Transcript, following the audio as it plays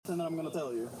thing that I'm going to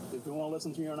tell you, if you want to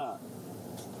listen to me or not.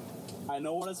 I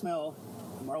know what I smell.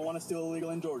 Marijuana is still illegal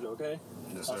in Georgia, okay?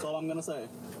 Yes, sir. That's all I'm going to say.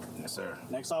 Yes, sir.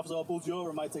 Next officer that pulls you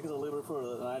over might take us a little bit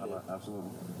further than I did.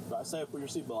 Absolutely. But I say put your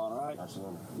seatbelt on, all right?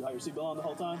 Absolutely. You got your seatbelt on the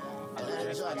whole time?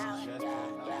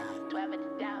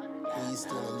 Weed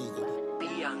still illegal. Be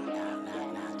young. For a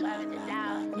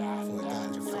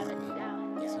ganja farm.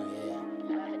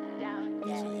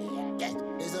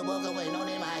 There's a bug waiting on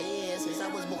in my head since I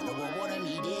was born. No one wanted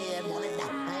me dead, wanna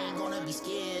die. I ain't gonna be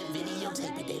scared.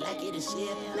 Videotape it, they like it and shit.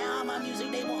 Now all my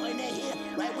music they wantin' to hear.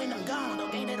 Right when I'm gone,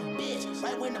 don't ain't it a bitch.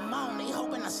 Right when I'm on, they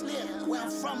hoping I slip. Where I'm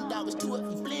from, dog, it's two if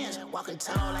you flinch. Walking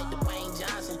tall like Dwayne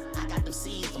Johnson. I got them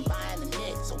seeds from buying the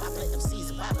net, so I plant them seeds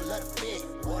if I love the fish.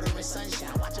 Water and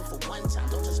sunshine, watching for one time.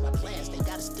 Don't touch my plants, they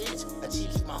got a stench. I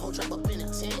cheap keep my whole trap up in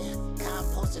a tent.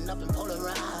 Composting up in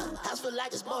Polaroid. House feel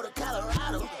like it's Boulder,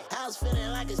 Colorado. House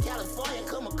feeling like it's California.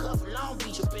 Come a cup from Long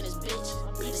Beach up in this bitch.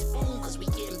 Beat a spoon cause we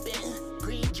getting bent.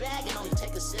 Green Dragon only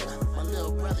take a sip. My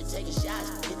little brother taking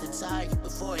shots. Hit the target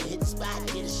before it hit the spot.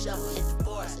 Get a shovel, hit the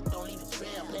forest, and don't leave a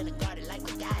trail. Plant a garden like my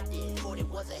guy did. Before it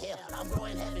was a hell, I'm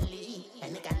growing heavenly.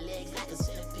 And it got legs like a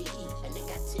centipede. And it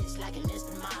got tits like an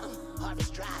instant model.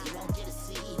 Harvest dry, you won't get a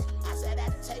seed. I sat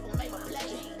at the table, made my plate.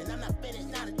 And I'm not finished,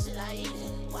 not until I eat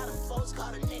it. While them folks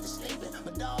call a nigga sleeping.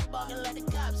 My dog barking like the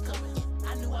cops coming.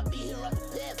 I knew I'd be here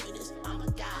unprepared for this. I'm a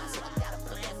guy, so I got a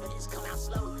plan for this. Come out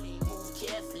slowly, move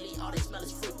carefully. All they smell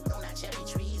is fruit, no not cherry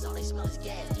trees. All they smell is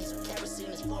gas. Diesel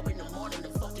kerosene is 4 in the morning. The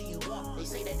fuck do you want? They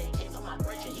say that they came from my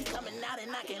branch and you coming out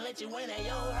and I can't let you in at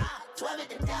your rock. 12 at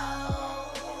the door.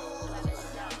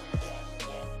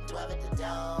 12 at the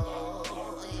door.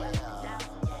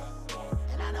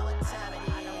 And I know what time it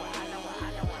is. I know.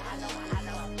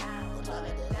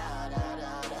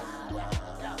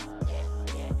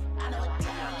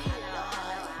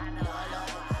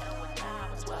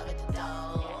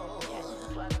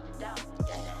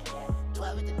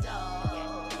 12 at the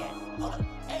door.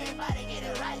 Everybody get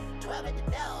it right. 12 at the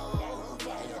door.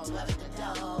 12 at the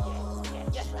door.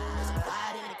 Yeah, there's a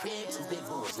quiet in the crib, some big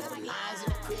boys. Yeah, them lines in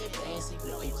the crib, they ain't sleep,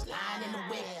 no, he was lying in the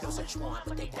whip. No search warrant,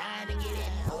 but they dying to get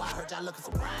in. Oh, I heard y'all looking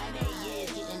for Brian, yeah,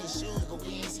 getting his shoes, but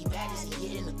we ain't see baddies, he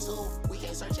hitting the tool. We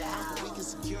can't search your house, but we can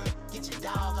secure it. Get your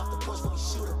dog off the porch before we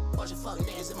shoot him. Bunch of fucking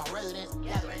niggas in my residence,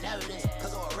 gathering evidence.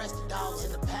 Cause I'm arrested dogs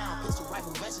in the pound. Pistol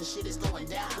rifle vest and shit is going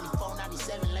down.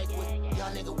 2497 Lakewood,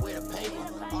 young nigga with a paper.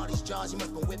 All these jaws, you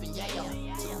must been whipping yayo.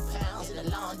 2 pounds in the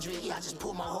laundry, I just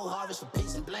pulled my whole harvest for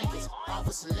pigs and blankets.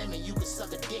 Officer Lemon, you can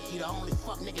suck a dick, you the only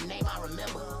fuck nigga name I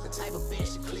remember. The type of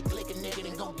bitch to click a nigga,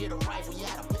 then go get a rifle. You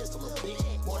had a pistol, little bitch.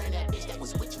 More than that bitch that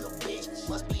was with you, little bitch.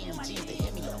 Must be in the jeans to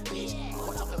hit me, little bitch.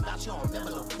 I'm talking about you don't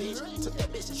remember, little bitch. Took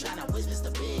that bitch to try not witness the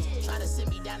bitch. Try to sit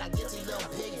me down, I guilty little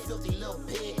pig, filthy little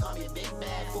pig. Call me a big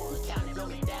bad fool, count and blow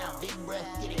me down. Big breath,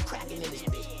 get it cracking in this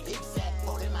bitch. Big fat,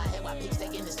 holding my head while pigs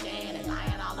taking the stand. And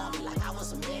lying all on me like I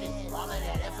was a minute. All of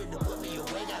that effort to put me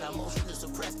away, got emotion to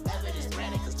suppress evidence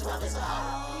granted. Cause 12 is a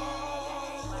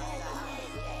hoe.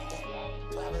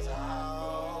 12 is a hoe.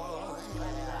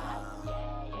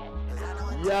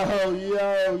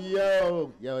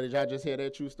 Yo, did y'all just hear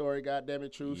that true story? Goddamn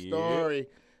it, true story.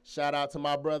 Shout out to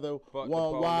my brother, Fuck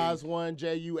One Wise One,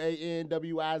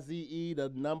 JUANWIZE,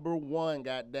 the number one,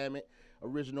 goddamn it,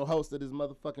 original host of this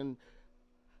motherfucking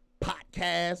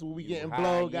podcast where we getting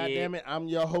blown, goddamn it. I'm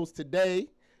your host today.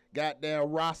 Goddamn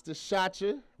Rasta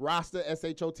Shotcha, Rasta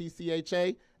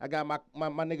SHOTCHA. I got my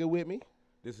nigga with me.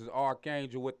 This is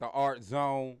Archangel with the Art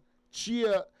Zone.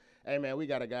 Cheer. Hey man, we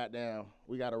got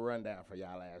a rundown for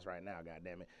y'all ass right now,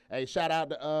 goddamn it. Hey, shout out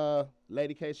to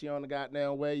Lady K, she on the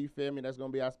goddamn way, you feel me? That's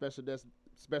gonna be our special guest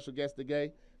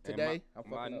today. I'm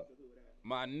fucking up.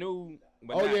 My new,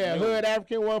 Hood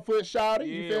African 1 foot shouter.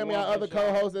 You feel me? Our other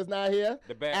co-host that's not here.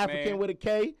 The Batman. African with a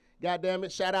K. Goddamn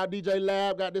it. Shout out DJ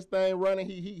Lab. Got this thing running.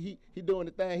 He doing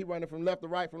the thing. He running from left to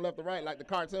right like the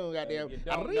cartoon. Goddamn. You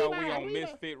don't know we on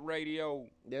Misfit Radio.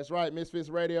 That's right. Misfits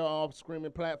Radio on all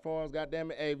streaming platforms.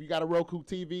 Goddamn it. Hey, if you got a Roku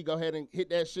TV, go ahead and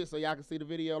hit that shit so y'all can see the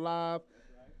video live.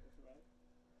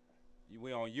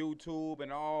 We on YouTube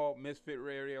and all Misfit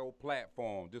Radio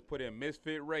platforms. Just put in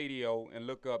Misfit Radio and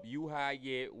look up You High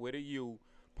Yet with a U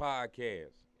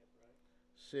podcast.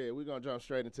 Shit, we gonna jump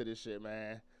straight into this shit,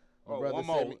 man.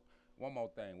 One more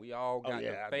thing. We all got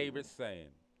the favorite saying.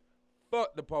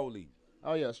 Fuck the police.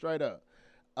 Oh yeah, straight up.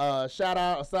 Shout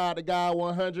out Aside the God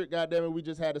 100. Goddamn it, we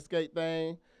just had a skate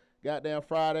thing. Goddamn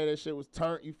Friday, that shit was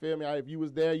turned. You feel me? If you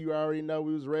was there, you already know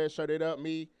we was red shirted up.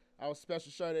 I was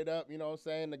special shirted up, you know what I'm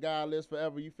saying? The God lives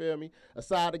forever, you feel me?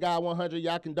 Aside the God 100,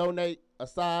 y'all can donate.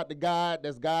 Aside the God,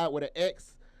 that's God with an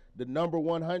X, the number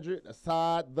 100.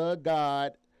 Aside the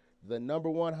God, the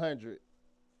number 100.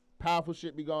 Powerful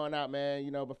shit be going out, man.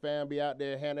 You know, my fam be out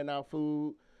there handing out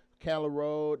food, Candler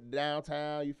Road,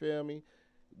 downtown, you feel me?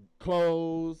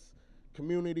 Clothes,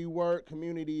 community work,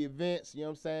 community events, you know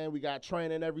what I'm saying? We got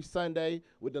training every Sunday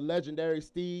with the legendary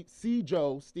Steve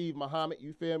Muhammad,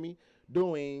 you feel me?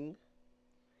 Doing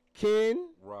Kin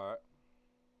Right.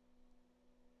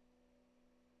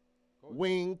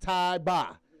 Wing Thai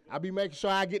Ba. I be making sure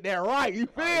I get that right, you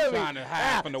feel me? trying to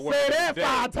hide from the word Say of that the day.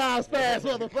 5 times fast,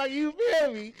 motherfucker, you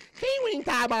feel me? King Wing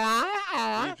Thai Ba.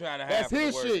 You trying to hide That's from the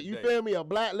his word shit, of you the day. feel me? A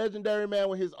black legendary man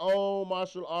with his own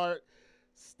martial art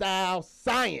style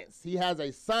science. He has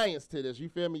a science to this, you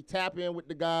feel me? Tap in with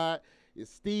the God.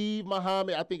 It's Steve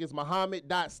Muhammad. I think it's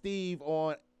Muhammad.Steve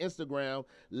on Instagram.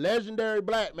 Legendary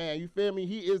black man, you feel me?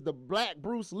 He is the black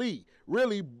Bruce Lee.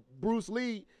 Really, Bruce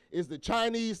Lee is the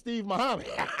Chinese Steve Muhammad.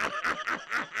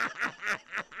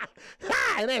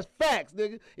 And that's facts,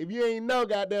 nigga. If you ain't know,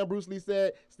 goddamn, Bruce Lee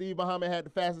said Steve Muhammad had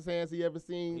the fastest hands he ever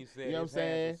seen. He said you know what I'm his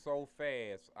saying? hands were so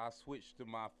fast, I switched to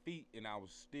my feet, and I was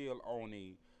still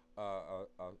only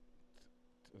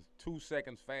 2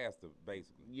 seconds faster,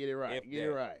 basically. Get it right. If Get it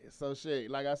that. right. So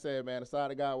shit, like I said, man, Aside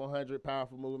the God 100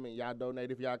 powerful movement. Y'all donate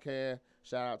if y'all can.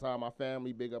 Shout out to all my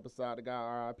family. Big up Aside the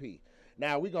God RIP.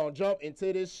 Now we gonna jump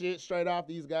into this shit straight off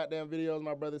these goddamn videos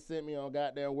my brother sent me on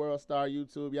goddamn World Star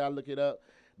YouTube. Y'all look it up.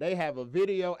 They have a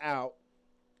video out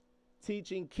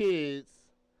teaching kids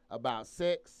about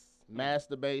sex,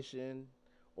 masturbation,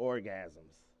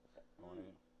 orgasms. On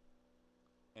it.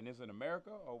 And it's in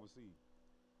America or overseas?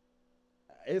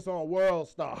 It's on World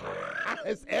Star.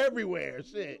 It's everywhere.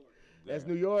 Shit. That's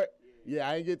New York. Yeah,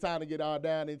 I ain't get time to get all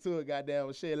down into it,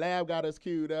 goddamn. Shit, Lab got us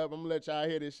queued up. I'm gonna let y'all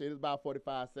hear this shit. It's about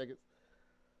 45 seconds.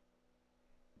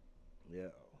 Yeah,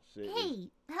 shit. Hey,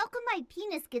 how come my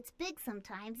penis gets big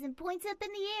sometimes and points up in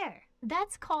the air?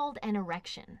 That's called an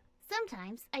erection.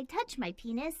 Sometimes I touch my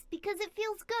penis because it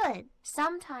feels good.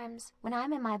 Sometimes, when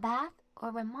I'm in my bath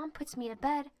or when Mom puts me to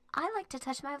bed, I like to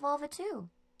touch my vulva too.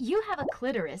 You have a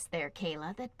clitoris there,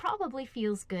 Kayla, that probably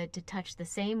feels good to touch the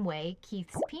same way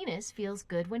Keith's penis feels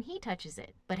good when he touches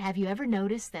it. But have you ever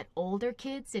noticed that older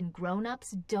kids and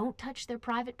grown-ups don't touch their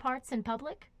private parts in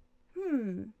public?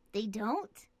 They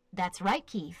don't? That's right,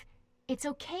 Keith. It's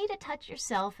okay to touch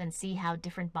yourself and see how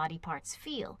different body parts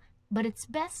feel, but it's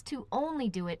best to only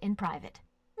do it in private.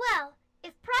 Well,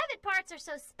 if private parts are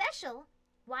so special,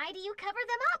 why do you cover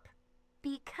them up?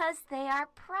 Because they are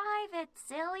private,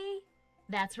 silly.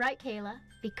 That's right, Kayla,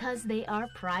 because they are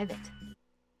private.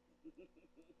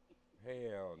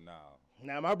 Hell no.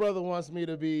 Now, my brother wants me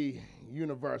to be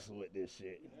universal with this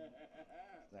shit.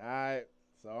 All right?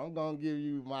 So I'm going to give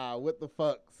you my what the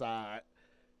fuck side,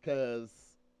 because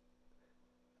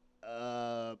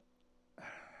and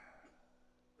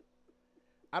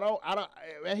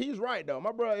he's right, though.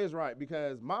 My brother is right,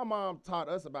 because my mom taught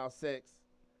us about sex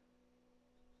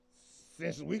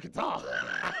since we could talk.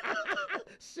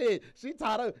 Shit, she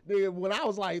taught us nigga, when I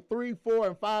was like 3, 4,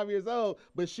 and 5 years old,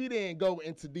 but she didn't go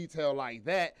into detail like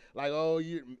that. Like, oh,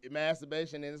 you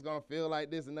masturbation and it's gonna feel like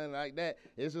this and nothing like that.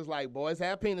 It's just like boys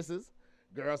have penises,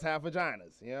 girls have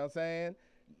vaginas. You know what I'm saying?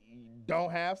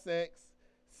 Don't have sex,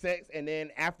 and then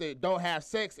after don't have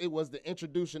sex, it was the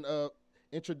introduction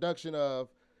of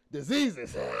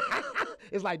diseases.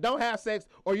 It's like, don't have sex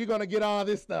or you're going to get all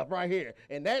this stuff right here.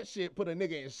 And that shit put a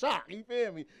nigga in shock, you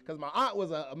feel me? Because my aunt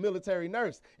was a military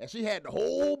nurse, and she had the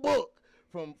whole book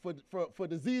for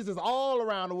diseases all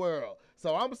around the world.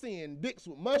 So I'm seeing dicks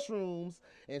with mushrooms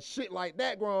and shit like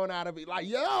that growing out of it. Like,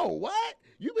 yo, what?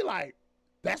 You be like,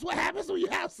 that's what happens when you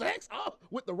have sex? Oh,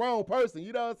 with the wrong person,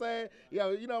 you know what I'm saying?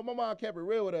 Yo, you know, my mom kept it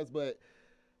real with us, but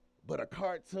a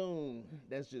cartoon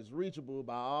that's just reachable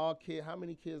by all kids. How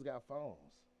many kids got phones?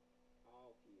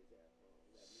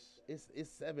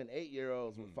 It's 7,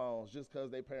 8-year-olds with phones just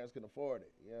because their parents can afford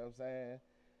it. You know what I'm saying?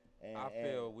 And, I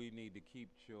feel we need to keep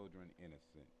children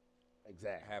innocent.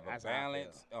 Exactly. Have a That's how I feel.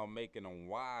 balance on making them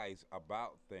wise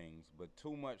about things, but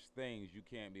too much things you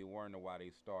can't be wondering why they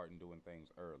starting doing things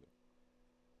early.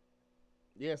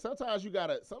 Yeah, sometimes you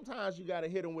gotta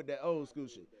hit them with that old school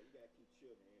shit.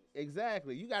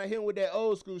 Exactly. You gotta hit them with that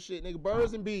old school shit, nigga.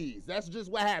 Birds and bees. That's just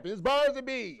what happens. It's birds and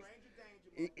bees.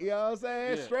 You know what I'm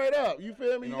saying? Yeah. Straight up. You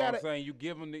feel me? You know gotta, what I'm saying? You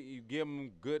give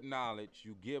them good knowledge.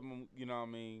 You give them, you know what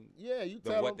I mean? Yeah, you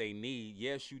tell what them. they need.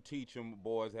 Yes, you teach them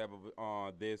boys have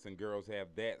this and girls have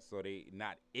that, so they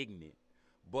not ignorant.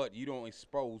 But you don't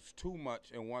expose too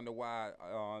much and wonder why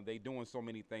they doing so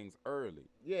many things early.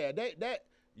 Yeah, that.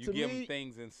 You to give me, them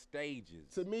things in stages.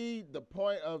 To me, the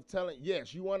point of telling,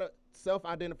 yes, you want to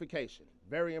self-identification.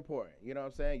 Very important. You know what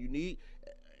I'm saying? You need,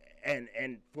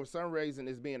 and for some reason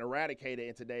it's being eradicated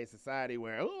in today's society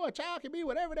where a child can be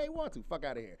whatever they want to. Fuck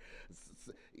out of here,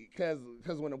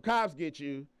 because when them cops get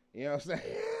you, you know what I'm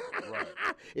saying. Right.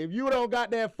 If you don't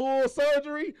got that full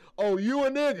surgery, you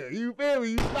a nigga. You feel me?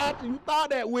 You thought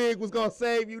that wig was gonna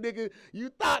save you, nigga. You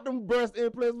thought them breast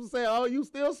implants was saying, you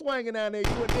still swinging down there. You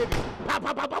a nigga. Pop,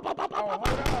 pop, pop, pop, pop, pop, pop, Hold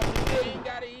pop. on. They ain't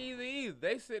got it easy.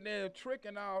 They sitting there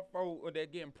tricking off, or they're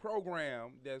getting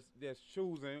programmed. That's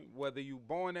choosing whether you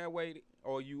born that way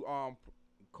or you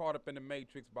caught up in the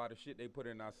matrix by the shit they put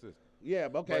in our system. Yeah,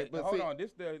 but okay, but hold see, on.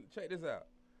 Check this out.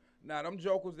 Now them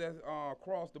jokers that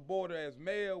cross the border as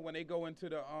male when they go into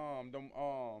the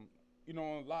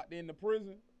locked in the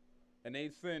prison, and they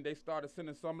started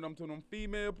sending some of them to them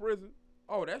female prisons.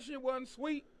 Oh, that shit wasn't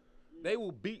sweet. They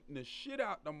were beating the shit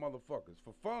out them motherfuckers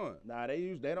for fun. Nah,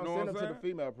 they don't Know send what them I'm to the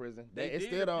female prison. It did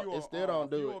still a don't. few It still don't a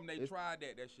few do of them, it. they tried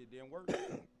that. That shit didn't work.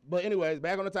 But anyways,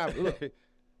 back on the topic. Look,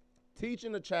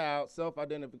 teaching a child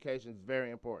self-identification is very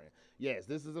important. Yes,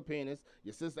 this is a penis.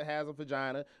 Your sister has a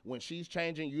vagina. When she's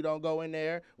changing, you don't go in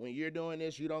there. When you're doing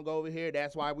this, you don't go over here.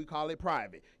 That's why we call it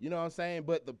private. You know what I'm saying?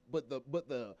 But the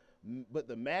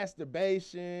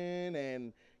masturbation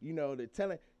and the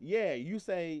telling. Yeah, you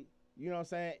say. You know what I'm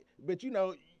saying? But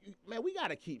man, we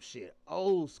gotta keep shit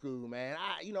old school, man.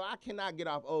 I cannot get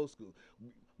off old school.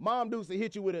 Mom Dukes to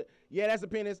hit you with that's a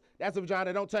penis, that's a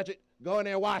vagina, don't touch it, go in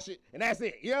there and wash it, and that's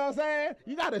it. You know what I'm saying?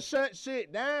 You gotta shut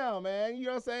shit down, man. You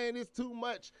know what I'm saying? It's too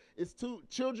much.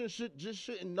 Children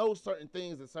shouldn't know certain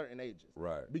things at certain ages.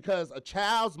 Right. Because a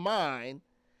child's mind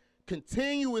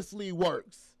continuously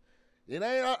works. It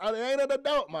ain't an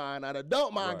adult mind. An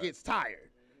adult mind Right. gets tired.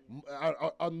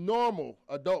 A normal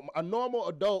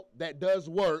adult that does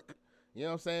work, you know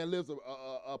what I'm saying, lives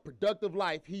a productive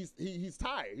life, he's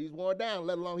tired, he's worn down,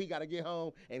 let alone he got to get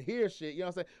home and hear shit, you know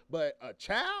what I'm saying? But a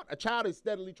child is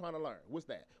steadily trying to learn. What's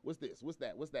that? What's this? What's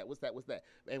that? What's that? What's that? What's that?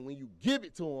 And when you give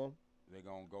it to them, They're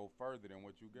going to go further than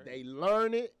what you gave. they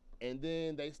learn it, and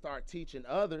then they start teaching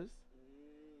others.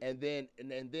 And then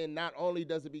not only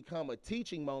does it become a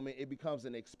teaching moment, it becomes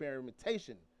an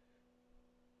experimentation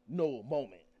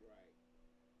moment.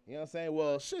 You know what I'm saying?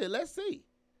 Well, shit, let's see.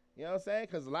 You know what I'm saying?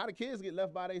 Because a lot of kids get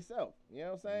left by themselves. You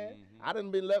know what I'm saying? Mm-hmm. I done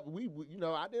been left.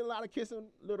 I did a lot of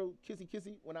little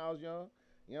kissy when I was young.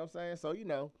 You know what I'm saying? So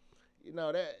that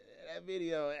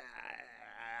video, I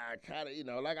kind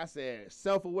of like I said,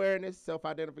 self-awareness,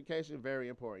 self-identification, very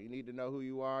important. You need to know who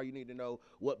you are. You need to know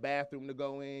what bathroom to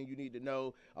go in. You need to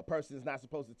know a person's not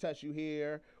supposed to touch you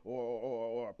here,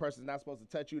 or a person's not supposed to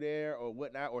touch you there, or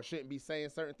whatnot, or shouldn't be saying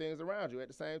certain things around you at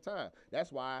the same time.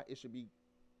 That's why it should be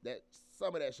that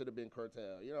some of that should have been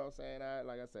curtailed. You know what I'm saying?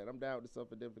 Like I said, I'm down with the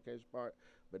self-identification part,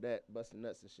 but that busting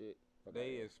nuts and shit.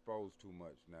 They expose too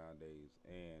much nowadays,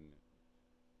 and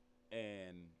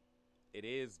it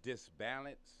is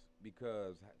disbalanced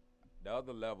because the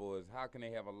other level is how can they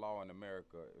have a law in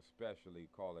America, especially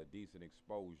called a decent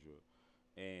exposure,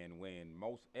 and when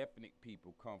most ethnic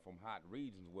people come from hot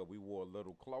regions where we wore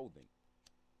little clothing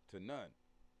to none.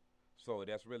 So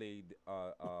that's really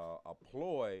a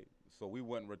ploy so we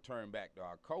wouldn't return back to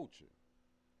our culture.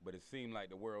 But it seemed like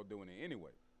the world doing it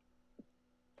anyway.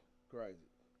 Crazy.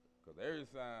 Because every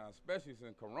time, especially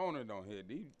since Corona don't hit,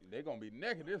 they going to be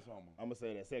naked this summer. I'm going to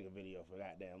say that second video for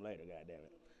goddamn later, goddamn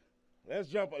it. Let's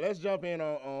jump in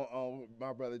on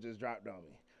my brother just dropped on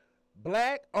me.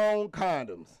 Black-owned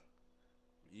condoms.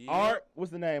 Yeah. Art,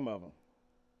 what's the name of them?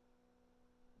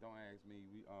 Don't ask me.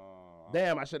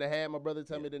 Damn, I should have had my brother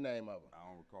tell me the name of them. I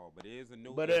don't recall, but it is a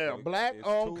new. But they're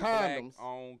black-owned condoms.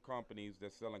 Black-owned companies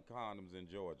that's selling condoms in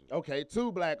Georgia. Okay,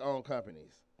 2 black-owned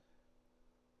companies.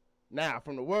 Now,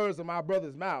 from the words of my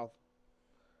brother's mouth,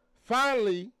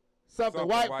 finally, something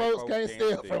white folks can't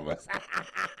steal from us.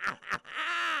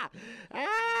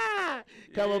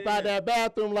 Come up out that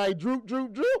bathroom like droop,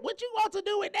 droop, droop. What you want to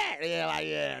do with that?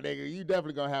 Yeah, nigga, you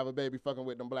definitely gonna have a baby fucking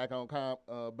with them black-owned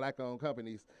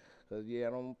companies. Cause I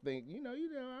don't think I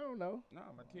don't know. No,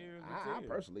 materials. I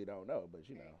personally don't know, but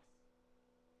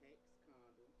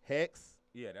Hex.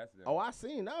 Yeah, that's them. Oh, I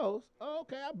seen those. Oh,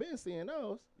 okay, I've been seeing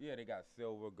those. Yeah, they got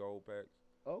silver, gold packs.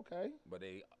 Okay. But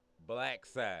they black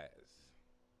size.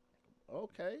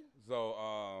 Okay.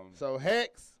 So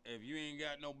Hex. if you ain't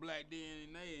got no black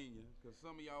DNA in you, cause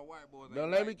some of y'all white boys.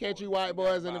 Don't let me catch you white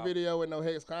boys in the video with no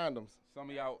Hex condoms. Some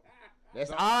of y'all.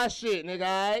 That's our shit, nigga.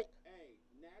 All right. Hey,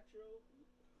 natural.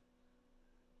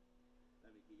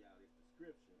 Let me give y'all this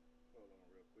description. Hold on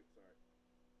real quick, sorry.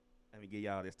 Let me give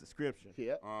y'all this description.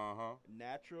 Yep.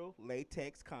 Natural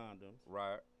latex condoms.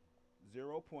 Right.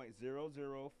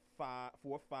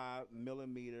 0.00545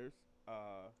 millimeters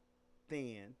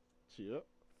thin. Yep.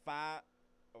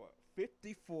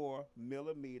 54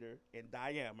 millimeter in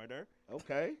diameter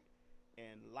Okay.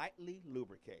 and lightly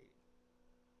lubricated.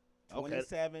 Okay.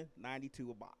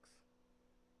 $27.92 a box.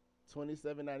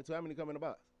 $27.92. How many come in the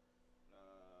box?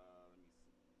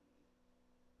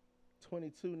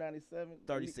 Let me see. $22.97.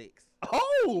 36.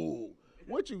 Oh,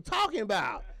 what you talking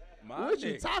about? My What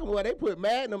you nigga. talking about? They put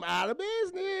Magnum out of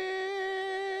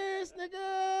business,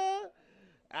 nigga.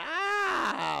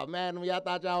 Ah, Magnum, y'all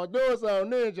thought y'all was doing something,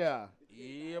 didn't y'all?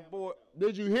 Yeah, boy.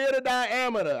 Did you hear the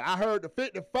diameter? I heard the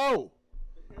 54.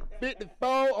 54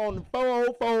 on the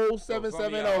 404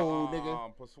 770,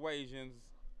 nigga. Persuasions.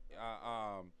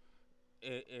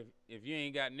 If you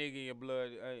ain't got nigga in your blood,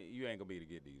 you ain't gonna be able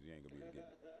to get these. You ain't gonna be able to get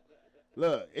these.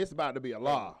 Look, it's about to be a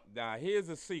law. Now here's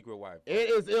a secret, wife. It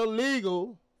is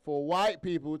illegal for white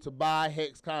people to buy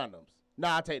hex condoms.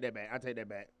 Nah, I take that back.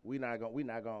 We not gonna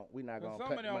some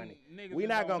cut of the them money. niggas We just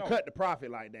not don't gonna know. cut the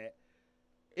profit like that.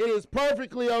 It is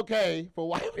perfectly okay for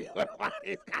white people to buy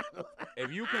these condoms.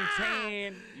 If you can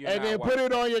tan, you're and not then white. put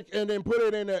it on your and then put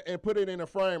it in a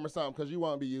frame or something because you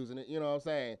won't be using it. You know what I'm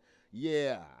saying?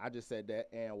 Yeah, I just said that.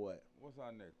 And what? What's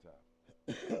our next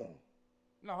topic?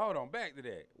 No, hold on. Back to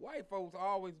that. White folks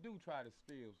always do try to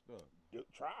steal stuff.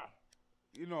 Try.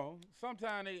 You know,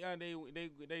 sometimes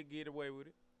they get away with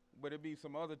it, but it be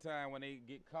some other time when they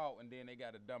get caught and then they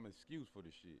got a dumb excuse for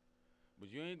the shit. But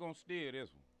you ain't gonna steal this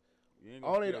one. You ain't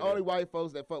gonna Only steal only this one. white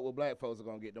folks that fuck with black folks are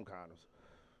gonna get them condoms.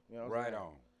 You know what I'm Right saying?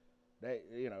 on. They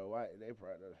they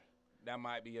probably. That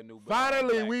might be a new.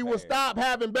 Finally, black we will fad. stop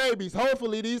having babies.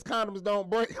 Hopefully, these condoms don't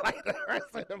break like the rest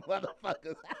of them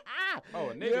motherfuckers. Oh,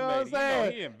 a nigga You know what I'm made it. You know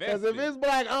saying? he Because if invested. it's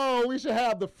black owned, we should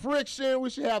have the friction, we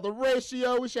should have the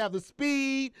ratio, we should have the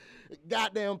speed,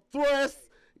 goddamn thrust,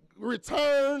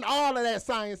 return, all of that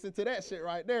science into that shit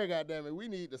right there, goddamn it. We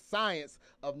need the science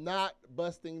of not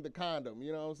busting the condom.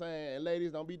 You know what I'm saying? And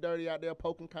ladies, don't be dirty out there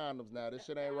poking condoms now. This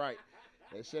shit ain't right.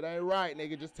 That shit ain't right,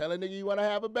 nigga. Just tell a nigga you want to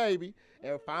have a baby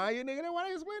and find your nigga that want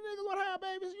to niggas want to have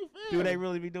babies. You feel Do me? they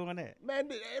really be doing that? Man,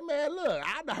 look,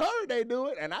 I heard they do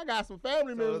it, and I got some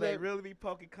family So members they that really be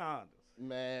poking condoms.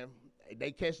 man,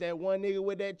 they catch that one nigga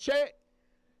with that check,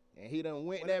 and he done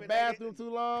went in What that if they bathroom didn't?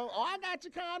 too long. Oh, I got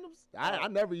your condoms. I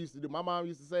never used to do. My mom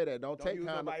used to say that. Don't take use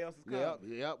condoms. nobody else's Yep,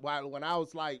 condoms. yep. When I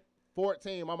was like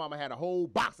 14, my mama had a whole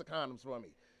box of condoms for me,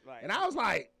 Like, and I was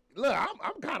like, look,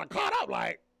 I'm kind of caught up.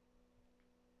 Like,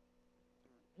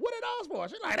 what are those for?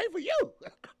 She's like, they for you.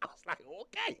 I was like,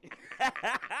 okay.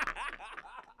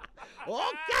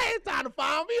 Okay, it's time to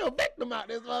find me a victim out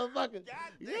this motherfucker.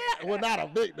 Yeah, well, not a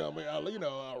victim, but,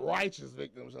 a righteous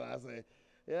victim, shall I say.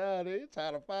 Yeah, they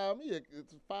trying to find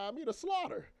me to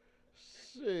slaughter.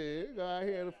 Shit, go out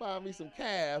here to find me some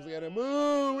calves. Got to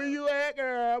move. Where you at,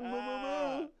 girl?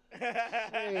 Move.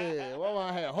 Shit, well,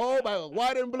 I had a whole bunch of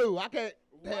white and blue. I can't.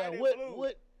 White Damn, and what?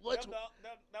 blue. What? Them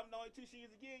the only two sheets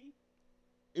to give you?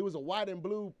 It was a white and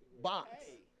blue box.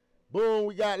 Hey. Boom,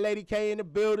 we got Lady K in the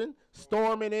building,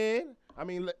 storming in. I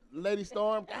mean, Lady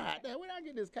Storm. God damn, where did I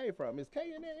get this K from? Is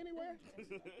K in there anywhere?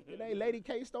 It ain't Lady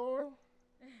K Storm?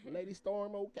 Lady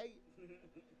Storm, okay?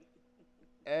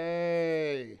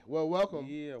 Hey, well, welcome.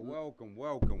 Yeah, welcome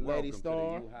Lady to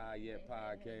Storm. the You High Yet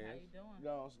podcast.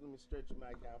 No, let me stretch your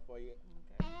mic out for you.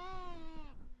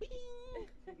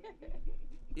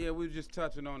 Yeah, we were just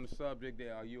touching on the subject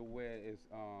there. Are you aware it's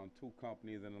two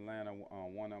companies in Atlanta?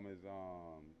 One of them is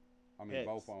Hex.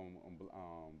 both of them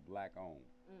black owned,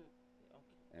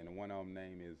 and one of them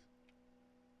name is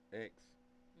X.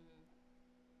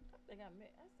 I think I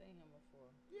seen him before.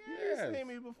 Yeah, you seen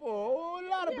me before. Oh, a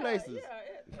lot of places.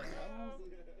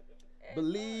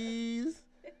 Belize,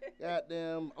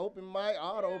 goddamn open mic,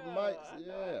 all the open mics.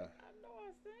 Yeah. I know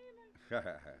I seen him.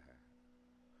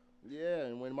 Yeah,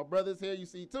 and when my brother's here, you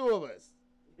see two of us.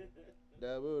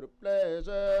 Double the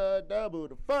pleasure, double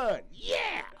the fun.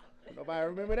 Yeah! Nobody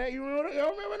remember that? You don't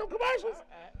remember them commercials?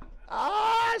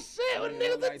 Oh, shit, when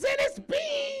niggas Like- a tennis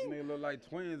bean. They look like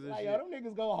twins and Like, shit. yo, them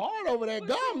niggas go hard over that But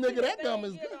gum, see, nigga. That the gum thing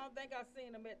is I good. don't think I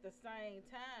seen them at the same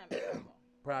time. ever.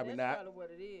 Probably That's not. probably what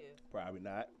it is. Probably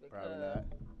not. Probably Because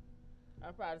not.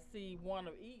 I probably see one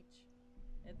of each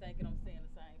and thinking I'm seeing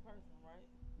the same person, right?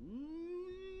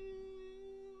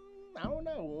 I don't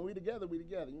know. When we together, we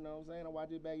together. You know what I'm saying? I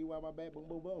watch it back, you watch my back, boom,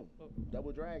 boom, boom.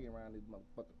 Double dragon around this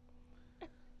motherfucker.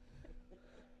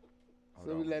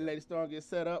 So we let Lady Storm get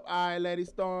set up. All right, Lady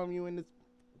Storm, you in this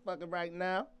fucking right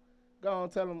now. Go on,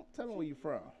 tell them where you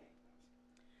from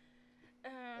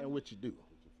and what you do.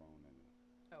 Put your phone in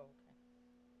there. Oh, okay.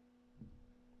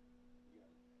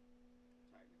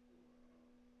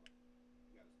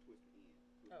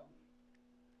 Oh.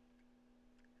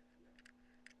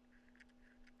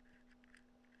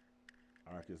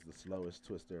 All Mark is the slowest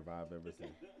twister I've ever seen.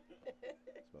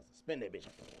 Supposed to spin that bitch.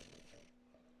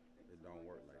 It don't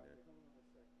work like that.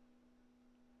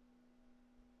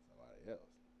 Somebody else.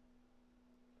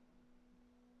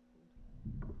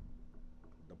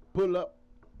 The pull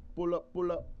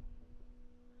up.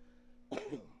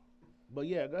 But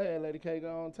yeah, go ahead, Lady K.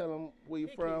 Go on, tell them where you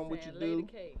He from, keep what you saying do. Lady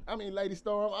K. I mean, Lady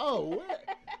Storm. Oh,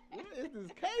 where is this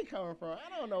K coming from?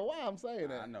 I don't know why I'm saying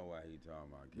that. I know why he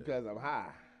talking about K. Because I'm high.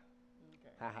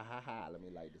 Okay. Ha. Let me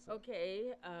light this up.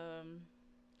 Okay.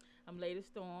 I'm Lady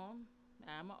Storm.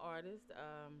 I'm an artist.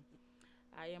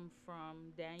 I am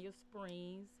from Daniel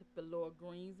Springs, below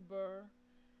Greensboro,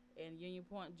 in Union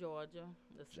Point, Georgia.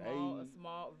 A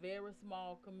very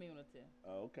small community.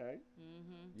 Okay.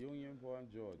 Union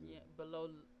Point, Georgia. Yeah,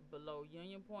 below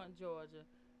Union Point, Georgia,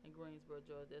 and Greensboro,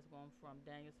 Georgia. That's where I'm from,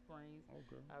 Daniel Springs.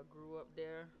 Okay. I grew up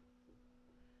there.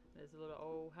 There's a little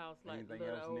old house like Anything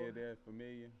little else old. near there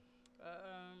familiar?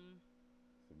 I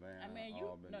Savannah, mean,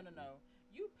 Albany. no.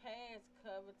 You pass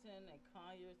Covington and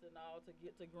Conyers and all to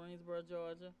get to Greensboro,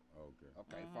 Georgia.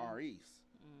 Okay. Far east.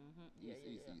 Yeah.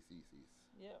 East.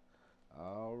 Yep.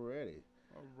 Already.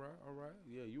 All right.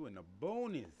 Yeah, you in the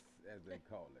boonies, as they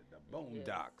call it, the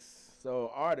boondocks.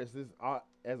 So artist is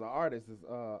as an artist is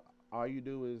all you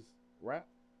do is rap,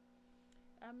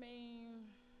 I mean,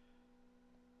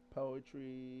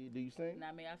 poetry. Do you sing?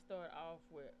 I started off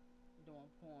with doing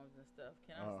poems and stuff.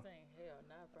 Can I sing? Hell,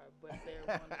 now I probably bust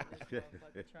everyone in this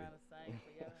motherfucker trying to sing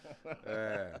for y'all.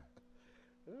 Yeah.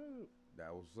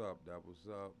 That was up.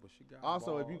 But she got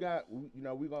Also, if balls. you got,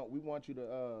 we want you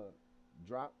to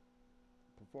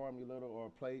perform your little or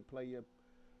play your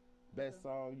best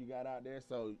song you got out there,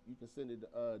 so you can send it to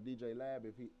DJ Lab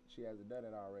if she hasn't done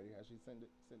it already. Has she sent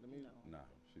the music? Nah,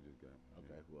 she just got it.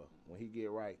 Okay, well, when he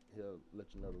get right, he'll let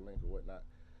you know the link or whatnot.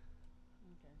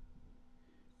 Okay.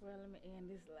 Well, let me end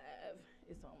this live.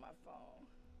 It's on my phone.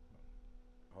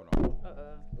 Hold on.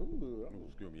 Ooh,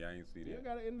 Excuse me, I ain't see you that.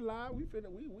 got to end the live. We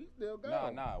still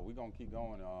go. Nah, we gonna keep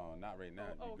going. Not right now.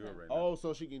 Oh, You good okay. right now? Oh,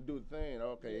 so she can do the thing.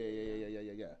 Okay,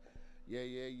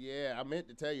 yeah. I meant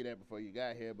to tell you that before you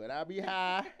got here, but I be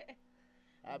high.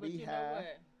 But you know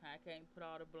what? I can't put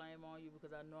all the blame on you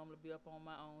because I normally be up on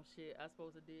my own shit. I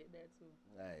supposed to did that too.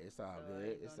 Hey, it's all So I good.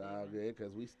 ain't It's gonna all even- good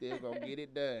because we still gonna get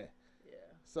it done. Yeah.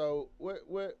 So,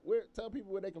 tell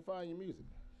people where they can find your music.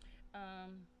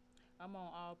 I'm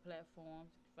on all platforms.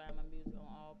 You can find my music on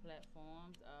all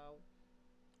platforms.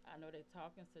 I know they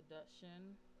talking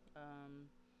seduction.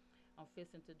 I'm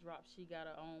fixing to drop She Got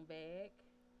Her Own Bag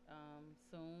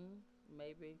soon,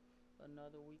 maybe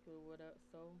another week or whatever.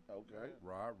 So Okay.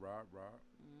 Right.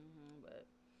 but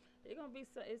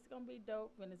it's gonna be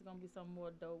dope, and it's gonna be some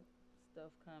more dope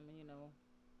stuff coming.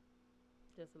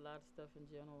 Just a lot of stuff in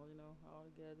general. All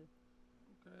together.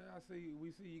 Okay,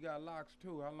 we see you got locks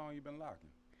too. How long you been locking?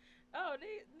 Oh,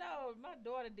 no, my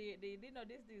daughter did these.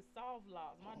 These soft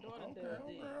locks. My daughter does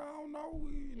these. I don't know.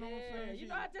 You know what I'm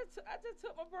saying? I just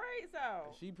took my braids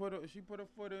out. She put her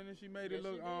foot in and she made it Yeah,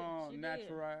 look she did.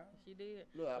 natural. She did.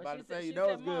 Look, I'm But about she to said- say, you she know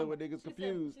said, it's good "Mama," when niggas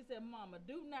confused. She said, "Mama,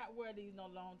 do not wear these no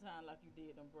long time like you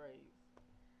did them braids."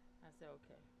 I said,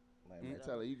 "Okay." Like, man,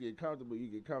 tell her you get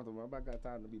comfortable. I got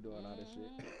time to be doing all this shit.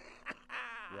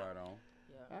 Right on.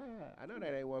 Yeah. I know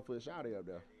that ain't one for a shouty up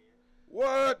there.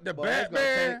 What? The Boy, that's gonna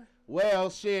Batman? Well,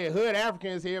 shit, Hood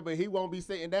African's here, but he won't be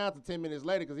sitting down till 10 minutes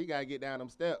later because he got to get down them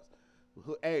steps.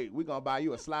 Hey, we going to buy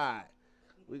you a slide.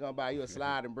 We going to buy you a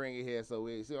slide and bring it here. So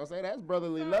we see what I'm saying? That's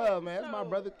brotherly love, man. That's my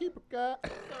brother. Keep it cut.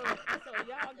 So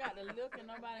y'all got the look, and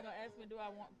nobody gonna ask me, do I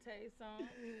want to taste some?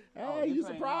 Hey, you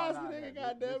surprised me, nigga,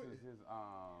 goddamn This it. is his,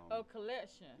 Oh,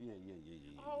 collection. Yeah.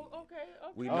 Oh, okay.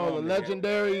 We Oh, the normally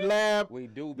legendary lab. We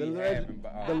do The be legend-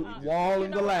 having the wall You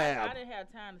in know the what? lab. I didn't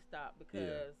have time to stop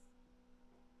because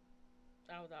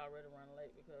I was already running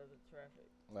late because of traffic.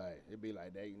 Like, it be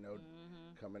like that,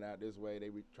 coming out this way, they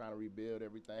trying to rebuild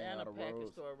everything And out a of package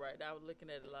roads. store right there. I was looking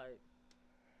at it like,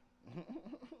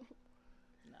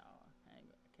 no,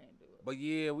 I can't do it. But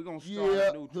yeah, we're gonna start Yeah,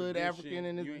 a new Hood tradition. African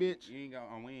in this You ain't- bitch. You ain't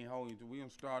gonna, we ain't holding you. We gonna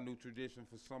start a new tradition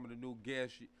for some of the new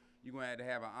guests. You gonna have to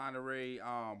have an honorary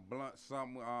blunt,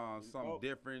 something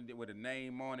different with a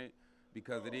name on it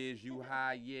because it is you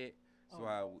high yet.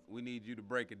 So we need you to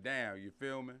break it down. You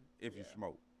feel me? If you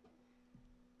smoke,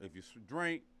 if you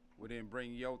drink, well then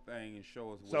bring your thing and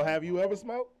show us. So what have you ever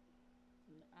smoked?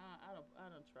 I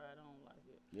don't try it. I don't like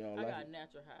it. You don't I like got it?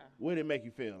 natural high. What did it make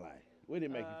you feel like? What did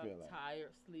it make you feel like?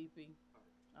 Tired, sleepy.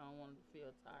 I don't want to feel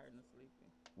tired and sleepy.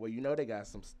 Well, you know they got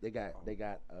some. They got.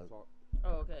 Oh,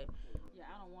 okay. Yeah,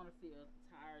 I don't want to feel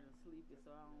tired and sleepy, so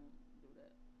I don't do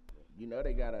that. You know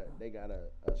they got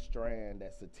a strand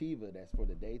that's sativa that's for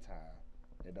the daytime.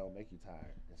 It don't make you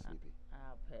tired and sleepy.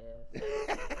 I'll pass.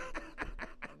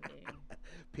 I mean,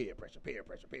 Peer pressure.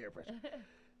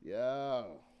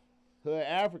 Yo. Hood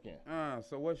African.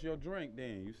 So what's your drink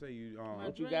then? You say you My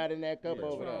What you drink? got in that cup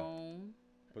over there?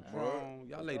 Patron. Patron.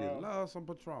 Y'all ladies love some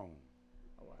Patron.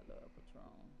 Oh, I love Patron.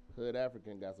 Hood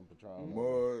African got some Patron.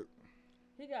 Mud.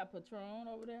 He got Patron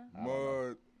over there.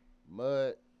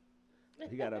 Mud.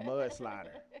 He got a mud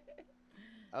slider.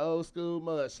 Old school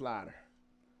mud slider.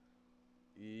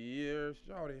 Yeah,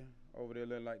 shorty. Over there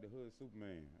looking like the hood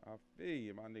Superman. I feel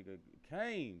you. My nigga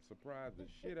came, surprised the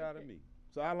shit out of me.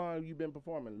 So how long have you been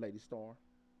performing, Lady Storm?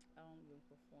 I only been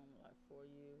performing like 4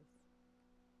 years.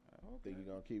 Think you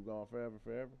gonna keep going forever?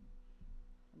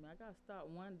 I mean, I gotta stop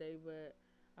one day, but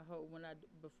I hope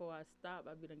before I stop,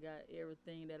 I done got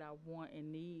everything that I want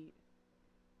and need.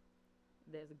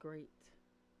 That's great.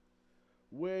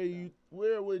 Where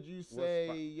would you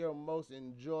say your most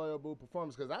enjoyable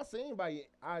performance? Because I seen by your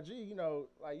IG, you know,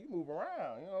 like you move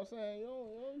around. You know what I'm saying?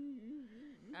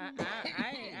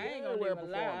 I ain't gonna even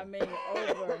lie. I mean,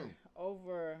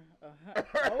 over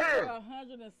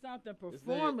 100 and something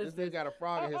performances. This nigga got a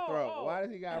frog in his throat. Why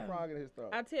does he got a frog in his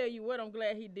throat? I tell you what, I'm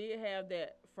glad he did have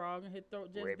that frog in his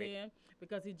throat just then,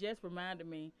 because he just reminded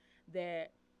me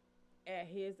that at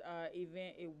his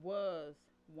event, it was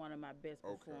one of my best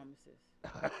performances.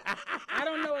 I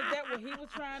don't know if that what he was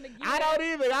trying to get. I don't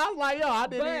even. I was like, yo, I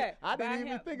didn't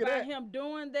even think of that. By him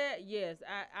doing that, yes,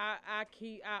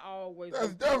 I always.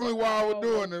 That's definitely why I was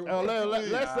doing it.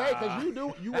 Let's say, because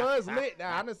you was lit.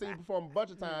 Now I done seen you perform a bunch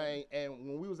of times, and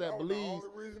when we was at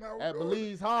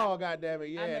Belize Hall, goddamn it,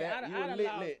 yeah, you were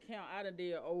lit. Count. I done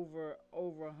did over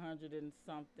 100 and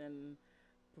something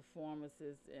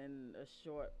performances in a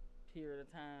short period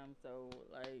of time, so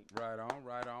like right on.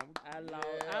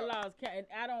 I lost count,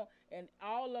 and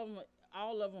all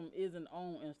of them isn't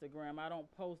on Instagram. I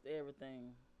don't post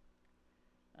everything.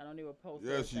 I don't even post.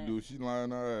 Yes, everything. she do. She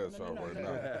lying her ass off right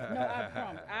now. No, I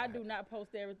promise. I do not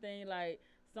post everything. Like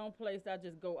some place I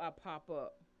just go, I pop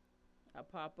up,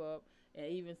 and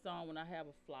even some when I have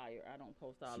a flyer, I don't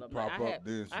post all of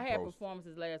them. I had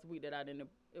performances last week that I didn't.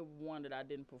 One that I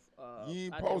didn't. You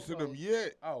ain't posted them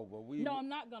yet. Oh, but we. No, I'm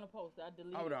not gonna post it. I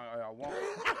deleted. Hold on.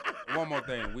 One more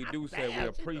thing. We do say we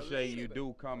appreciate you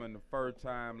do coming the first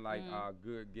time, like our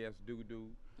good guest do.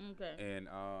 Okay. And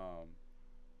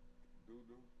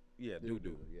Yeah, do.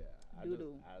 Yeah.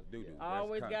 Do.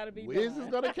 Always gotta be. Wiz is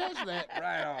gonna catch that.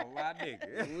 Right on, my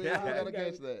nigga. Wiz is gonna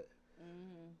catch that.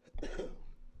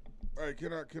 Hey,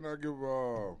 can I give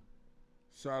a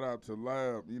shout out to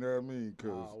Lab? You know what I mean?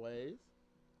 Always.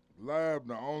 Lab,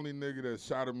 the only nigga that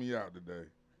shouted me out today.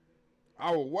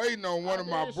 I was waiting on one of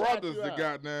my brothers to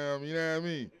goddamn, you know what I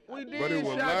mean? We did but it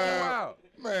was shout you out.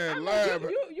 Man, Lab.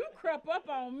 You crept up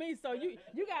on me, so you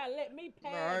gotta let me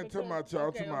pass. No, I ain't talking about y'all.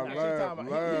 I'm talking about You Lab.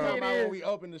 talking about when we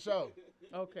opened the show.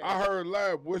 Okay. I heard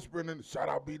Lab whispering in, shout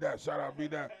out, be that.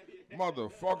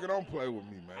 Motherfucker, don't play with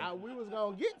me, man. We was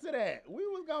gonna get to that.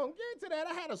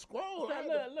 I had a scroll.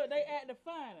 Look, they acting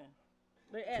funny.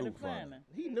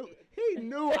 He knew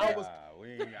I was.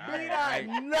 I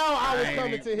know I was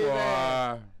coming to his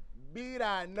ass.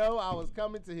 I know I was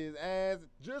coming to his ass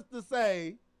just to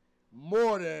say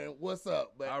more than what's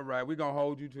up. But all right, we gonna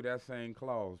hold you to that same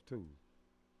clause too.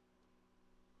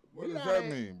 What does that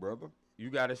mean, brother? You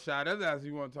got a shot. That's as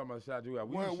you want to talk about shout you out.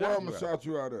 Where I'm gonna shout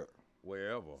you out at?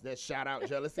 Wherever. Is that shout out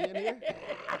jealousy in here?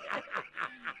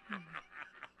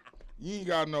 You ain't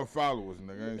got enough followers,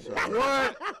 nigga. Ain't shouting.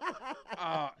 What?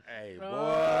 Hey,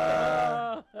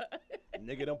 boy.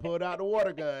 Nigga done pulled out the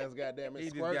water guns, goddamn it.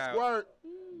 Squirt.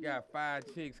 Got 5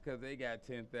 chicks because they got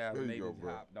 10,000. They just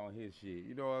hopped on his shit.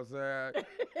 You know what I'm saying?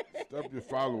 Step your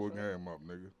follower game up,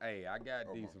 nigga. Hey, I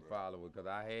got decent followers because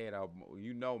I had,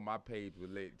 my page was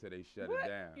lit until they shut it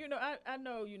down. You know, I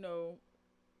know,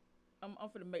 I'm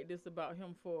finna make this about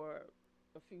him for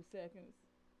a few seconds.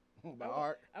 About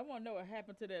Art? I want to know what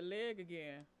happened to that leg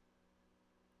again.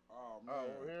 Oh, man.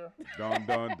 Over here?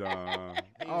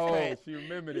 Dun. She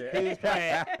remembered it.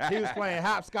 He was playing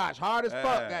hopscotch hard as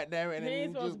fuck, goddamn it. And he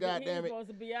then just goddamn it. supposed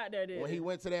to be out there. When he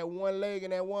went to that one leg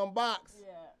in that one box.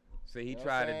 Yeah. See, he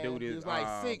tried to do this. He was like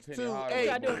 6'2", 8". You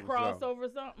gotta do a crossover or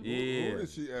something? Yeah. Who did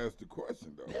she ask the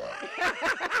question, though?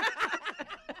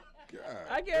 God,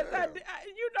 I guess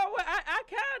you know what? I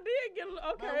kind of did get a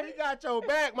little, okay. Man, we got your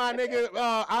back, my nigga.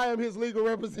 I am his legal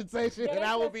representation, and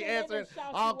I will be answering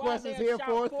all questions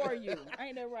hereforth. For you.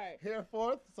 Ain't that right?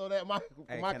 Hereforth, so that my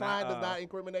client does not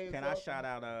incriminate himself. Can I shout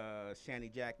out Shani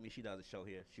Jackme? She does a show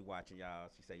here. She watching y'all.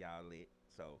 She said y'all lit.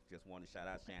 So just want to shout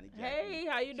out Shani Jackme. Hey,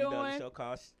 how you doing? She does a show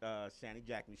called Shani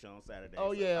Jackme Show on Saturday.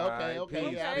 Oh, yeah, okay.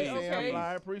 Peace, Yeah,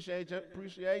 I appreciate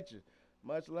you.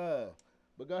 Much love.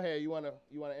 But go ahead. You wanna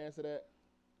answer that?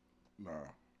 Nah.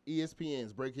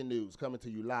 ESPN's breaking news coming to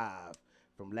you live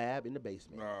from Lab in the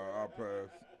Basement. Nah, I pass.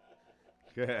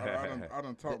 I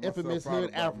done talked The infamous myself out hood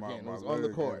about African my was on the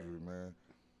leg court. injury, man.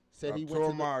 Said I he tore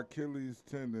went to my Achilles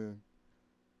tendon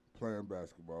playing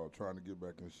basketball, trying to get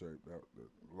back in shape.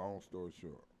 Long story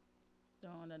short.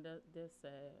 Donna, that's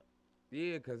sad.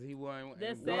 Yeah, because he wasn't.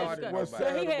 That's guarding sad. What's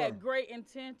nobody. But he sad had about- great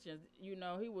intentions. You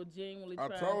know, he was genuinely I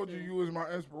trying told to. you was my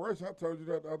inspiration. I told you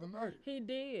that the other night. He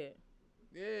did.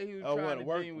 Yeah, he was Oh, trying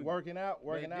what, to genuinely- working out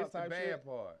Man, this the type bad shit?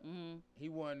 part. Mm-hmm. He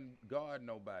wasn't guarding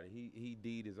nobody. He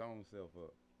D'd his own self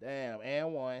up. Damn,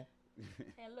 and one.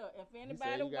 And look, if said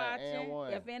anybody you got and one.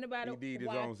 watching, if anybody He did his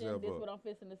own watching, self this is up. what I'm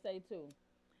fixing to say too.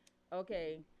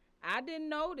 Okay, I didn't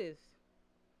notice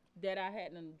that I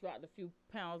hadn't dropped a few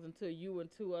pounds until you and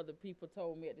two other people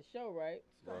told me at the show, right?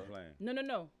 Stop playing.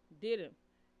 No, didn't.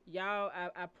 Y'all,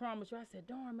 I promise you, I said,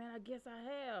 darn, man, I guess I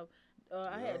have.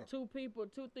 I had 3 people,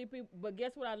 but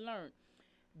guess what I learned?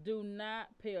 Do not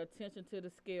pay attention to the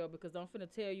scale because I'm finna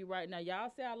tell you right now.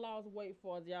 Y'all say I lost weight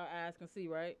for as y'all eyes can see,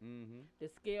 right? Mm-hmm. The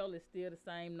scale is still the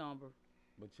same number.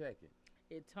 But check it.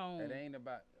 It toned. It ain't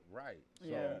about right. So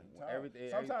Yeah.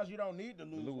 Sometimes you don't need to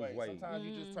lose weight. Sometimes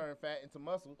you just turn fat into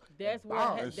muscle. That's and what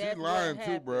bomb. ha- And she that's what lying too,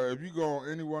 happened. bro. If you go on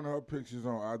any one of her pictures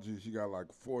on IG, she got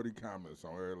like 40 comments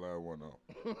on every last one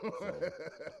of them. So,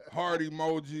 heart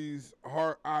emojis,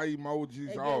 heart eye emojis,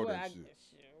 Hey, all guess what? that shit.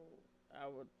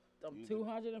 I'm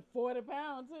 240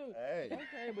 pounds too. Hey.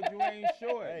 Okay, but you ain't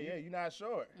short. Hey, yeah, you're not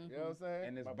short. You know what I'm saying?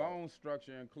 And it's My bone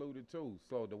structure included too.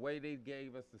 So the way they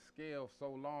gave us the scale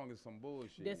so long is some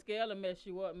bullshit. That scale will mess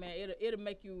you up, man. It'll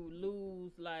make you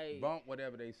lose like. Bump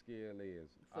whatever they scale is.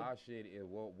 Our shit is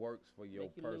what works for your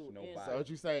Make you lose personal insight. body. So what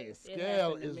you saying? It Scale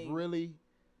happened to is me. really.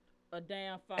 A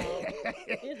damn fall.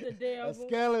 It's the devil. A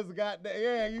scale is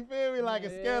yeah, you feel me? Like a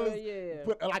scale is Yeah.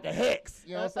 put like a hex.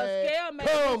 You know what I'm saying? A scale made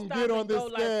me Come stop get on and this go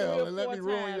like scale 3 or and let 4 me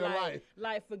ruin times, your like, life.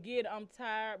 Like forget I'm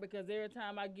tired because every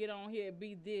time I get on here it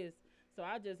be this. So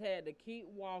I just had to keep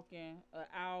walking an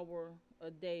hour a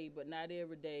day, but not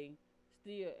every day.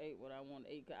 Still ate what I want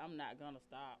to eat. 'Cause I'm not gonna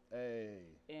stop. Hey.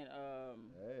 And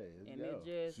let's and go. it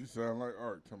just. She sound like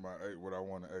Art talking about ate what I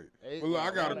want to eat. Ate But look, I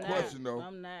what got I a wanna question though.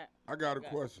 I'm not. I got a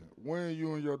question. When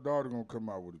you and your daughter gonna come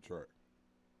out with a track?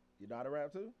 Your daughter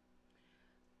rap too?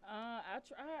 I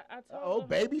told Oh, her.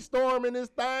 baby storm in this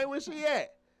thing. Where she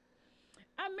at?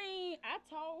 I mean, I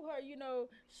told her, you know,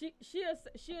 she'll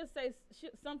say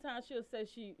sometimes she'll say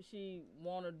she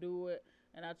wanna do it,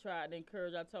 and I tried to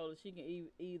encourage. I told her she can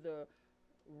either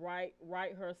write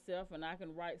herself, and I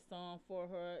can write some for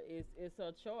her. It's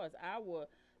her choice. I will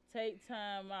take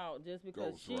time out just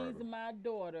because she's Ghostwriter. my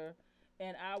daughter,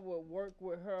 and I will work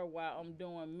with her while I'm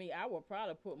doing me. I will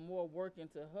probably put more work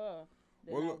into her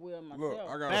than Well, I look, will myself. look,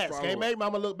 I got a Facts. Can't follow make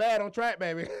mama look bad on track,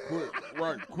 baby.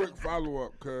 quick follow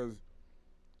up, cause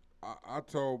I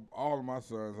told all of my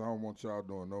sons I don't want y'all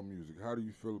doing no music. How do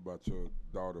you feel about your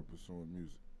daughter pursuing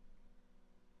music?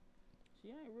 She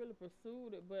ain't really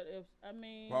pursued it, but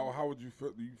How would you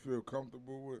feel? Do you feel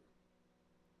comfortable with?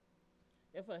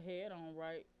 if her head on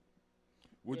right.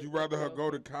 Would Yeah, you rather her well-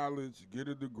 go to college, get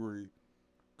a degree,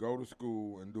 go to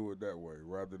school, and do it that way,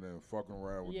 rather than fucking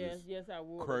around with Yes, I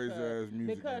would. crazy ass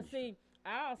music Because industry? see,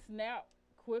 I'll snap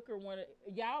quicker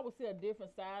y'all would see a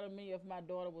different side of me if my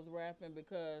daughter was rapping.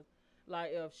 Because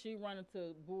like if she run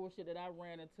into bullshit that I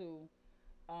ran into,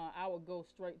 I would go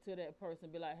straight to that person,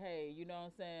 and be like, hey, you know what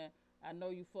I'm saying? I know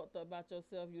you fucked up about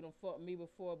yourself. You done fucked me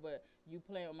before, but you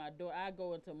playing with my daughter. I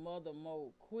go into mother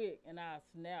mode quick, and I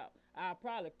snap. I'll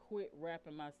probably quit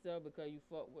rapping myself because you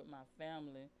fuck with my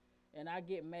family. And I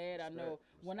get mad. I know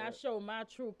when I show my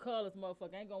true colors,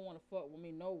 motherfucker ain't gonna want to fuck with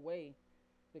me no way.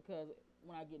 Because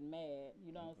when I get mad,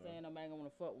 you know what I'm saying? Nobody gonna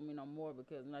want to fuck with me no more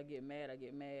because when I get mad,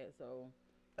 So.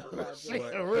 Shit,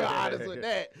 real honest with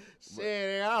that.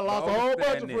 Shit, I lost a whole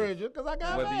bunch of friends just because I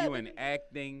got whether mad. you in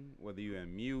acting, whether you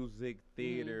in music,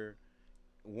 theater,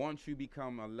 once you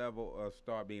become a level of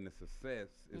start being a success,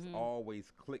 it's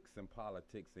always cliques and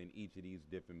politics in each of these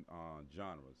different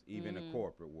genres, even the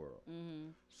corporate world.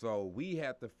 So we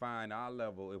have to find our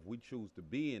level if we choose to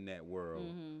be in that world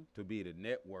to be the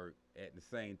network at the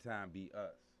same time be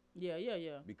us. Yeah.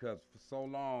 Because for so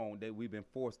long that we've been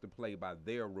forced to play by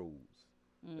their rules.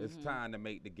 It's time to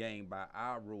make the game by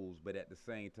our rules, but at the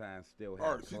same time still have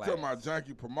Art, she class. talking about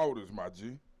janky promoters, my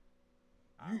G.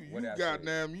 what You I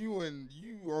goddamn, you on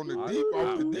the I- deep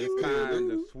off the deep It's time end.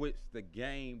 to switch the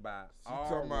game by She our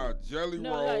talking about rules. Jelly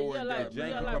No, Roll like, yeah, and like- goddamn-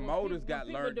 Janky like when promoters people- got when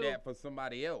people learned do- that from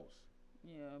somebody else.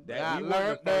 Yeah. That I we wouldn't learned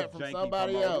have that first from janky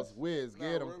somebody promoters. else. Wiz, Not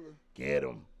get him. really. Get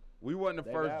him. We wasn't the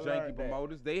They first gotta janky learn that.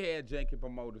 promoters. They had janky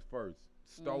promoters first.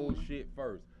 Stole shit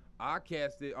first. I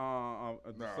cast it. Some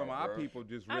of our bruh. people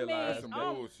just I mean, realized. some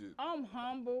that- bullshit. I'm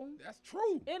humble. That's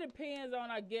true. It depends on,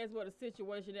 I guess, what the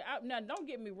situation is. Now, don't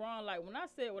get me wrong. Like, when I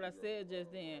said what I said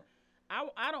just then,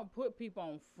 I don't put people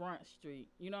on Front Street.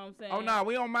 You know what I'm saying? Oh no,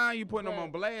 we don't mind you putting them But-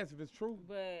 on blast if it's true.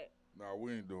 But Nah,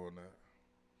 we ain't doing that.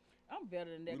 I'm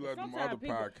better than that. We 'cause let them sometimes other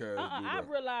people, podcasts do I've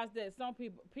that. realized that some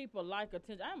people like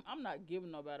attention. I'm not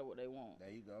giving nobody what they want.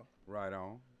 There you go. Right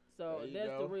on. So There you that's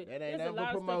go. the reason. That ain't There's a never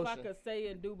lot of stuff I promotion. could say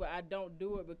and do, but I don't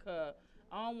do it because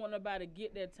I don't want nobody to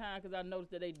get that time because I notice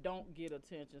that they don't get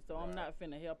attention. So I'm not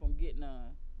finna help them get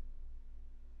none.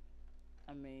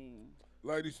 I mean,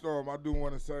 Lady Storm, I do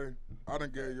want to say, I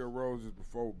done gave your roses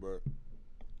before, but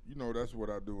you know that's what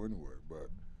I do anyway. But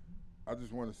I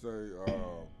just want to say,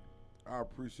 I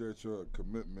appreciate your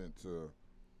commitment to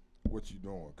what you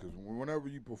doing. Because whenever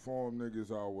you perform, nigga, it's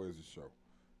always a show.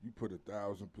 You put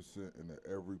 1,000% into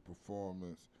every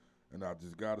performance, and I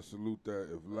just got to salute that.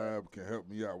 If Lab can help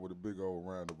me out with a big old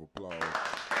round of applause.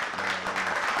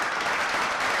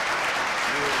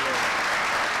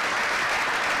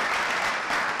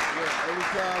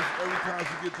 Every time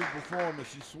she get through performance,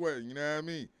 she sweating, you know what I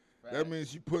mean? That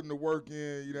means she putting the work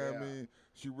in, you know what I mean?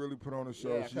 She really put on a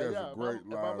show. Yeah, She has a great if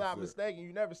I'm live not set. mistaken,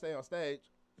 you never stay on stage.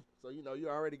 So, you know, you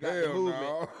already got the Hell movement.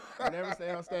 no. You never stay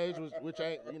on stage, which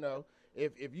ain't, you know,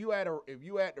 if you at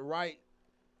the right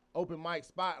open mic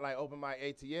spot, like open mic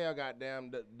ATL,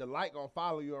 goddamn, the light gonna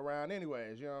follow you around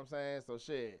anyways, you know what I'm saying? So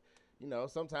shit, you know,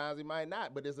 sometimes it might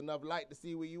not, but there's enough light to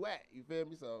see where you at, you feel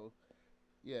me? So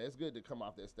yeah, it's good to come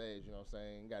off that stage, you know what I'm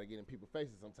saying? Gotta get in people's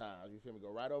faces sometimes, you feel me?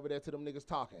 Go right over there to them niggas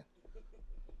talking.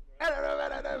 You know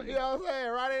what I'm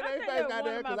saying? Right in their face,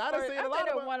 goddamn, because I done seen a lot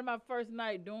of them. one of my first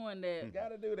night doing that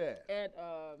Gotta do that.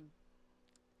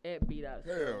 at Beat Out.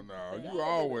 Hell no, you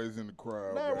always in the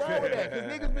crowd. Nothing bro. wrong with that,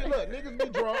 because niggas be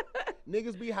drunk,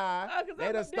 niggas be high.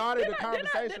 They done started the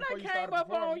conversation before you started came up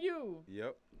performing. on you.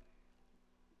 Yep.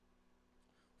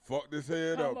 Fuck this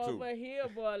head Come up, too. over here,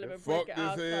 boy. Let me Fuck break it this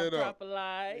out head some up. proper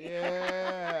light.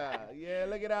 Yeah,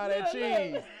 look at all that Look,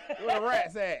 cheese. look. Where the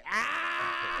rats at?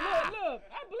 Ah! Look,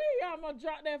 I believe y'all gonna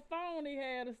drop that phone he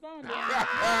had or something.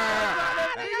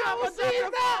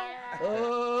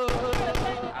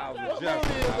 I was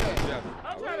just.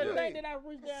 I'm trying to think that I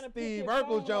reached down and Steve picked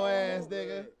Urkel's your your phone ass, up.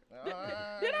 nigga. Did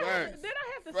I Facts.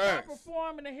 have to Facts. stop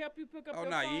performing to help you pick up Oh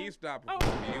your no, phone? you ain't stopping. Oh,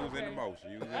 You was in okay. the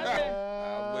motion. You was in I the just-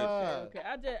 I was with you. Okay,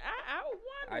 I was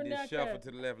I wondering just that. shuffled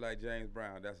to the left like James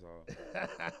Brown. That's all.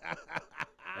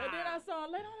 And then I saw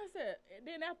him later on. I said, and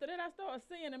then after that, I started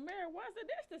seeing the mirror. Why? I said,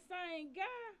 that's the same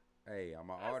guy. Hey, I'm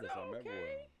an I artist. said, I'm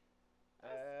everywhere.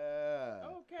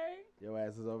 Okay. Your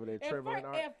ass is over there At tripping.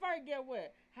 first, get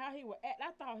what? How he would act.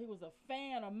 I thought he was a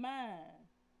fan of mine.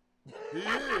 He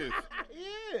is.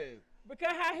 He is.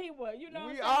 Because how he was, you know.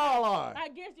 We what I'm saying? all are. I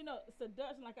guess, you know,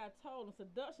 seduction, like I told him,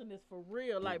 seduction is for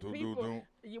real. Like do, people, do.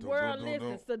 your Do, world, do, do, listen,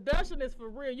 do. seduction is for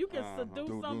real. You can Uh-huh. seduce Do,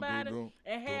 do, do, somebody do.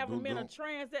 and Do, have do, them in a do.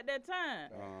 trance at that time.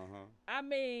 Uh-huh. I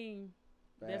mean,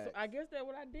 that's Facts. I guess that's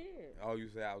what I did. Oh, you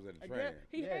say I was in the I train. guess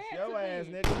he Yes, had your to ass,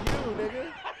 be. nigga. You,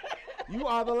 nigga. You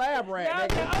are the lab rat, Yeah,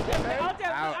 nigga. I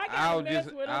I'll got just,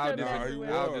 with him. I'll I'm just, Nah, he with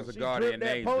was. I'll just She a guardian dripped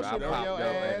that angel. I potion on popped your up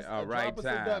ass. at a right drop of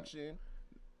time. seduction.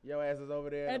 Your ass is over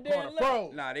there in And the then corner. look-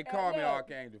 Froze. Nah, they call me look,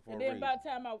 Archangel for a And then reason. by the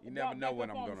time I You never walked know back when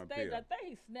up I'm on gonna stage, appear. I think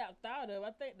he snapped out of it.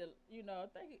 I think that, you know,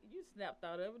 you snapped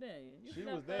out of it, didn't you? You She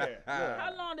snapped was out- there. Look.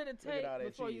 How long did it Look at take all that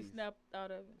before you cheese. snapped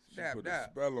out of it? She Snap put that.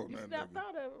 a spell on You that snapped nigga.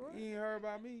 out of it, right? You ain't heard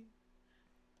about me?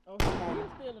 Oh, so you was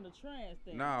still in the trance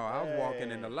thing. No, I was walking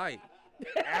in the light.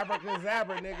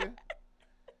 Abracadabra, nigga.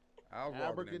 I was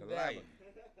walking in the Abracadabra. light.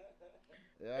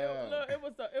 Yeah. Look, it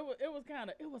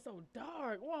was so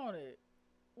dark, wasn't it?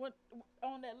 When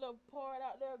on that little part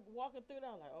out there walking through there,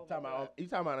 I'm like, oh my God. You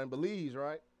talking about in Belize,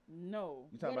 right? No.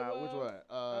 You talking What it about which was?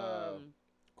 one?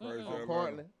 Crazy On Atlanta.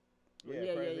 Cortland.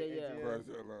 Yeah, Crazy yeah. ATL.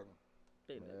 Crazy Atlanta.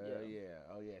 Yeah,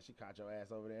 yeah. Oh yeah, she caught your ass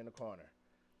over there in the corner.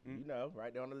 Mm. You know,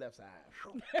 right there on the left side.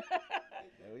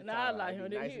 Nah, I like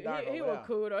him. Nice He and dark was over there.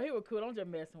 cool though. He was cool. I'm just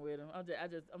messing with him.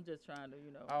 I'm just trying to,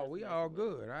 you know. Oh, just we messing all with him.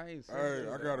 good. I ain't seen Hey, this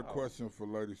I at got a all. question for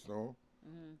Lady Stone.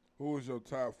 Mhm. Who is your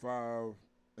top 5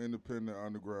 independent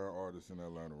underground artists in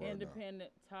Atlanta right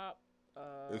Independent top. now?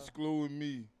 Excluding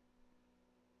me.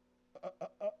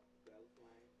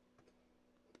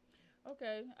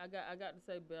 Okay, I got to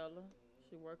say Bella.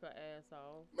 She work her ass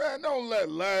off. Man, don't let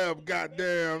Lab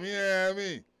goddamn, you know what I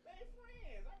mean?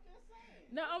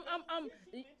 No, I'm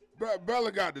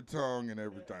Bella got the tongue and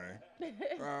everything.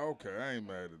 Okay, I ain't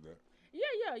mad at that.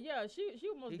 Yeah. She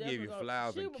was most He definitely give you gonna,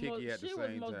 flowers she and was kick most, you at the she was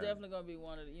same most time. definitely gonna be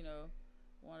one of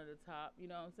the top. You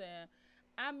know what I'm saying?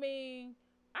 I mean,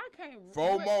 I can't.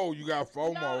 FOMO, you got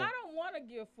FOMO. No, I don't want to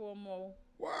give FOMO.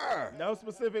 Why? No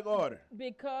specific order.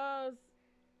 Because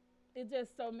it's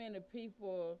just so many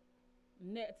people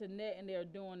net to net and they're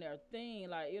doing their thing.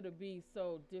 Like, it'll be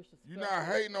so disrespectful. You're not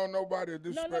hating on nobody or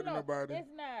disrespecting no, nobody. It's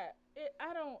not.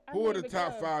 Who are the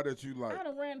top 5 that you like? I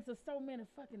done ran into so many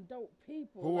fucking dope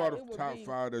people. Who like, are the top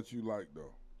 5 that you like,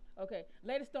 though? Okay,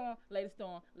 Lady Storm. Cause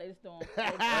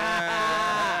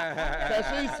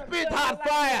she spit hot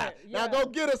fire. Now go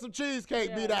get her some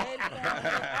cheesecake, be that.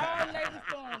 All Lady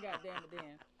Storm, goddamn it,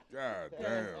 then. God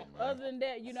damn, man. Other than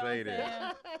that, you know what I'm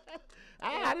saying?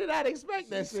 I did not expect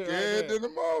that shit. Scared than the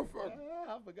motherfucker.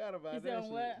 I forgot about You that said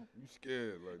shit. what? You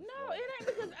scared like No, it ain't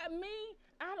because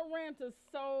I done ran to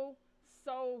so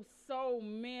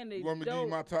many. You want me to give you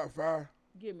my top 5?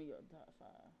 Give me your top 5.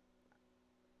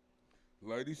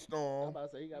 Lady I'm Storm,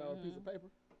 about to say, he got on a piece of paper.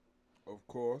 of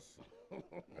course.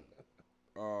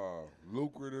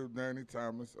 Lucrative Danny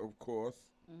Thomas, of course.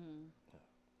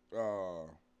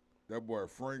 That boy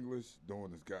Franglish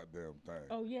doing his goddamn thing.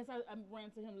 Oh, yes, I ran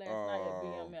to him last night at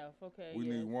BMF. Okay, We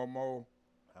need one more.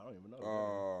 I don't even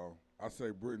know. I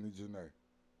say Brittany Janae.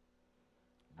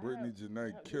 Brittany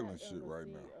Janae killing shit right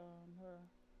now.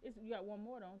 You got one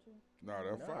more, don't you? Nah,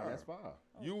 that's 5. That's 5.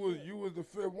 You was the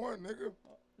 5th one, nigga.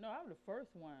 No, I'm the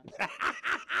first one.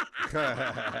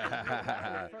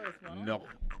 No.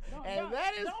 And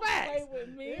that is don't facts. play with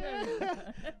me.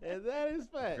 And that is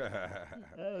facts.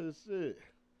 Oh shit.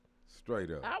 Straight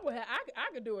up. I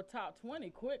could do a top 20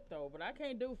 quick though, but I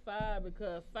can't do 5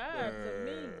 because 5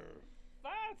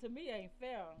 to me ain't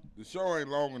fair. The show ain't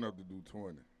long enough to do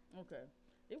 20. Okay,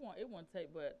 it won't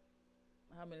take but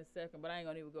how many seconds? But I ain't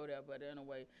gonna even go there. But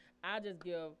anyway, I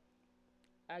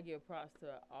give props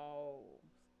to all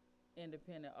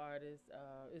independent artists.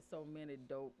 It's so many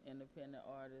dope independent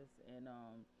artists, and I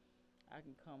know I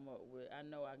can come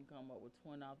up with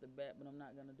 20 off the bat, but I'm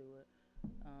not gonna do it.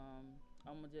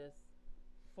 I'm gonna just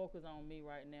focus on me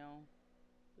right now,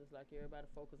 just like everybody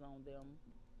focus on them.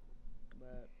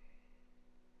 But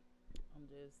I'm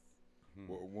just.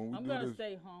 Well, when we I'm do gonna this,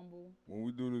 stay humble. When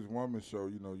we do this woman show,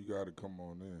 you know, you got to come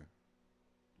on in.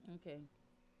 Okay.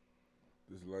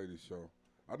 This lady show.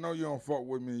 I know you don't fuck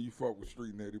with me and you fuck with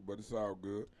Street Nitty, but it's all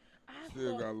good.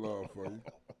 Still got love for you.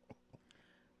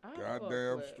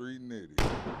 Goddamn Street Nitty.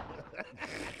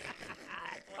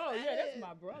 Oh, yeah, that's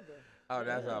my brother. Oh,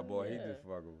 that's our boy. He just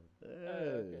fucking with.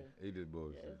 Okay. He just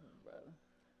bullshit. Yeah, that's my brother.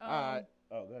 All right.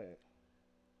 Oh, go ahead.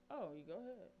 Oh, you go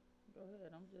ahead. Go ahead.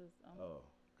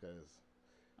 Cause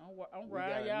I'm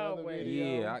riding y'all way.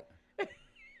 Yeah.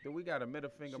 Do we got a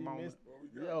middle finger moment?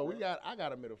 I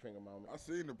got a middle finger moment. I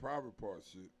seen the private part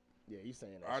shit. Yeah, you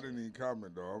saying that I shit. didn't even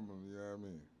comment though. You know what I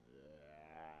mean?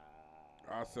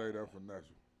 I'll say that for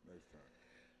next time.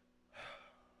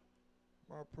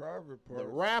 My private part. The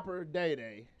rapper Day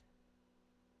Day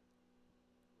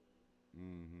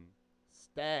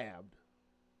stabbed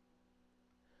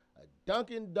a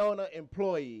Dunkin' Donut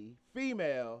employee,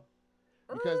 female,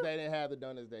 because they didn't have the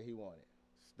donuts that he wanted.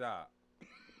 Stop.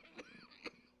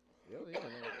 Yeah,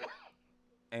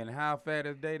 And how fat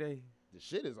is Day Day? the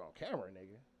shit is on camera,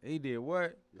 nigga. He did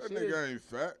what? That nigga ain't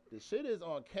fat. The shit is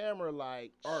on camera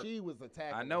like she was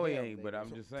attacking I know he him, ain't, nigga. but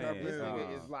I'm just saying. This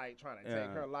nigga is like trying to take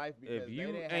her life because if they you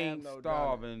didn't ain't have no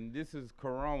starving, this is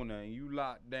Corona, and you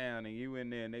locked down, and you in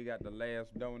there, and they got the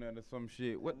last donut or some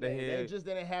shit. What the hell? They just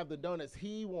didn't have the donuts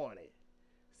he wanted.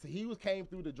 So he came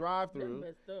through the drive-through.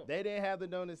 They didn't have the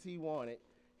donuts he wanted.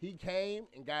 He came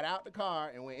and got out the car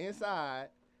and went inside,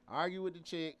 argued with the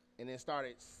chick, and then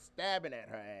started stabbing at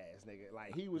her ass, nigga.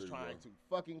 Like he was trying to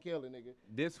fucking kill the nigga.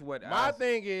 This what my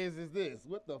thing is this.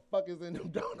 What the fuck is in them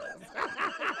donuts?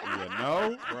 You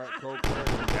know?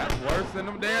 That's worse than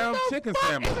them damn chicken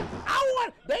sandwiches.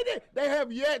 They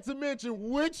have yet to mention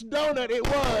which donut it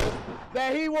was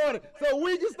that he wanted. So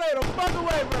we can stay the fuck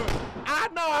away from it. I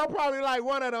know I'm probably like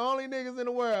one of the only niggas in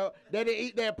the world that didn't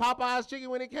eat that Popeye's chicken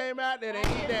when it came out, that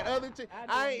didn't eat that other chicken.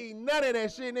 I ain't eat none of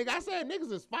that shit, nigga. I said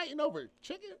niggas is fighting over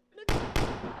chicken, nigga.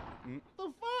 The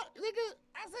fuck, nigga?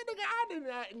 I said, nigga,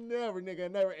 I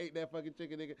never ate that fucking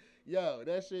chicken, nigga. Yo,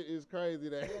 that shit is crazy.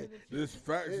 This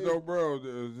facts though, bro.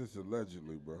 Is this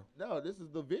allegedly, bro? No, this is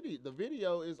the video. The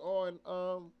video is on.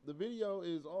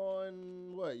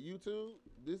 What, YouTube?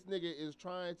 This nigga is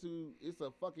trying to. It's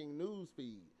a fucking news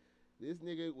feed. This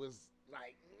nigga was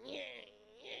like,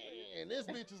 and this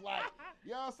bitch is like,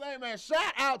 you know what I'm saying, man?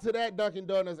 Shout out to that Dunkin'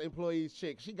 Donuts employee's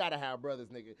chick. She gotta have brothers,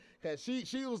 nigga. Cause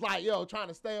she was like, yo, trying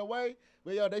to stay away.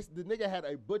 But yo, the nigga had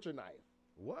a butcher knife.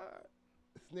 What?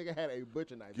 nigga had a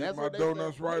butcher knife. Get That's my what they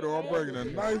donuts said. right, or I'm bringing a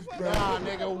knife back. Nah,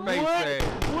 nigga, Face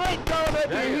what donut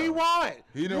did he want?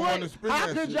 He didn't want to spend How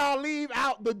that could shit. y'all leave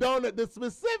out the donut, the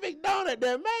specific donut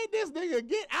that made this nigga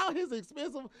get out his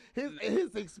expensive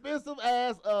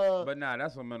ass But nah,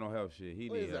 that's some mental health shit. He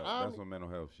What need is it, help. Army? That's some mental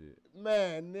health shit.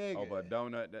 man, nigga. Oh, but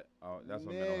donut, that's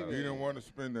some mental health He shit. didn't want to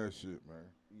spend that shit, man.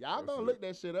 Y'all gonna look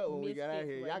that shit up when we get out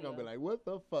here. Y'all gonna be like, what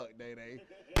the fuck, Day Day?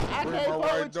 I Bring can't my fuck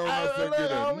white with you. donuts and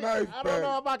get a knife I don't know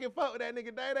back. if I can fuck with that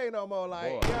nigga Day Day no more.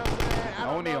 Like, Boy. you know what I'm saying? I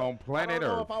don't Only know- on planet I don't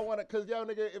know Earth. if I wanna, cause yo,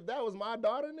 nigga, if that was my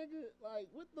daughter, nigga, like,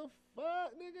 what the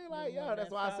fuck, nigga? Like, yo,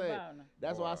 that's why I say,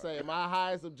 that's why I say, my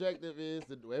highest objective is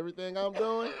to do everything I'm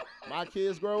doing. My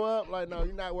kids grow up, like, no,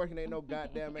 you're not working at no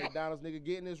goddamn McDonald's, nigga.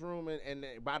 Get in this room, and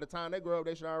by the time they grow up,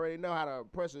 they should already know how to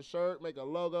press a shirt, make a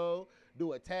logo,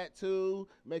 do a tattoo,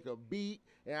 make a beat,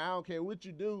 and I don't care what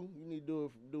you do, you need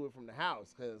to do it from the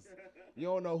house, cause you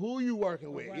don't know who you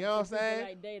working with. You know what I'm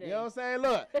saying? You know what I'm saying?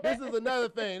 Look, this is another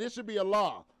thing. This should be a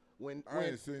law. When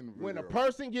ain't seen the when a video.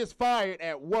 person gets fired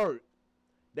at work,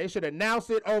 they should announce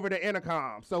it over the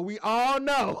intercom so we all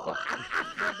know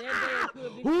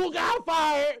who got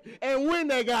fired and when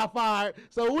they got fired,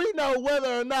 so we know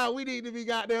whether or not we need to be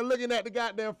goddamn looking at the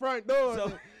goddamn front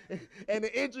doors and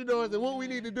the entry doors and what we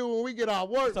need to do when we get off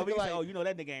work. So we like, say, oh, you know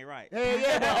that nigga ain't right. hell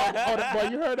yeah, boy,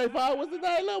 you heard they fired? What's the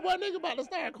name? Little boy, nigga about to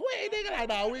start quitting, nigga. Like,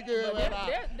 nah, we good, man. Nah.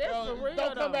 That's for real,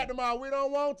 Don't come though. back tomorrow. We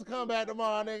don't want to come back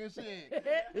tomorrow, nigga. Shit.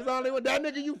 It's only when that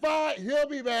nigga you fired, he'll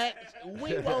be back.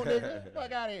 We won't, nigga.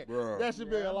 Fuck out of here. Bruh. That should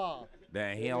be a law.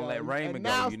 Then he don't Yeah, let Raymond go.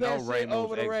 announce You know that shit Raymond's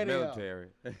over the radio. ex-military.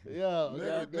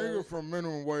 Yeah. Nigga from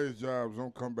minimum wage jobs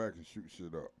don't come back and shoot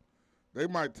shit up. They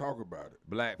might talk about it.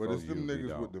 Black But it's folks them usually niggas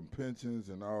don't. with them pensions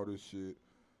and all this shit.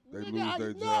 They Nigga, lose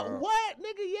their no, job. what?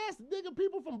 Nigga, yes. Nigga,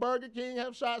 people from Burger King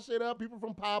have shot shit up. People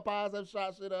from Popeyes have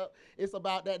shot shit up. It's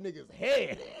about that nigga's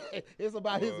head. It's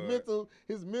about his mental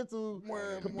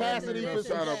capacity for Let's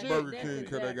some shout out shit. Burger King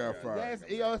because they got fired. That's,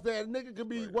 you know what I'm saying? Nigga could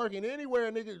be working anywhere.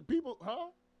 Nigga, people, huh?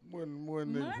 When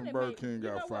nigga from Burger King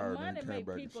got fired and he came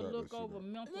back and shot that shit up.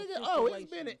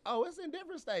 Nigga, it's in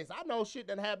different states. I know shit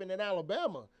that happened in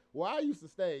Alabama where I used to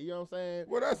stay. You know what I'm saying?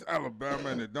 Well, that's Alabama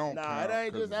and it don't Nah, count. it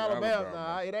ain't 'cause just it's Alabama.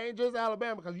 Nah, it ain't just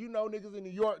Alabama because you know niggas in New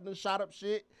York done shot up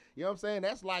shit. You know what I'm saying?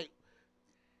 That's like,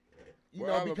 you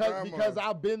Well, know, Alabama- because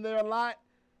I've been there a lot.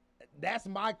 That's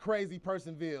my crazy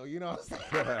personville. You know what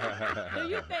I'm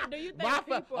saying? Do you think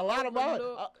people a lot of my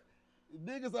overlook-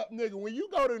 niggas up, nigga. When you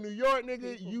go to New York,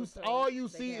 nigga, all you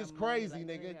see is crazy,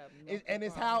 nigga. And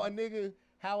it's how a nigga.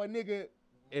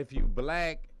 If you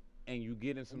black and you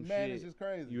get in some Man, shit, it's just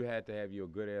crazy. you have to have your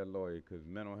good ass lawyer because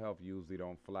mental health usually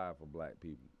don't fly for black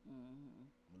people.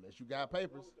 Unless you got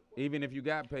papers. Even if you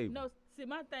got papers. No, see,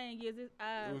 my thing is, It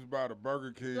was about a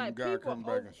Burger King like guy people coming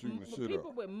back and shooting the shit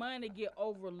people up. with money get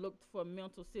overlooked for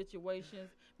mental situations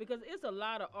because it's a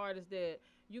lot of artists that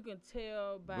you can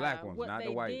tell by Black ones, what not the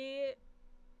they white. did.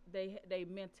 They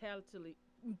mentality.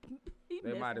 He They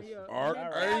messed might me have- up.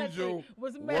 Archangel, Mentality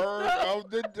was messed word up.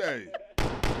 of the day.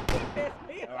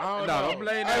 I Don't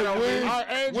blame that on me.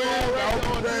 Archangel already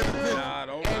on this. Nah,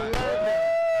 don't And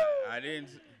I didn't.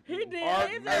 He did. He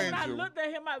said when I Archangel, looked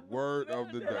at him, I word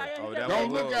of the day. Oh, that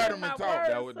Don't was look love. at him and talk.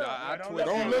 That was, I twitched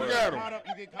Don't my look word. at him.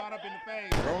 You get caught up in the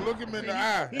face. Don't look him in the He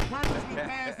eye. purposely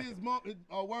passed his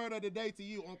word of the day to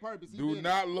you on purpose. He Do did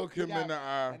not it. look He him got- in the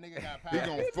eye. That nigga got He passed.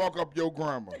 gonna fuck up your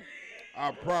grammar.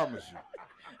 I promise you.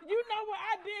 You know what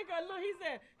I did? Cause look, he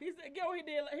said, get what he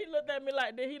did. He looked at me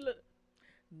like that. He looked,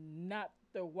 not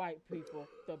the white people,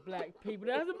 the black people.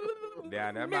 That's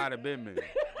Yeah, that might have been me.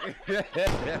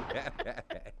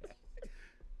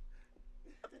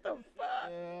 the fuck.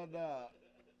 Yeah, nah.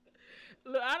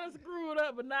 Look, I done screwed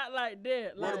up, but not like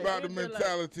that. What Like, about the it been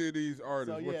mentality of these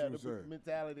artists? So What yeah, you the saying?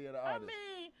 mentality of the I artist.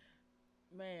 mean,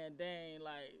 man, dang,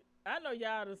 like, I know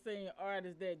y'all done seen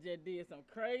artists that just did some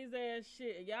crazy ass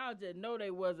shit, and y'all just know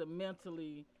they wasn't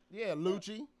mentally. Yeah,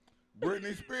 Lucci,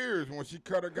 Britney Spears when she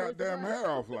cut her goddamn hair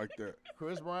off like that.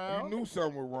 Chris You Brown. knew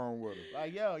something was wrong with her.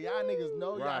 Like, yo, y'all niggas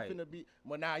know Right. y'all finna be.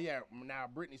 Well, now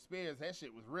Britney Spears, that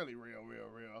shit was really real.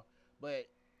 But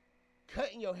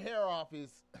cutting your hair off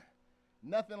is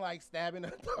nothing like stabbing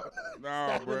a Nah,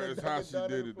 stabbing bro, a it's how Dunkin' she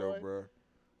Donuts did it though, employee. bro.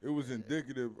 It was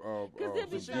indicative of Cause if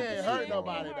some it she deeper ain't shit hurt going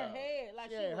nobody, on. in her though. head, like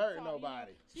She she ain't was hurting talking,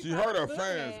 nobody. She probably hurt her could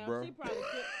fans, have. bro. She probably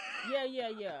could.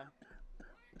 Yeah.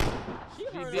 She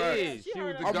hurt did. Her, She hurt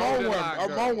was the her- I'm on Golden one. Lock I'm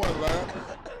girl. on one, lad.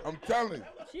 I'm telling you.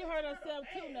 She hurt herself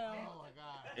too now.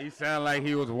 He sounded like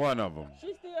he was one of them.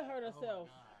 She still hurt herself.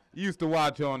 You used to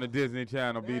watch her on the Disney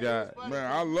Channel, be that. Man,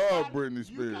 I love Britney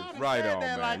Spears. Right said on,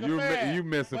 that man. like a You fan, you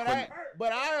missing but for.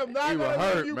 But I am not He was gonna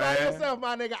leave hurt, you man. by yourself,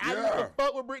 my nigga. I used to Yeah.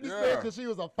 fuck with Britney Spears Yeah. because she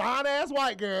was a fine ass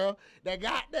white girl that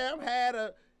goddamn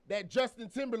had that Justin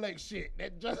Timberlake shit.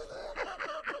 That just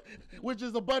which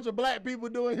is a bunch of black people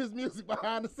doing his music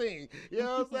behind the scene. You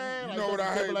know what I'm saying? You know what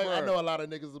I hate, Timberlake, I bruh? know a lot of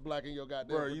niggas is black in your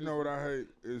goddamn. Bro, you know what I hate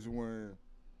is when,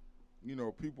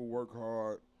 people work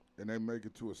hard and they make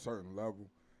it to a certain level,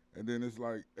 and then it's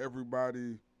like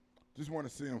everybody just want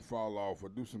to see them fall off or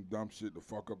do some dumb shit to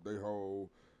fuck up their whole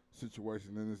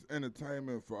situation, and it's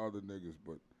entertainment for other niggas,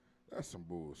 but that's some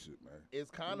bullshit, man.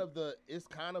 It's kind of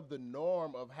the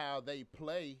norm of how they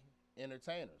play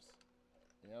entertainers.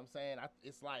 You know what I'm saying?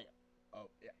 It's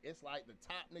like the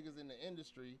top niggas in the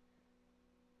industry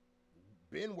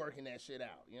been working that shit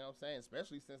out. You know what I'm saying?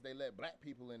 Especially since they let black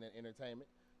people in the entertainment.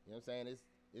 You know what I'm saying?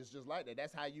 It's just like that.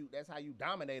 That's how you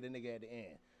dominate a nigga at the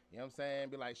end. You know what I'm saying?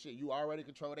 Be like, shit, you already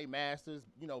control they masters.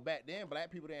 You know, back then,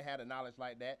 black people didn't have the knowledge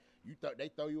like that. They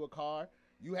throw you a car,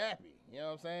 you happy. You know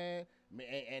what I'm saying?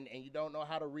 And you don't know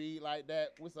how to read like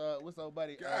that. What's up,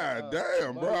 buddy? God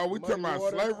damn, bro. Are we talking about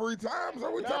slavery times?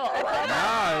 Are we talking about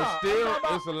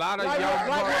Nah, it's a lot of young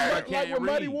brothers that can't with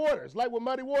Muddy read. Waters. Like with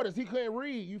Muddy Waters, he couldn't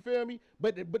read. You feel me?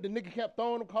 But the nigga kept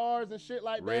throwing them cars and shit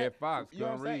like that. Red Fox You know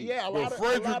what I'm couldn't saying? read. Yeah, But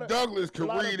Frederick Douglass could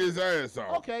read his ass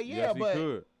off. Okay, yeah, Yes, he but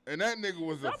could. And that nigga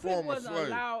was a Some people former wasn't slave.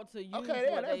 allowed to use Okay,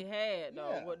 yeah, what that's- they had though.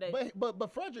 yeah. What they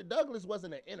But Frederick Douglass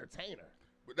wasn't an entertainer.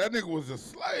 But that nigga was a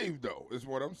slave, though, is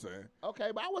what I'm saying. Okay,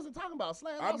 but I wasn't talking about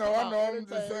slaves. I was know. talking about I'm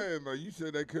just entertainers. saying. Like, you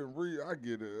said they couldn't read. I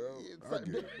get it. I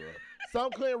get it, bro.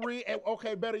 Some couldn't read, and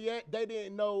okay, better yet, they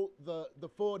didn't know the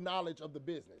full knowledge of the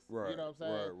business. Right, You know what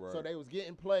I'm saying? right. So they was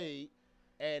getting played,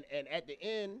 and at the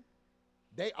end,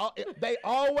 they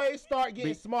always start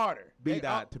getting smarter.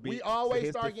 We always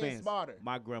start getting smarter.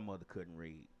 My grandmother couldn't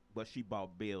read, but she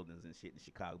bought buildings and shit in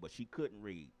Chicago, but she couldn't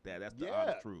read. That's the Yeah,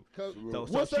 honest truth. 'cause- So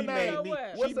What's her she made name? me.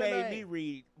 What's She her made name? me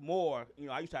read more.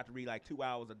 I used to have to read like 2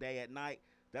 hours a day at night.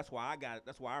 That's why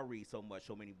I read so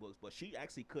many books. But she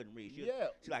actually couldn't read.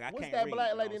 She like, I What's can't that read. black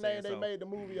you know lady what I'm name they saying? made the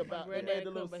movie about? They made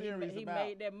the little series he about.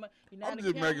 made that I'm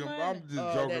just making. I'm just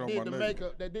joking that on did my the nigga.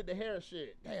 makeup, that did the hair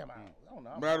shit. Damn, I don't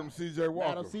know. Madam C.J. Walker.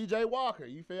 Madam C.J. Walker,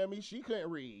 you feel me? She couldn't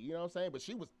read, you know what I'm saying? But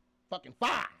she was fucking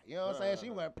fire, you know what I'm saying? She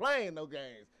wasn't playing no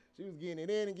games. She was getting it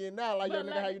in and getting out. Like, yo,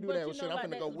 nigga, how you do that? Well, shit, I'm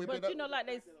finna go whip it up. But you know, like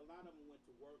they.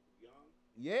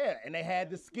 Yeah, and they had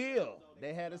the skill.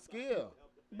 They had the skill.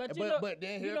 But you know,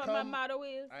 then you here know what my come, motto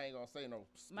is? I ain't gonna say no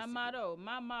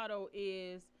My motto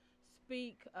is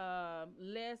speak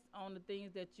less on the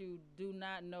things that you do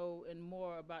not know and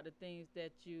more about the things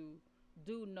that you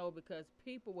do know, because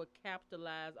people will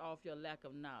capitalize off your lack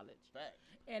of knowledge. Fact.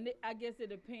 And I guess it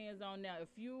depends on now. If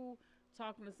you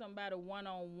talking to somebody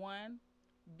one-on-one,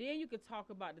 then you could talk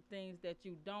about the things that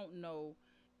you don't know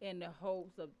in the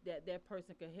hopes of that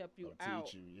person can help you out.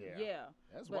 Teach you, yeah. Yeah.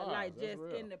 That's but wild. like That's just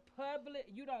real. in the public,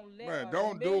 you don't let Man,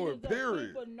 don't do it, millions of period.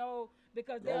 people know,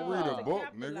 because Go they'll read a start to book,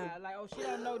 capitalize. nigga. Like, oh, she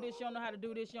don't know this, she don't know how to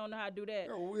do this, she don't know how to do that.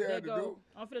 Yeah, what we They had to go, do.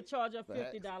 I'm finna charge her $50,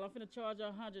 Facts. I'm finna charge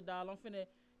her $100, I'm finna,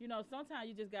 sometimes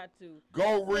you just got to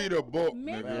Go read a book,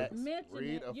 mention, nigga. Facts. mention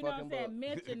Read it, a you know what I'm fucking saying? book.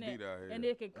 Mention Beat it, out here. and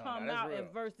it can come that's out real.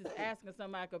 and versus asking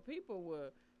somebody, because people will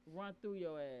run through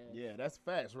your ass. Yeah, that's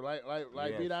facts. Like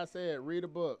Yes. B-Dot said, read a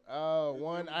book.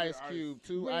 One Ice Cube,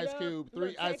 two Read Ice up, Cube, three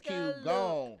look, Ice take a Cube, look.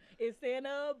 gone. It's in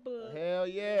a book. Hell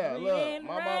yeah. Look, Reading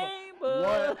my mama. rainbow.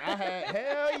 One, I had,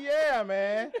 hell yeah,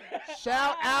 man.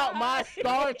 Shout out my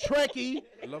Star Trekkie,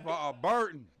 Love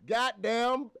Burton.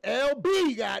 goddamn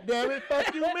LB, goddamn it.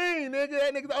 Fuck you mean, nigga.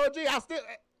 That nigga's OG. I still,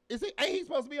 ain't he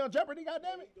supposed to be on Jeopardy,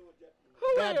 goddamn it?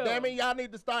 Who God is? damn it, y'all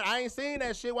need to start. I ain't seen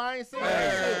that shit. Why I ain't seen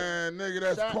that shit? Man, nigga,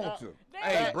 that's Shout out. culture.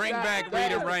 Hey, bring back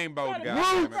Read a Rainbow, Roots,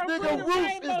 guys. Roots, nigga, Read a Roots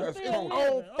Rainbow is still on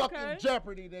living, fucking okay.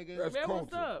 Jeopardy, nigga. That's Man,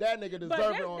 what's culture. up? That nigga But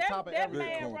deserve it on top of that everything.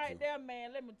 man culture. right there,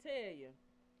 man, let me tell you.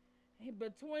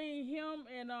 Between him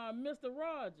and Mr.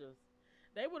 Rogers,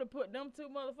 they would have put them two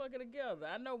motherfuckers together.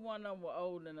 I know one of them was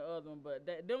older than the other one, but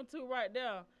them two right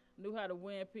there knew how to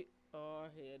win people. Oh,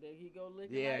 hell, there he go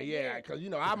looking Yeah, like yeah, that. cause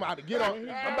I'm about to get on.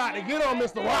 I'm about to get on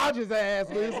Mr. Rogers' ass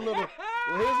with his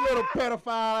little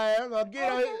pedophile ass. I'm gonna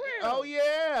get Oh, on his. for real? Oh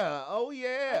yeah, oh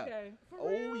yeah, Okay, for oh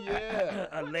real? yeah.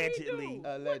 Allegedly.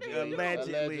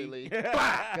 Allegedly.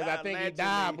 Because I think he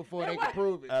died before they could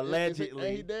prove it. Allegedly.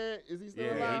 Ain't he dead? Is he still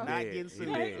Yeah, alive? he Not dead. getting He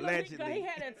sued. dead. Allegedly. He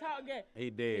had that talk game. He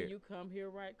Can dead. you come here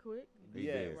right quick? He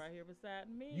Yeah. dead. Right here beside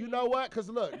me. You know what? Cause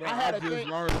look, Man, I had I a just thing.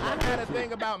 learned about I had a that too.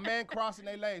 thing about men crossing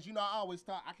their legs. You know, I always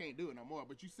talk. I can't do it no more.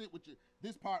 But you sit with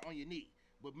this part on your knee.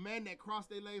 But men that cross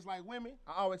their legs like women,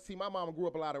 I always see my mama grew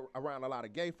up around a lot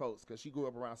of gay folks because she grew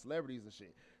up around celebrities and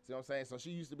shit. See what I'm saying? So she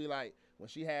used to be like, when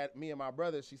she had me and my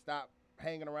brother, she stopped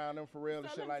hanging around them for real and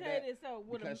So shit let me like tell that you this, so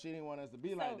with because a- she didn't want us to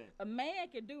be so like that. a man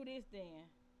can do this then.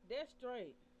 That's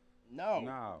straight.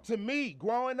 No. To me,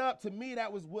 growing up, to me,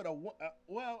 that was what a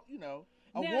well, you know,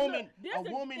 a Now, woman, look, this a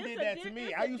a- woman this did a that di- to me.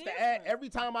 this I a used to add difference. every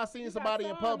time I seen You got somebody in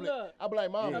some, public, look, I'd be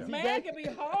like, Mom, a is he man gay? can be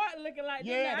hard looking like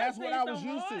Yeah, that. that's what I was seen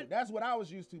used some to. That's what I was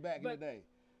used to back in the day.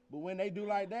 But when they do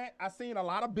like that, I seen a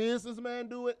lot of businessmen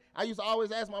do it. I used to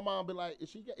always ask my mom, be like,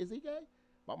 is he gay?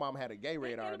 My mom had a gay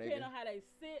radar, It depends nigga. on how they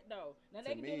sit though. Now To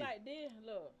they can me. do like this,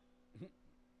 look.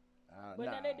 But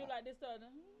Nah. now they do like this stuff.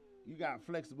 You got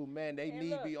flexible men. They And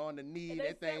need look, be on the knee. and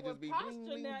That they thing sit just with be posture bling,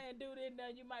 bling. now and do this now.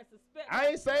 You might suspect. I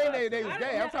ain't saying they was I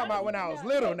gay. done- I'm talking about when I was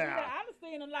look, little look, now. I done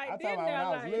seen them like I'm this talking about when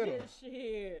now, I was like little. this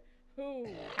shit. Ooh.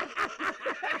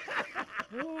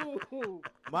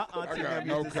 My auntie got them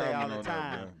no used to say all comment the on that,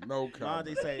 time. man. No My comment.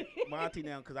 auntie say, my auntie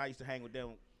now, because I used to hang with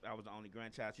them. I was the only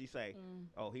grandchild. She say,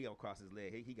 "Oh, he don't cross his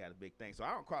leg. He got a big thing." So I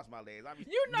don't cross my legs. I be,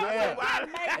 You know Yeah. that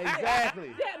makes sense. Exactly.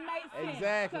 That makes sense.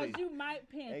 Exactly. Because you might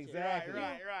pinch Exactly.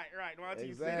 Right. My auntie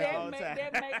used to say Exactly. that all the time.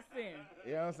 That makes sense.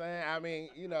 You know what I'm saying? I mean,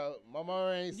 you know, my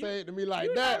mom ain't say it to me like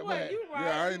You know that, what? but You right,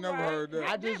 Yeah, I you ain't never right. heard that.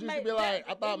 I just used to be like,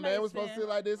 I thought men was supposed to sit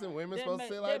like this and women That supposed to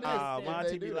make- sit like that this. makes Oh, sense. my If they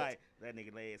auntie be do that. like, that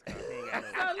nigga legs crossed. He ain't got no, So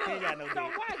he ain't got no look, so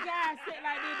dick. why guys sit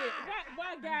like this?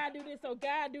 Why guy do this? So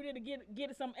guy do this to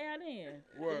get some air in.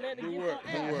 What? To let it Do get what?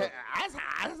 some Do air. what?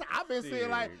 I've been seeing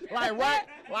like Shit.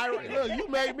 look, you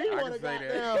make me want to can say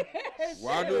goddamn.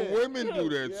 Why do women do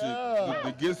that Yeah. shit?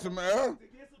 To get some air?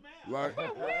 Like,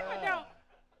 But women don't.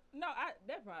 No,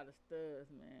 that probably studs,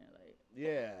 man. Like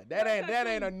Yeah, that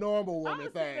ain't a normal I'm woman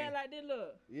sit thing. there like this.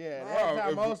 Look. Yeah, No, that's how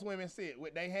if- most women sit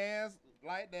with their hands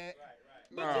like that.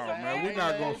 no, man, we're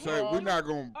not gonna say we're not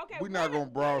gonna Okay, we're not gonna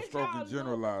broad stroke y'all and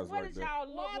generalize What like did that. y'all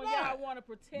look Why when not? y'all want to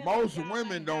pretend? Most like y'all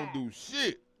women ain't don't high? do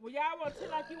shit. Well, y'all want to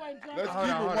pretend like you ain't drunk. Let's Hold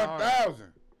keep on, it hold on, hold on.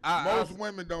 1,000. I- Most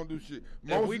women don't do shit.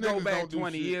 Most If we go niggas back don't do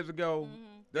 20 shit. years ago,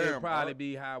 Damn, it'd probably bro.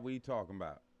 be how we talking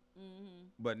about.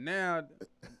 But now,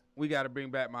 we got to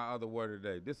bring back my other word of the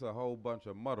day. This is a whole bunch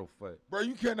of muddlefoot. Bro,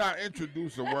 you cannot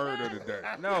introduce a word of the day.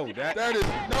 No, that is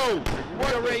no. we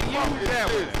already used that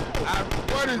one.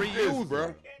 What is this, reusing bro?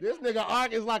 it. This nigga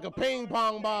arc is like a ping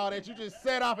pong ball that you just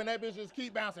set off and that bitch just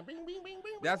keep bouncing. Bing, bing, bing,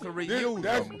 bing. That's a This,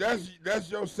 reuse.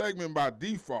 that's your segment by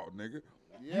default, nigga.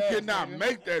 Yes, you cannot nigga.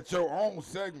 make that your own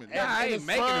segment. Nah, I in ain't the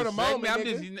making spur a of the segment. moment, I'm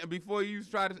nigga. just before you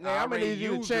try to. Yeah, I'm gonna need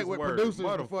you to check with producers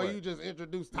before motherfucker. you just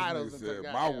introduce This titles. nigga into said the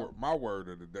my goddamn- word, my word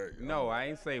of the day. No, I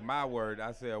ain't say my word.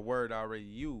 I said a word I already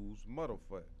used,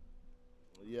 motherfucker.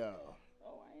 Yeah.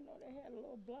 Oh, I ain't know they had a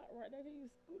little block right there. You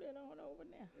scoot that on over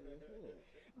there.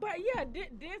 But yeah,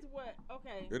 this what?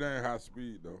 Okay, It ain't high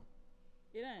speed though.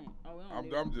 it ain't. Oh, we don't I'm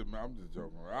need I'm just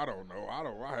joking. I don't know. I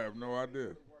have no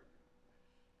idea.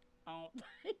 I don't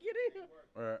think it is.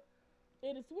 Right.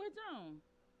 It'll switch on.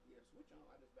 Yeah, switch on.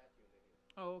 I just vacuumed it.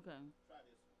 Oh, okay. Try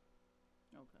this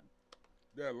one. Okay.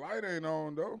 That light ain't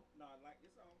on though. No, like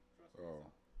it's on. Trust me.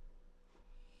 Oh.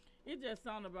 It just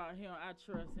something about him. I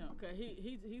trust him because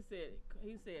he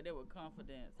said that with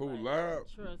confidence. Who, like, Lab?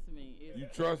 Trust me. It's- You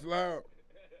trust Lab?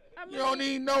 I mean, You don't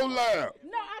need no Lab.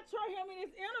 No, I trust him in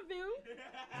this interview.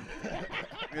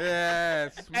 Yeah,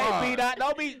 smart. Hey, B dot,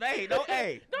 don't be hating on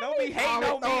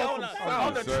me on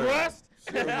the Sir. trust.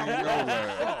 She don't need no Lab. If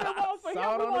it wasn't for him,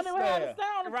 Salt we on the wouldn't have had a staff.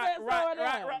 sound effects over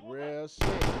there. Real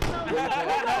shit. We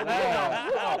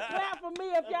gonna clap for me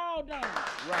if y'all don't.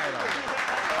 Right on.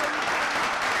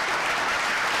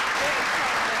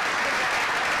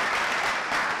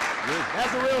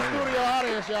 That's a real studio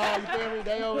audience, y'all. You feel me?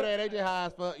 They over there, they just high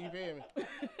as fuck. You feel me?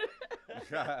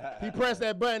 He pressed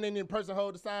that button and then the person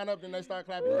hold the sign up, then they start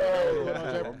clapping.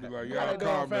 I'll be like, How y'all they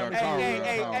calm doing, down, family? calm Hey,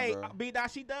 down, hey, calm down. B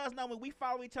dot, she does know me. We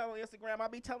follow each other on Instagram. I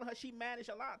be telling her she managed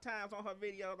a lot of times on her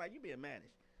videos. Like, you being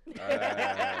managed.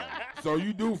 So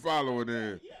you do follow it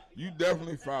in. You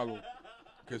definitely follow.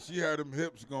 Cause she had them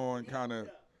hips going kind of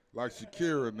like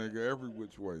Shakira, nigga, every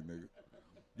which way, nigga.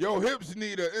 Yo, hips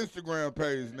need an Instagram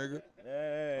page, nigga.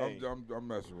 Hey. I'm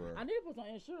messing around. I need to put some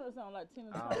insurance on like Tina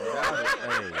Turner. Hey,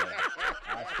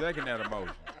 I second that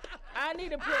emotion. I need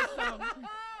to put some.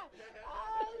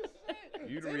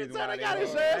 You the Tina reason why Turner they got want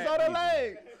insurance on black her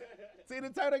legs. Tina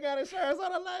Turner got insurance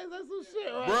on her legs. That's some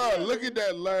shit, right? Bruh, look at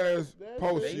that last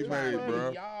post They she trying made, to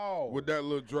bruh. y'all. With that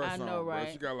little dress I on, know, bruh.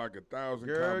 right? She got like 1,000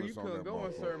 Girl, comments you on couldn't that go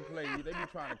in motherfucker. certain places. They be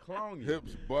trying to clone you.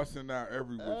 Hips busting out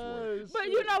every which way. But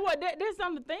you know what? There's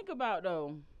something to think about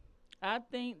though. I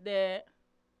think that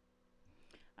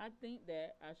I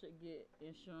should get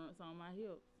insurance on my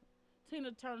hips.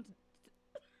 Tina Turner.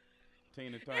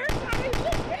 Tina Turner.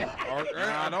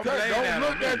 Nah, don't blame that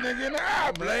look on that me. nigga in the eye,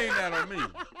 Don't blame that on me.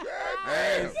 God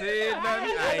I ain't said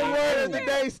nothing. I The word of ain't the moved.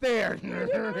 day stare.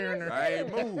 I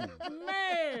ain't moved.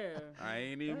 Man. I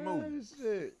ain't even moved.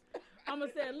 Shit. I'm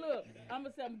gonna say, look, I'm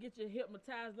gonna get you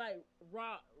hypnotized like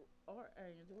rock or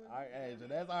angel. Archangel.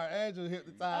 That's Archangel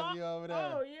hypnotizing you over there.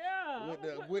 Oh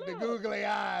yeah. With the googly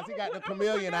eyes. He got the I'ma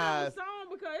chameleon put that on eyes. the song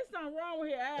because it's something wrong with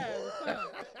his eyes. or something.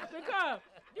 Because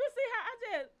you see how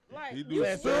I just like He do you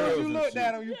As soon as you and looked shit.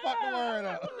 at him, you fucked the word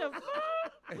up. What the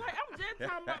fuck? Like I'm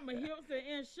just talking about my hips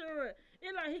and insurance.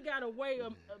 It's like he got a way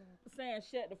of saying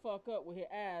shut the fuck up with his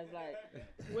eyes. Like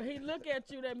when he look at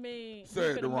you, that means Say he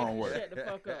it the finna make wrong you way. Shut the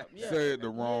fuck up. Yeah. Say it the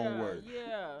wrong way.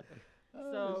 Yeah.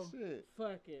 Oh, So shit.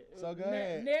 fuck it. So go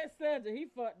ahead. Next subject, he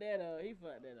fucked that up.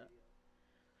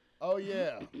 Oh,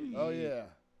 yeah. Oh, yeah.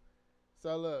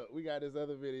 So, look, we got this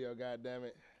other video,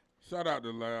 goddammit. Shout out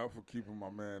to Lab for keeping my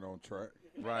man on track.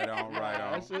 Right on, right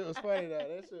on. That shit was funny, though.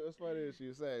 That shit was funny as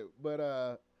you say.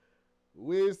 But,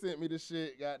 Wiz sent me the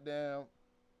shit, goddamn,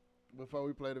 before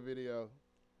we play the video.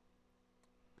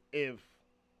 If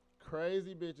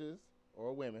crazy bitches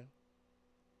or women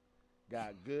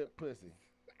got good pussy,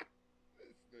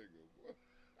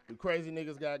 the crazy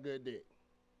niggas got good dick.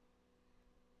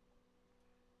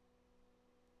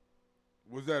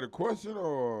 Was that a question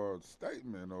or a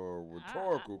statement or a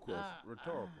rhetorical question?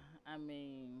 Rhetorical. I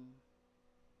mean,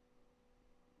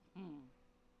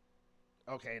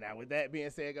 Okay, now with that being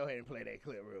said, go ahead and play that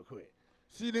clip real quick.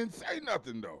 She didn't say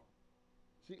nothing though.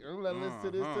 I'm gonna listen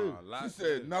to this too. She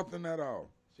said nothing at all.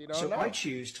 She don't So know. I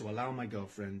choose to allow my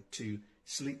girlfriend to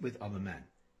sleep with other men.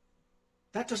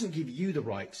 That doesn't give you the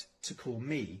right to call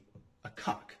me a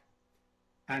cuck.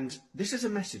 And this is a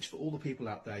message for all the people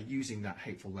out there using that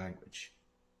hateful language.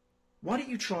 Why don't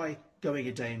you try going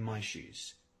a day in my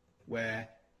shoes, where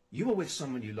you are with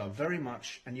someone you love very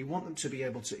much and you want them to be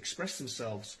able to express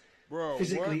themselves Bro,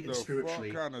 physically what and the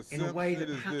spiritually fuck kinda in a way simp that shit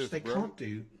is perhaps this, they bro? can't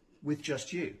do with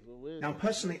just you. Now,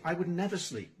 personally, I would never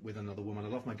sleep with another woman. I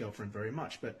love my girlfriend very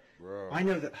much, but I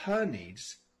know that her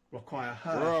needs require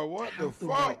her Bro, what to have the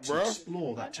the fuck, right to bro?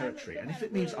 explore that territory. And if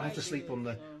it means I have to sleep on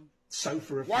the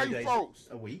sofa a White few days folks.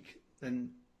 a week,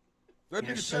 then That you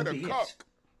know, nigga so said a be cuck. it.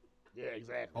 Yeah,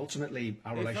 exactly. Ultimately,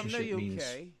 our If I'm there, relationship you means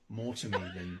okay. more to me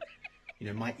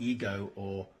than my ego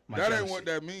or my That ain't jealousy. what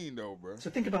that mean though, bro. So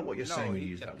think about what you're saying when you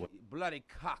he- use that word. Bloody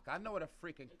cock. I know what a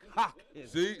freaking cock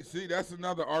is. See, that's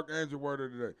another archangel word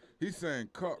of the day. He's saying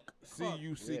cuck,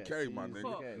 C-U-C-K, my nigga.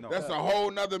 C-U-C-K. No. That's a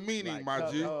whole nother meaning, Like my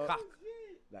cuck, G. dog. Cock.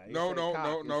 Nah, he No, say no, cock,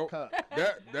 no, it's no. cuck.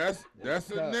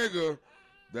 That's a cuck. nigga.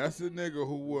 That's a nigga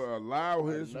who will allow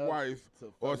his Enough wife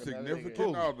to or fuck another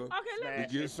significant nigga. other Okay, let me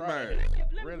to get in front of smashed. him.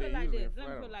 let me Really, put it like usually this. in Let me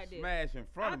front put it of like this. Smash in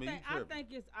front of me. You I tripping. think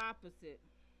it's opposite.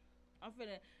 I'm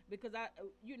finna because I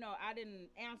didn't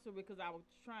answer because I was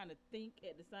trying to think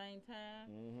at the same time.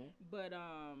 Mm-hmm. But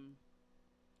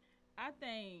I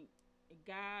think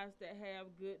guys that have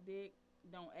good dick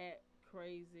don't act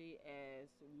crazy as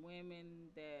women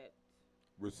that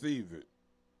Receive it.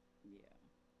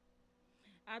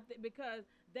 I think because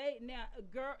they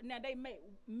they make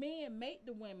men make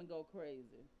the women go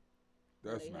crazy.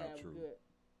 when That's they not have true. good.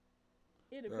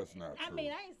 It That's not I true.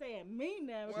 mean, I ain't saying mean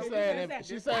now.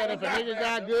 She's saying if a nigga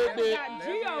got good dick, got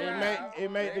Geo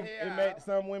it make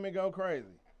some women go crazy.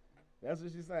 That's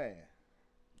what she's saying.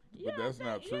 But that's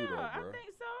not true though, I bro.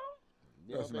 think so.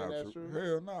 You That's don't think not that's true. true?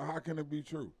 Hell no. How can it be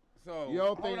true? So You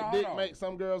don't think hold dick on. make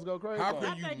some girls go crazy? How though? can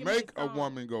I think you it make makes a some-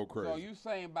 woman go So crazy? you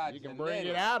saying by You can bring it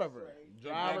genetics, out of her.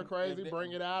 Drive her if crazy, they-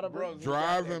 bring it out of her. Bros who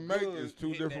Drive got that and make good is two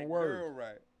hit different that words. Girl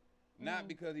right. Not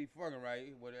because he fucking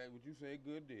right. What you say,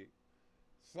 good dick.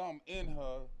 Some in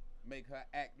her make her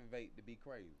activate to be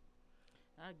crazy.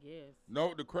 I guess.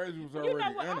 No, the crazy was You already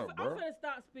know what? in her, I'm bro. finna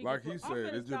stop speaking. Like for, he I'm said, finna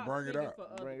it just stop bring it speaking out. For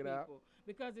other Bring it out. people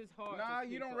because it's hard. Nah, to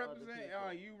you speak don't for other represent.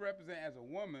 people. You represent as a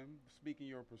woman speaking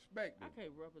your perspective. I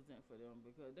can't represent for them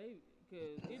because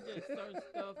it's just certain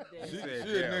stuff that. She said a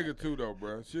yeah. nigga too, though,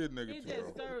 bro. She a nigga It's too,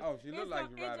 just though. certain. Oh, she look like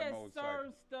she ride a It's just motorcycle.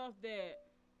 certain stuff that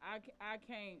I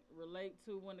can't relate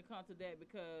to when it comes to that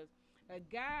because a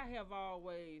guy have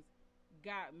always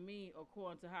got me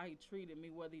according to how he treated me,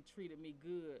 whether he treated me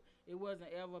good. It wasn't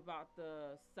ever about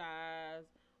the size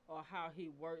or how he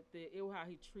worked it. It was how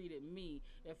he treated me.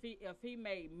 If he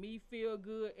made me feel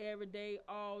good every day,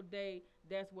 all day,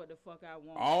 that's what the fuck I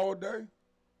want. All day?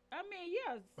 I mean,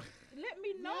 yes. Let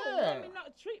me know. Yeah. Let me know.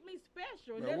 Treat me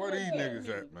special. Man, That's where what these get niggas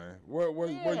me. at, man? Where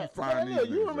you Man, find these look,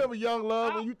 niggas you remember Young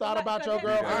Love when you thought about your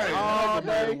girl I ain't all never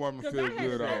made a day? woman Cause feel I had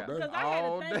good to, all day. Cause I had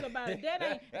All to think day. about it.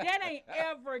 That ain't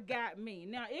ever got me.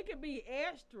 Now it could be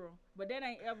extra, but that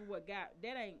ain't ever what got.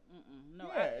 That ain't. No.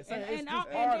 Yeah, it's just part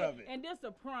this, of it. And this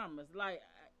a promise. Like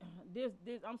this.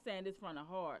 I'm saying this from the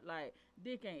heart. Like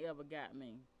dick ain't ever got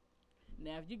me.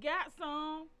 Now, if you got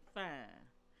some, fine.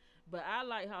 But I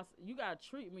like how you gotta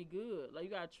treat me good. Like, you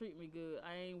gotta treat me good.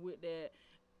 I ain't with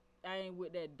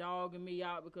that dogging me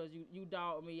out because you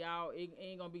dog me out. It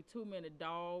ain't gonna be too many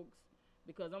dogs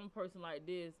because I'm a person like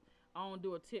this. I don't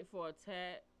do a tit for a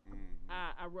tat.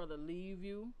 I'd rather leave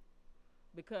you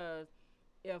because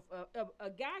if a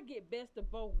guy get best of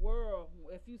both worlds,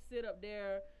 if you sit up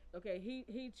there, okay,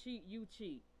 he cheat, you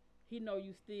cheat. He know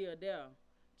you still there.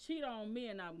 Cheat on me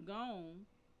and I'm gone.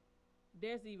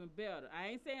 That's even better. I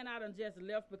ain't saying I done just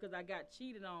left because I got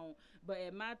cheated on, but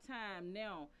at my time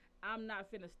now, I'm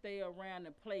not finna stay around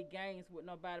and play games with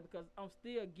nobody because I'm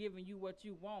still giving you what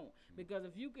you want. Because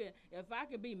if I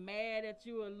can be mad at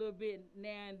you a little bit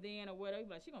now and then or whatever,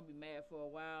 like she gonna be mad for a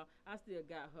while. I still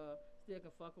got her. Still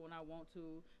can fuck her when I want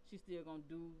to. She still gonna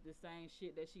do the same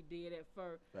shit that she did at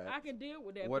first. Facts. I can deal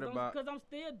with that Because I'm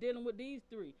still dealing with these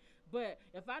three. But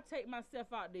if I take myself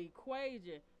out the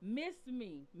equation, miss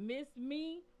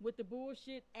me with the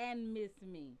bullshit and miss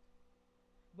me.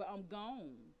 But I'm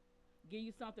gone. Give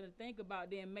you something to think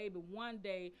about, then maybe one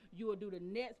day you will do the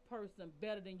next person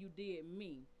better than you did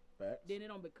me. Facts. Then it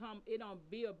don't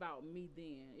be about me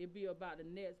then. It be about the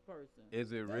next person.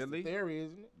 Is it That's really? the theory,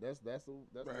 isn't it? That's the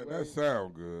Man, way. that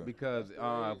sound good. Because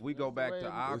if we go that's the back way to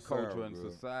it our is. It culture sound and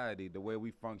good. society, the way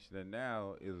we functioning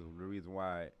now is the reason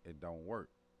why it don't work.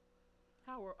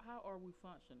 How are we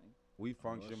functioning? We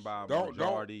function by Don't-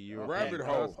 majority rabbit European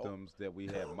hole. customs that we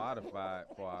have modified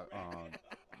for our,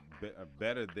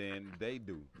 better than they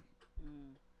do.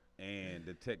 And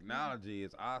the technology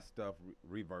is our stuff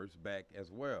reversed back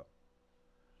as well.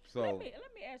 So Let me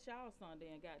ask y'all something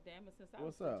then, goddamn it, since I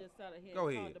What's was up? just out of here Go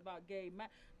and ahead. talked about gay man.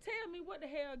 Tell me what the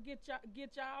hell get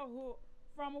y'all hooked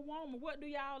from a woman? What do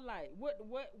y'all like? What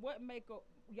make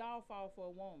y'all fall for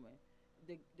a woman?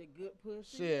 The good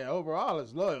pussy? Shit, overall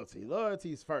it's loyalty.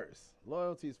 Loyalty's first.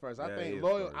 I That think is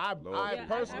loyal. first. I Loyalty. Yeah,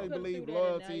 personally could've believe threw that in there,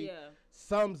 loyalty yeah.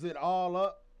 sums it all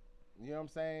up. You know what I'm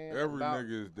saying? Every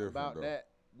nigga is different, about though. that.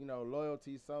 You know,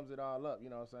 loyalty sums it all up. You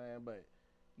know what I'm saying? But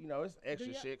you know, it's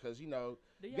extra y'all- shit because you do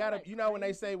y'all gotta. like You know when they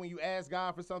crazy? say when you ask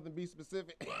God for something, be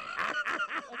specific.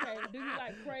 Okay, do you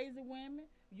like crazy women?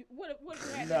 What if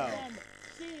you had No. this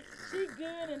woman? She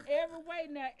good in every way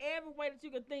now, every way that you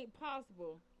could think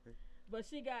possible. But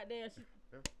she got there.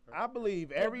 I believe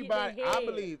get that everybody. I head.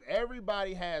 believe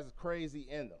everybody has crazy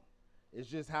in them. It's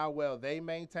just how well they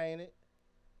maintain it,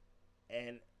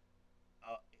 and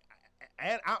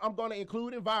I'm going to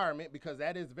include environment because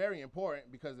that is very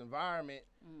important because environment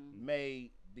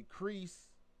may decrease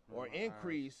or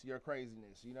increase your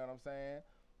craziness. You know what I'm saying?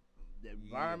 The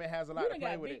environment has a lot You to done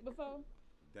play got with beat it. before?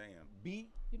 damn. Beat.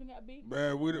 You done got beat?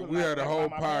 Man, we Like- had a like whole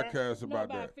by my parents? podcast No, about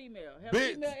by a that. female. Have a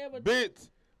female ever Bits.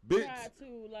 tried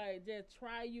to like just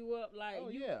try you up like Oh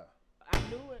you? yeah. I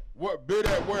knew it. What bit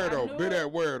at where I though? knew Bit it.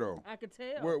 at where though? I could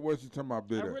tell. What you talking about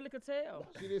bit I at? really could tell.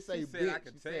 She didn't say She said beat. I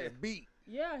could She said tell. beat.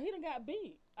 Yeah, he done got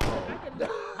beat. I could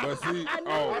But see, I knew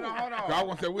oh, it. Hold on. I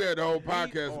want to say we had the whole Beat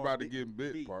podcast or about the beat? getting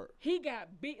bit Beat. part. He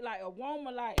got beat like a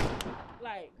woman, like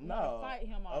No. wanna fight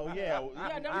him. Oh on. yeah. Yeah,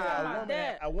 don't talk about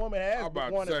that. A woman I'm has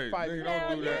about wanted to say, to fight. nigga, me.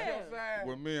 don't do Hell that. yeah.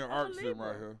 With me and I'm a Ark sitting Libra.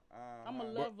 right here. I'm a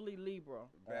lovely Libra.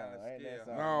 Balance ain't that scale.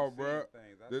 something? No, You see bruh.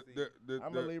 things. I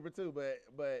I'm see. a Libra too, but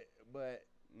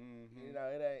Mhm. you know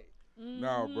it ain't.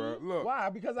 No, bro. Look, Why?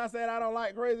 Because I said I don't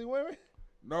like crazy women.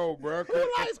 no, bro.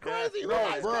 Who likes crazy? Who No,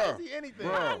 likes bruh. crazy anything?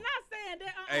 Bruh. I'm not saying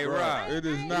that. Hey, Bruh, Rob. it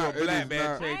is I not. You a It black is man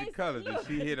not. change the colors. Did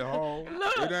she hit a home?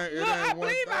 Look, It ain't I one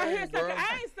believe I thing, hear something. bro.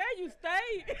 I ain't say you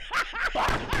stayed.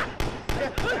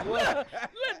 look,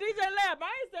 DJ Lab,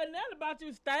 I ain't said nothing about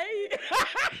you stayed.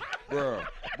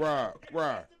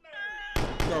 Bruh.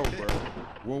 No, bro.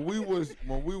 When we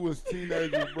was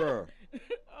teenagers, bruh,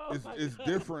 Oh it's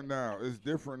different now. It's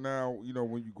different now. You know,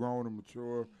 when you grown and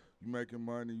mature, you making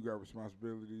money, you got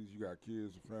responsibilities, you got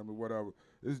kids, a family, whatever.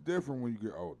 It's different when you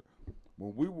get older.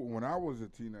 When I was a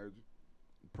teenager,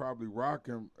 probably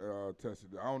Rockin'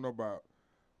 tested it. I don't know about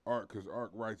Art because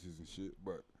Art righteous and shit,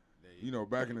 but you know,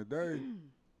 back in the day,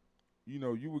 you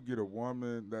know, you would get a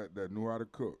woman that knew how to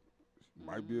cook. She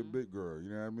might be a big girl, you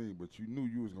know what I mean? But you knew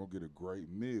you was gonna get a great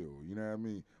meal, you know what I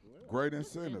mean? Great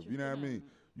incentive, you know what I mean?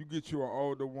 You get you an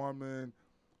older woman,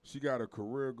 she got a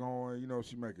career going, you know,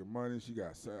 she making money, she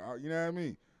got, you know what I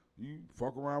mean? You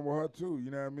fuck around with her too,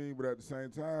 you know what I mean? But at the same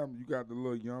time, you got the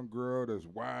little young girl that's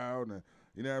wild and,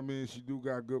 you know what I mean? She do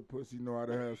got good pussy, know how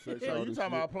to have sex. So all you this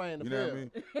talking shit, about playing the you know what I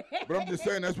field. mean? But I'm just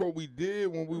saying that's what we did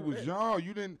when we was young.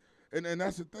 You didn't, and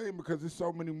that's the thing because there's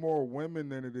so many more women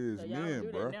than it is So y'all men,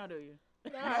 do bro. that now, do you?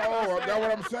 No, that's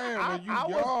what I'm saying. When you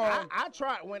young, I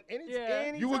tried when any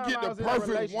you would anytime get I the was in a perfect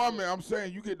relationship- woman. I'm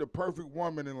saying you get the perfect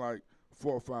woman in like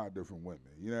 4 or 5 different women.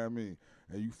 You know what I mean?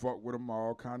 And you fuck with them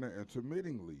all kind of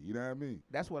intermittingly. You know what I mean?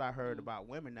 That's what I heard about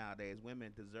women nowadays.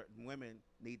 Women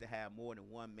need to have more than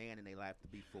one man in their life to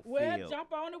be fulfilled. Well,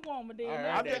 jump on the woman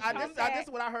then. This is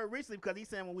what I heard recently because he's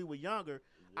saying when we were younger.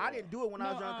 I didn't do it when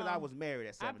I was young because I was married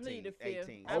at 17,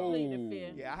 18. I plead the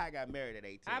fifth. Yeah, I got married at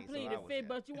 18. I plead the fifth,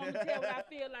 but you want me to tell what I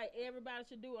feel like everybody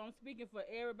should do? I'm speaking for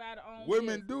everybody on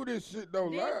Women do this shit though,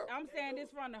 loud. I'm saying this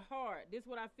from the heart. This is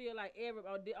what I feel like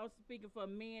I'm speaking for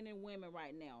men and women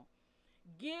right now.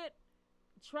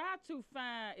 Try to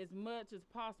find as much as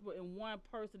possible in one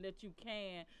person that you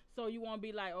can, so you won't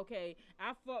be like, okay,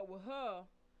 I fuck with her,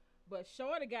 but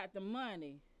Shorty got the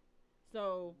money.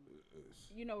 So,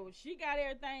 you know, she got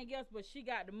everything else, but she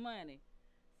got the money.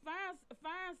 Find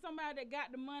somebody that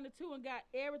got the money too and got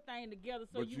everything together.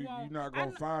 So but you're not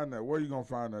gonna find that. Where you gonna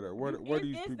find that at? Where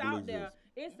these people out exist? there.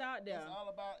 It's out there. It's all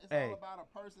about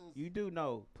a person's. You do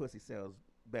know pussy sells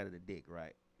better than dick,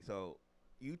 right? So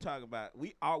you talking about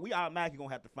we automatically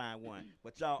gonna have to find one,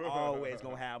 but y'all always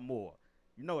gonna have more.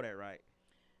 You know that, right?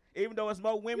 Even though it's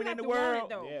more women in the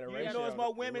world, even though it's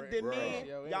more women than men,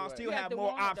 y'all still have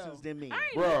more options than men.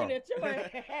 Bro,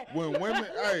 when women,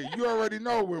 hey, you already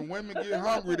know when women get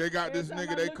hungry, they got this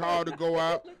nigga they call to go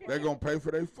out. They gonna pay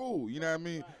for their food. You know what I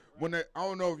mean? When I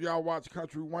don't know if y'all watch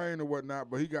Country Wayne or whatnot,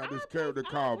 but he got this character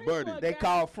called Buddy. They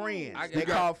call friends. They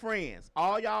call friends.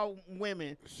 All y'all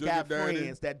women got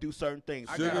friends that do certain things.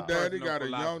 Sugar daddy got a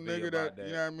young nigga that,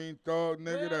 you know what I mean, thug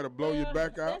nigga that'll blow your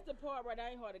back out. That's the part where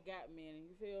I ain't hard to got many.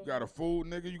 You feel? You got a food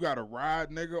nigga, you got a ride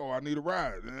nigga, or I need a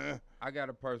ride. I got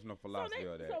a personal philosophy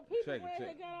of that. So people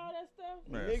check got all that stuff?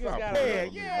 Man, stop got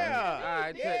playing. Yeah. All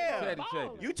right, check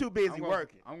it. You too busy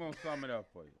working. I'm going to sum it up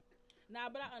for you. Nah,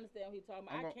 but I understand what he's talking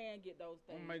about. I can get those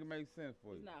things. I'm going to make sense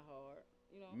for you. It's not hard.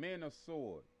 You know? Men are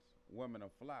swords. Women are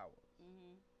flowers.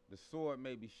 Mm-hmm. The sword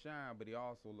may be shine, but he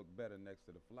also look better next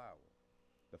to the flower.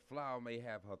 The flower may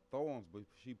have her thorns, but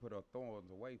she put her thorns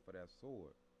away for that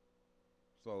sword.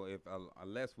 So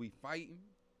unless we fighting,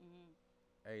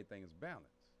 everything is balanced.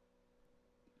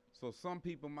 So some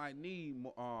people might need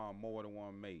more than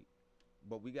one mate,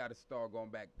 but we got to start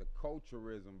going back to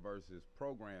culturism versus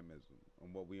programism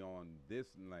and what we on this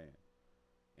land,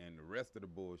 and the rest of the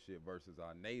bullshit versus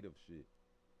our native shit.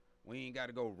 We ain't got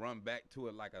to go run back to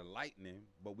it like a lightning,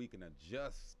 but we can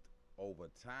adjust over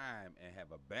time and have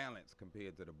a balance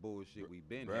compared to the bullshit we've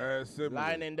been in.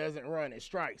 Lightning doesn't run, it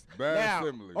strikes. Bad now,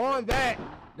 simile, on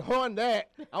that,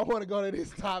 I want to go to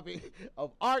this topic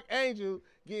of Archangel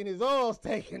getting his oils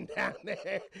taken down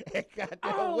there at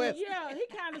goddamn West. Yeah, he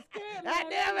kind of scared me. I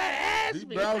never asked He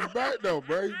me. bounced back though,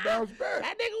 bro. He bounced back.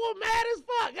 That nigga was mad as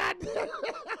fuck. Goddamn.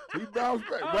 He bounced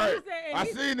back. Right. I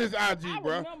seen this IG,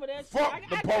 bro. Fuck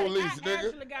the police, nigga. I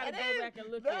actually got to go back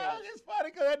and look at it. It's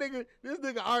funny because this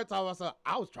nigga Art talking about something.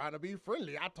 I was trying to be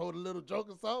friendly. I told a little joke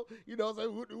or so. You know what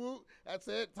I'm saying? Whoop. That's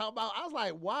it. Talking about, I was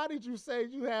like, why did you say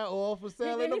you had oil for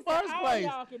sale in the first place?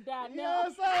 Y'all can die You now. know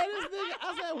what I'm saying? This nigga,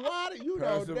 I said, why did you know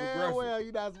Passive damn aggressive. well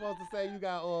you not supposed to say you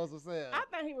got oils for sale? I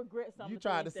think he regrets something. You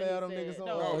tried to sell them things niggas that some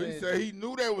he said. oil. No, he said he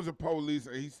knew there was a police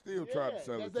and he still tried to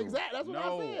sell it That's to him. exactly. That's what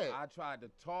No, I said. I tried to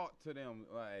talk to them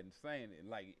and saying it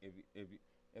like if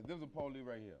there's a police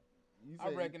right here,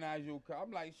 I recognize your car.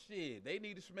 I'm like, shit, they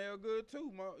need to smell good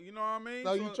too, you know what I mean?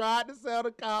 So you tried to sell the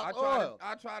cops oil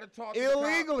I tried to talk to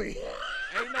illegally. the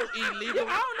cop. Ain't no illegal.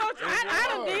 I don't know. I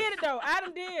done did it though.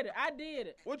 I did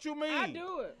it. What you mean? I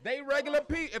do it. They regular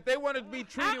people. If they want to be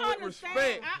treated with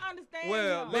respect, I understand.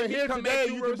 well, him. let But me here come today, at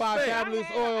you you can buy respect. fabulous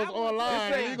I oils went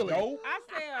online This ain't legally. dope. I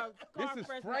sell car This is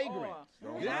freshener fragrant. oil.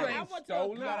 This I ain't went to a stolen.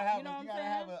 car, You gotta have you know what you I'm gotta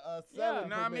have saying? a Yeah. selling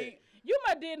Know what I permit. mean? You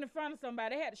must did in front of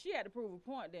somebody. She had to prove a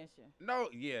point, didn't she? No,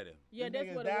 yeah. Yeah, These that's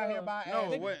niggas what down it here was. by No,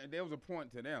 asking. there was a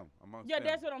point to them amongst Yeah, them.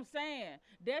 that's what I'm saying.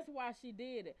 That's why she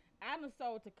did it. I done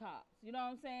sold to cops. You know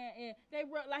what I'm saying? And they,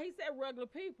 like he said, regular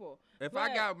people. If But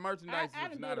I got merchandise I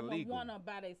that's done not did it with illegal. one of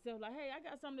them by themselves. Like, hey, I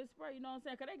got some of this spray. You know what I'm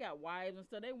saying? Because they got wives and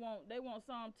stuff. They want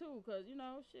some too. Because, you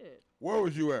know, shit. Where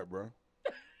was you at, bro?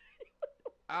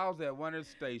 I was at one of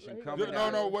the stations Yeah, coming No,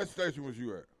 out. no, what station was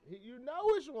you at? You know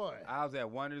which one. I was at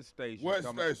one of the stations. What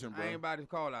coming- station, bro? I ain't about to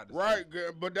call out the Right, station.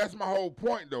 good, but that's my whole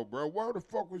point, though, bro. Where the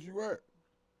fuck was you at?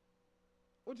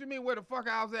 What you mean where the fuck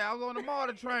I was at? I was on the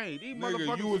MARTA train. These Nigga,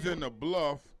 motherfuckers. you was in the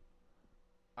Bluff.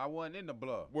 I wasn't in the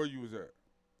bluff. Where you was at?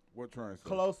 What train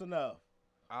station? Close enough.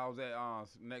 I was at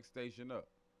next station up.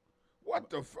 What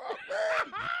the fuck,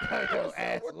 man? Don't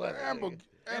ask what what the it is.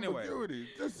 Anyway. ambiguity?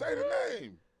 Just say the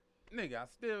name. Nigga, I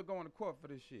still going to court for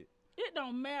this shit. It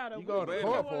don't matter. You going to We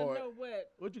court wanna for know it. what.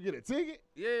 What, you get a ticket?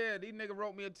 Yeah, these niggas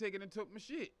wrote me a ticket and took my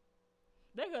shit.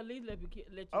 They could at least let you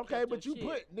Okay, catch but your you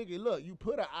shit. put, nigga, look, you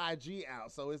put an IG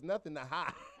out, so it's nothing to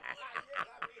hide.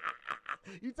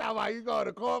 You talking about you going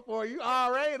to court for it? You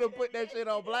already done put that shit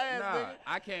on blast, Nah, nigga.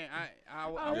 I can't.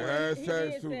 Oh, Yeah, he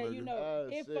hashtags did too, say, nigga. you know, Oh,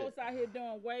 if shit. folks out here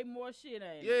doing way more shit, ain't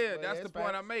it? Yeah, Well, that's the it's point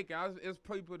facts. I'm making. It's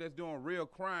people that's doing real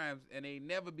crimes and they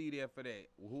never be there for that.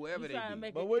 Whoever You they trying to be.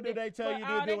 make But it- what did they tell but you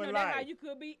to all do they in know that's how life? you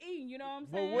could be eating, you know what I'm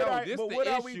But saying? what No, are- this but the what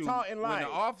are we issue. taught in When life?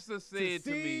 the officer To said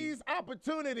to me, seize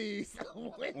opportunities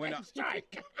when When they I-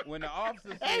 strike. when the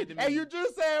officer Hey, said to me, and you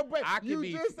just said, but I could you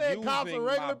be just said cops are using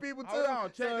regular my- people too. Hold on,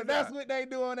 check so this that's out. what they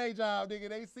do on their job, nigga.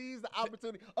 They seize the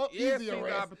opportunity. Yeah, Easy seize the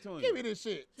arrest. opportunity. Give me this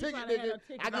shit. She Ticket, probably had nigga. no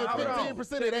ticket. I Nah, get hold on. 15% of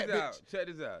Check that this out. bitch. Check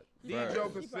this out. These Right.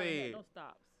 jokers She probably had said, no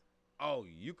stops. oh,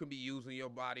 you can be using your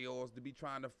body oils to be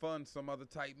trying to fund some other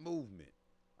type movement.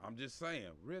 I'm just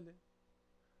saying, really?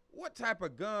 What type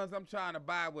of guns I'm trying to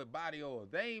buy with body oils?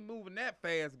 They ain't moving that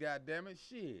fast, goddammit.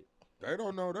 Shit. They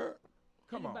don't know that.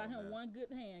 Come He on, buy him man. one good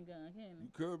handgun, can't You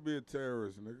he? could be a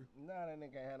terrorist, nigga. Nah, that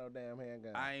nigga can't have no damn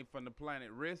handgun. I ain't from the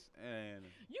planet Risk, and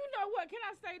You know what? Can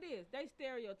I say this? They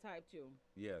stereotyped you.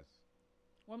 yes.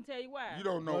 Well, I'm tell you why. You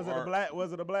don't know Was it a art. black?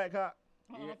 Was it a black cop?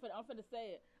 Hold on, I'm finna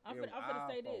say it. I'm It was finna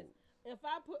say our this. fault. If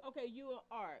I put, okay, you are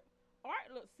Art.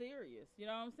 Art looks serious. You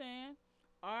know what I'm saying?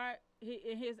 Art,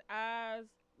 in his eyes,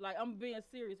 like I'm being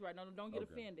serious right now. Don't get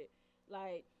Okay. offended.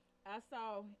 Like I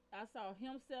saw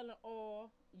him selling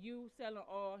oil, you selling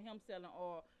oil, him selling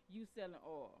oil, you selling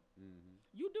oil. Mm-hmm.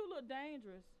 You do look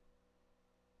dangerous.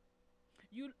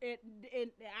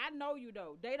 And I know you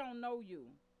though. They don't know you.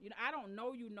 You know, I don't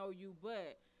know you,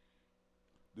 but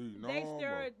Do you know they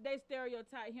him? they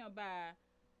stereotype him by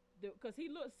because he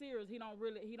looks serious. He don't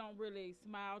really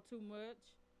smile too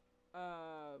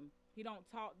much. He don't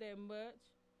talk that much.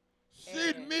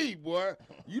 Shit me, boy.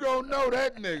 You don't know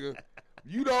that nigga.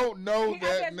 You don't know that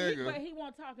I guess nigga. but he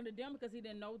wasn't talking to them because he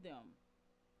didn't know them.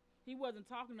 He wasn't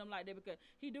talking to them like that because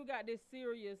he do got this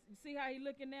serious. You see how he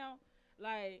looking now?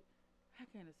 Like I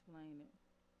can't explain it.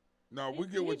 No, we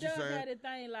get what he you're does saying. have that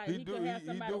thing like He he do- could have he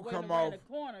somebody do waiting come around off- the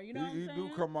corner. You know what he I'm saying?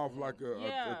 do come off like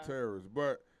Yeah. a terrorist,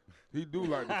 but he do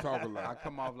like to talk a I lot.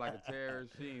 come off like a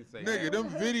terrorist. She ain't say Nigga, that. them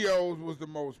videos was the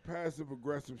most passive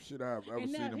aggressive shit I've ever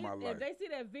And seen now in my life. if they see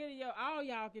that video, all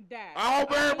y'all can die. I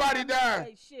hope All everybody y'all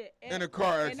die say shit. in a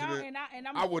car and I- accident. and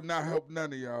I'm I would not help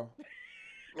none of y'all.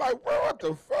 Like, bro, what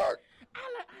the fuck?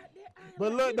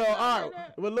 But look though, Art.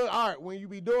 But look, Art. When you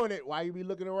be doing it, why you be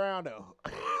looking around though?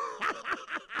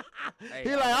 Hey,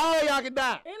 He like, oh, y'all can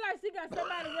die. It like she got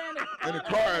somebody around the In a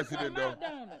corner. car accident, though.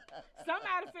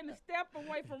 Somebody finna step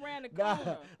away from around the Nah,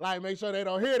 corner. like make sure they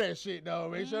don't hear that shit though.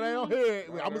 Make sure they don't hear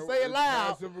it. Nah, I'm gonna that say it was loud.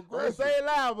 passive I'm gonna aggressive. say it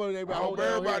loud, but they be I like, hope oh, they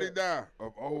don't hear everybody it. die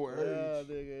of old age.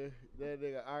 Nigga, that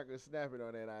nigga Ark is snapping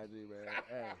on that IG, man.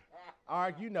 Hey,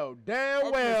 Ark, you know damn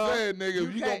I'm well. just saying, nigga,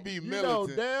 if you gonna can't- be you know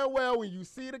militant. damn well when you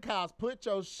see the cops put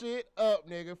your shit up,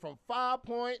 nigga, from 5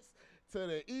 points to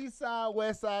the east side,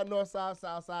 west side, north side,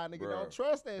 south side, nigga. Bruh, Don't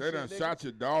trust that They shit. done nigga. shot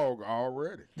your dog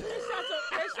already. They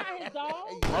shot his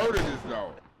dog. Murdered his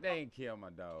dog. They ain't kill my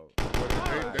dog. They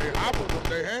hobbled him.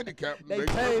 They handicapped him. They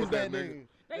crippled tased that nigga.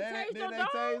 They tased your they dog?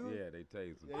 tased him? Yeah, they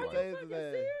tased him. They Are you twice. tased his fucking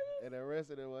ass serious? and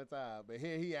arrested him one time. But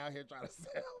here he out here trying to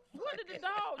sell. What did the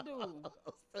dog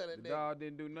do? The dog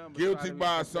didn't do nothing. but Guilty try to be by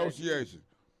protected. association.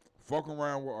 Fuck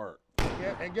around with art.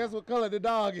 And guess what color the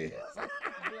dog is?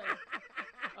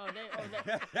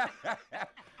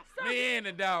 Me and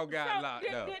the dog got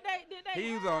locked up. Did they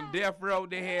He was on death row.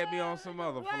 They had me on some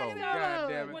other floor. God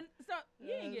damn it. So you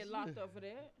didn't get locked up for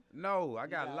that. No, I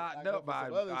got locked up by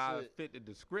I fit the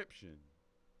description.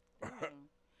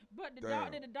 But the Damn.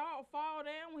 dog did the dog fall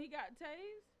down when he got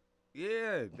tased?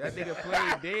 Yeah, that nigga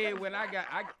played dead when I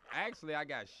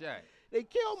got shot. They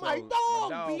killed So, my my dog,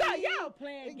 dog- B. Y'all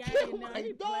playing games killed now. my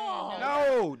He dog. playing now.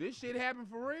 No, this shit happened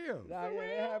for real. Nah, yeah,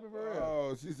 it happened for real.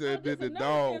 Oh, she said, This did the another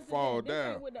dog incident. fall This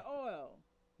ain't down? with the oil.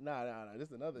 Nah. This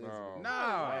is another incident.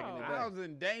 Nah, Back in the day. I was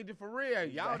in danger for real.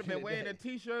 Y'all Back would have in been the wearing day. a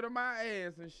t-shirt on my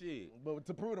ass and shit. But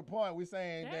to prove the point, we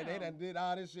saying that they Damn. done did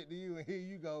all this shit to you, and here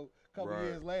you go, a couple Right.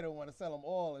 years later, want to sell them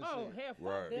oil and Oh, shit. hell, fuck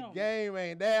Right. them. The game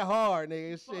ain't that hard,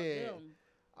 nigga. Fuck Shit. them.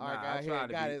 All right, Nah, I got here, tried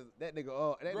to got be- his, that nigga.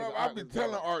 Oh, that Bro, nigga. I've Art been was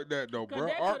telling going- Art that though, 'Cause bro.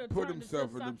 that Art could've put turned himself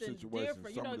into in them something situations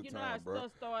different. some You of know, the you know how time, bro.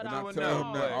 stuff start And out I with tell no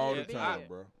him that all the idea. time,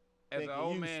 bro. As Thinking an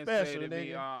old you man special, said to me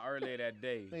nigga. earlier that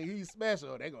day, Think he's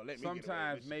special. They gonna let me. get away with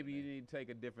sometimes this maybe shit, you need to take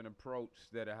a different approach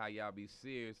instead of how y'all be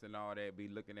serious and all that, be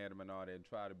looking at them and all that, and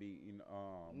try to be, you know,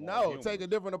 more No, human. take a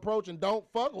different approach and don't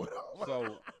fuck with them.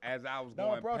 So as I was Don't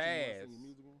going approach him. You wanna past, sing your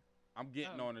music again? I'm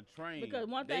getting on the train. Because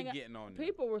one they thing, getting on it.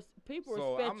 people So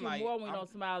respect I'm you like, more when you I'm- don't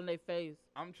smile in their face.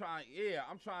 I'm trying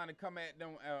to come at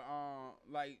them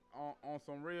like on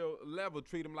some real level,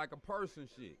 treat them like a person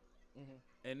shit. Mm-hmm.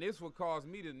 And this would cause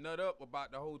me to nut up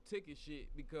about the whole ticket shit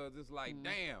because it's like,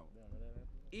 damn,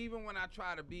 even when I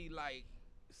try to be like,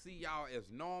 see y'all as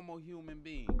normal human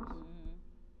beings,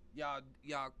 y'all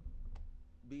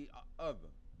be other.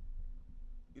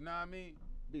 You know what I mean?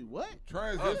 Be what?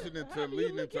 Transitioning to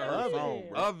leading into her song,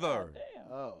 bro. Other.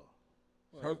 Oh.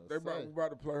 They about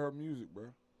to play her music, bro.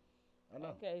 I know.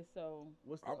 Okay, so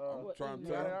what's the? I'm trying to you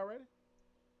tell got it him. already?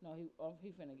 no, he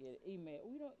finna get it. Email.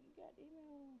 We don't. You got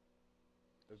email?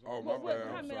 Oh, my bad.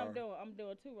 How I'm many I'm sorry. doing? I'm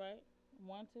doing 2, right?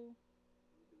 1, 2.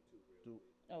 Two.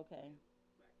 Okay.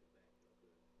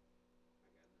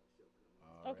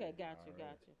 Alright, Okay, got you.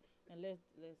 alright. And let's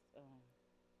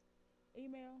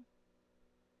email.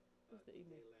 What's the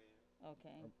email?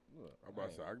 Okay. Look, I'm about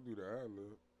to say, I can do the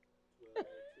ad-lib.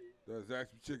 That's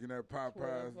Zaxby Chicken at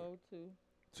Popeyes. 1202.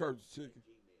 Church Chicken.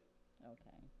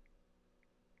 Okay.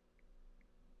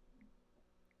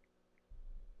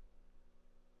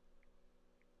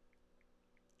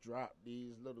 drop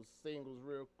these little singles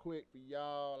real quick for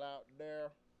y'all out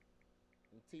there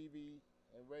in TV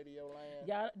and radio land.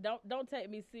 Y'all don't take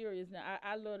me serious now.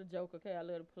 I love to joke, okay? I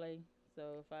love to play.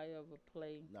 So if I ever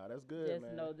play, nah, that's good, just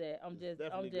man. know that I'm It's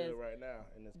just good right now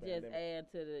in this just pandemic.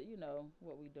 add to the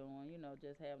what we doing,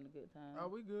 just having a good time. Oh,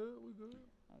 we good.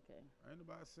 Okay. Ain't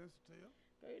nobody sensitive.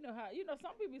 Girl, you know how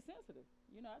some people be sensitive.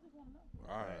 I just want to know.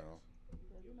 I am.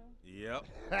 Yep.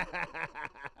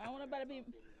 I don't want nobody to be.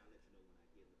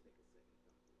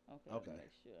 Okay. Okay.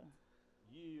 Make sure.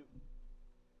 Yeah.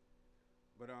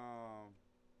 But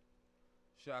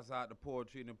shouts out to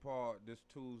Poetry in the Park this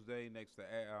Tuesday next to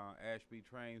Ashby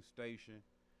train station.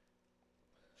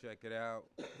 Check it out.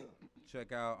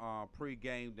 Check out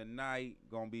pregame tonight.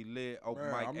 Gonna be lit. Open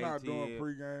Man, mic I'm 8 not to doing 10.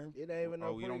 pregame. It ain't even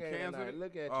no you don't pregame cancel tonight. it?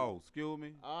 Look at you. Oh, excuse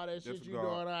me. All that shit you do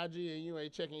Disregard. on IG and you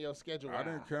ain't checking your schedule I out.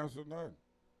 didn't cancel nothing.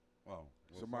 Oh,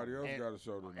 Somebody else And- got a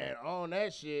show tonight. And on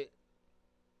that shit,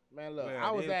 man, look, Well, I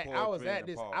it was is at Poetry in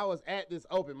the Park. this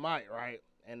open mic, right?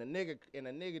 And the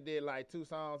nigga did like 2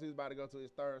 songs. He was about to go to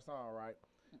his 3rd song, right?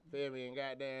 Feel me? And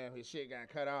goddamn, his shit got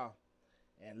cut off.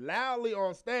 And loudly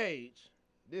on stage,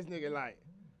 this nigga like,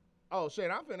 oh shit,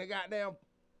 I'm finna goddamn,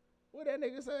 what that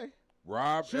nigga say?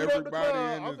 Rob Shoot up the everybody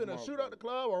club. in I'm this finna shoot up the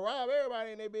club or rob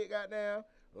everybody in that big goddamn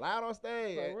loud on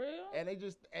stage. For real? And they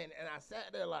just and I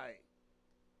sat there like,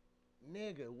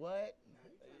 nigga, what?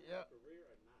 Yep.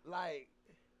 Like,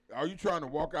 Are you trying to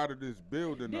walk out of this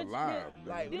building alive?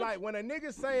 nigga? like when a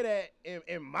nigga say that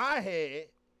in my head,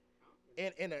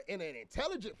 in an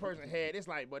intelligent person head, it's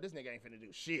like, but this nigga ain't finna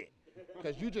do shit.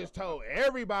 Cause you just told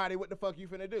everybody what the fuck you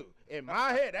finna do. In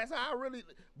my head, that's how I really.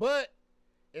 But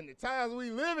in the times we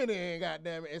living in,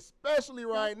 goddamn it, especially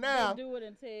right now, do it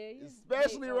and tell you.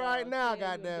 especially They, right now, tell you to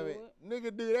goddamn do it,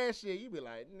 nigga do that shit, you be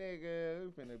like, nigga,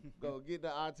 we finna go get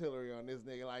the artillery on this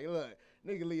nigga. Like, look,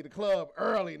 nigga leave the club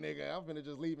early, nigga. I'm finna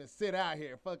just leave and sit out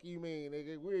here. Fuck you mean,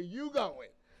 nigga? Where you going?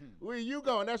 Where you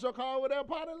going? That's your call with that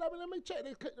partner? Let me check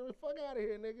this. Get the fuck out of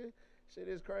here, nigga. Shit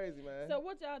is crazy, man. So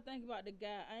what y'all think about the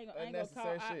guy? I ain't gonna call.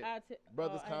 Unnecessary shit.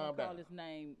 Brothers, I ain't calm gonna call down. his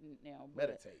name now. But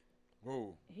Meditate.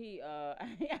 Who? he I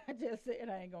just said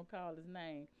I ain't gonna call his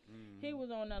name. He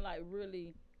was on there like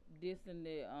really dissing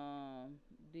the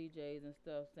DJs and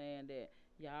stuff, saying that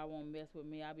y'all won't mess with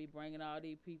me. I be bringing all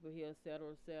these people here, et cetera,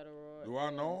 et cetera. Do I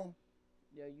know him?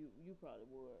 Yeah, you probably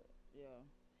would.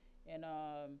 Yeah,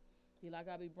 and he like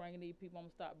I be bringing these people. I'm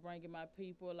gonna stop bringing my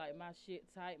people. Like my shit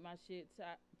tight.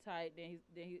 Then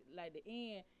he like the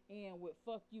end with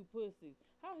fuck you pussy.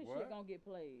 How his What? shit gonna get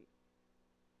played?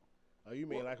 Oh, you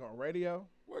mean like on radio?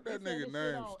 What that He said nigga his shit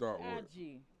name on start with?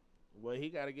 IG. Well, he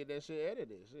got to get that shit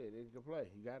edited. Shit, he can play.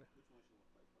 You got it?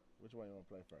 Which one you want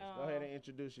to play first? Go ahead and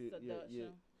introduce your Seduction.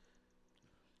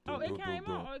 Oh, it came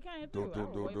on. Oh, it came through. I was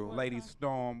waiting for it to Lady come.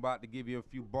 Storm about to give you a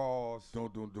few balls.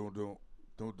 Don't. Okay.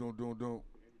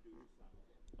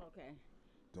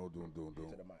 Don't. to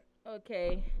the mic.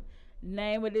 Okay.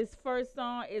 Name of this first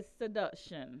song is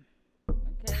Seduction.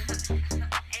 Okay.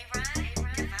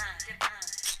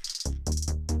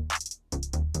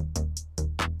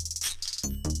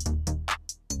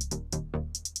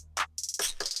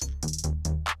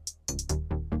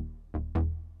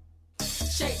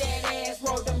 Shake that ass,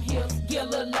 roll them hips, get a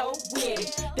little low with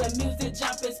it. The music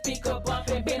jumping, speaker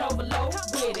bumping, bend over low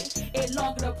with it. It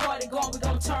longer the party going, we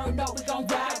gon' turn up, we gon'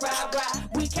 ride.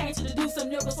 We came to do some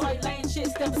niggas, so you laying shit,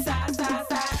 step aside.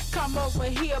 Come over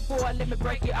here, boy, let me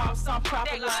break it off some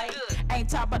proper like. Ain't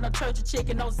talking about no church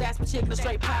chicken, no Zasper chicken, no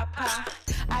straight pop pie.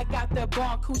 I got the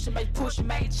born cushion, make push,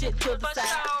 make shit to the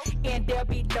side. And there'll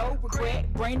be no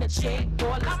regret, bring the check,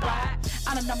 boy, let's ride.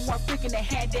 I'm the number one freaking that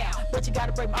hand down, but you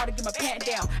gotta break my order, get my pant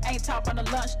down. Ain't talking about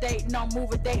no lunch date, no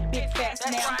movie date, big fast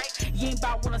now. You ain't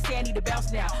about wanna say I need to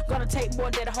bounce now. Gonna take more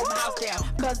than to hold my house down,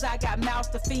 cause I got mouths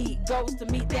to feed, goes to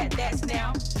meet that's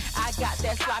now. I got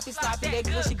that sloppy, that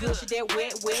gushy, that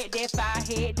wet, that fire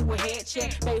head, do a head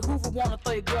check. Baby Hoover wanna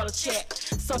throw your girl a check.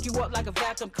 Suck you up like a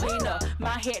vacuum cleaner.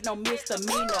 My head no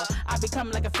misdemeanor. I be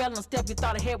coming like a felon, step you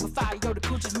thought ahead with fire, yo, the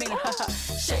coochie's mean.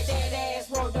 Shake that ass,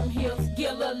 roll them heels,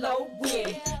 get a little low with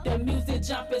it. The music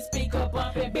jumping, speaker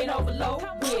bumping, bend over low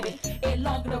with it. And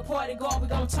longer the party going, we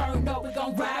gon' turn up, we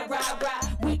gon' ride.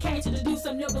 We came to do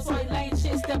some niggas, so they lane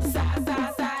shit, step aside.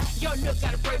 Yo, nigga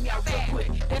gotta break me out real quick.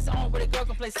 That's the only way the girl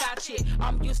can play side chick.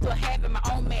 I'm used to having my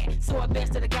own man, so I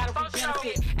best that I gotta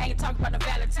benefit. Ain't talking about the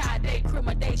Valentine's Day,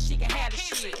 Christmas Day, she can have the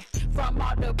shit. From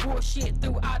all the bullshit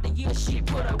throughout the year, she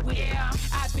put up with.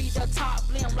 I be the top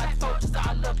limb like folks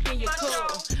all up in your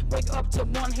club. Wake up to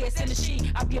one head in the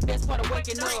sheet, I be the best part of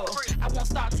waking up. I won't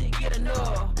stop till you get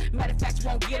enough. Matter of fact, you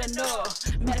won't get enough.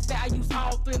 Matter of fact, I use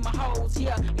all three of my hoes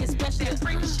here, especially the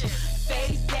freak shit.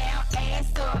 Face down,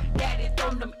 ass up, daddy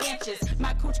throwing them inches.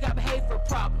 My cooch got behavioral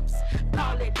problems.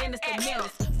 Call it dentist and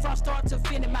menace. From start to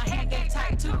finish, my hand game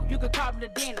tight too. You could call me the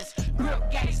dentist. Grip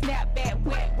gang, snap back,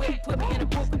 wet, put me in a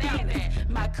book of dentist.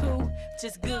 My cool,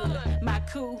 just good. My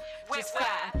cool, just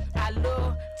fine. I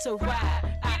love to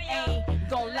ride. I ain't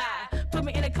gon' lie. Put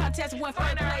me in a contest, one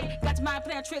first play. Got your mind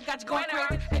playing trick, got you going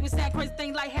crazy. Make me saying crazy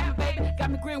things like having baby.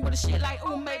 Got me grin with a shit like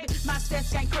ooh maybe. My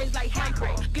stats gang crazy like hand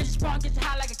crack. Get you sprung, get you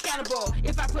high like a cannibal.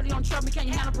 If I put it on trouble, can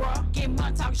you handle, bro? Get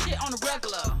money talking shit on the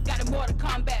regular. Got it more to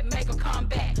combat, make him come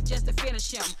back just to finish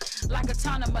him. Like a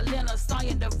ton of Melina,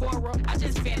 Sonya Devora, I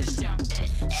just finished him.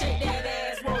 Shake that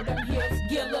ass, roll them hips,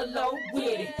 get a little low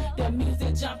with it. The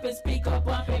music jumping, speaker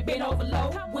bumping, bend over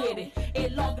low with it.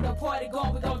 It longer the party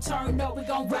going, we gon' turn up, we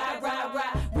gon' ride.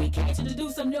 We came to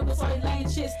do some niggas, so they lane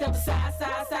shit, step aside.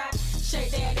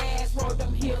 Shake that ass, roll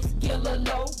them hips, get a little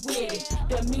low with it.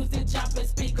 The music jumping,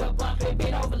 speaker bumping,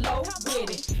 bend over low with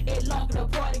it. It longer the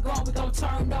party going, we gon'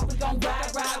 turn up, we gon'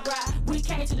 ride. We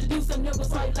came to do some niggas,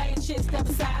 so they lane shit, step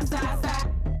aside.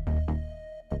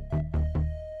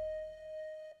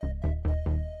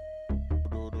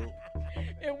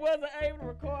 It wasn't able to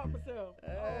record myself.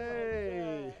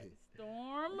 Hey. Oh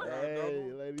Storm. Hey,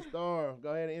 Lady Storm. Go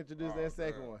ahead and introduce that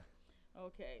second one.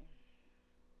 Okay.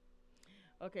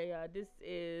 Okay, y'all. This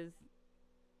is.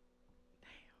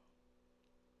 Damn.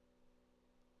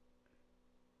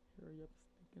 Hurry up,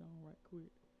 sneak it on right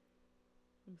quick.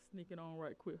 I'm sneaking on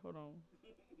right quick. Hold on.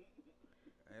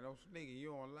 Ain't no sneaking.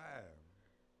 You on live.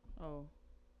 Oh,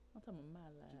 I'm talking about my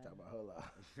live. You talking about her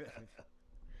live.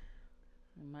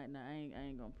 It might not. I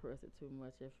ain't gonna press it too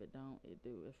much. If it don't, it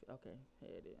do. Okay,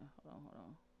 here it is. Hold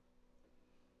on.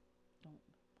 Don't.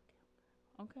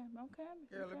 Okay.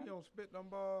 Girl, if you don't spit them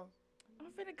balls.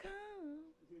 I'm finna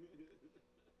come.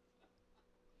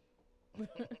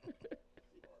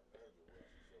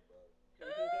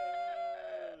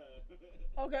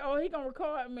 Okay. Oh, he gonna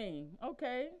record me.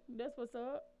 Okay, that's what's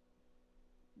up.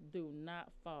 Do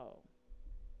not fall.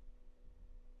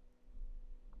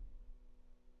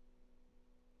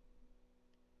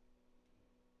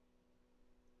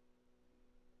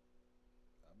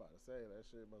 I'm about to say that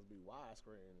shit must be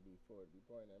widescreen before it be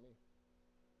pointing at me.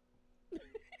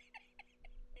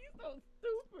 He's so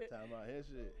stupid. Talking about his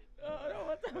shit. Oh, no,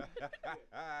 what's up?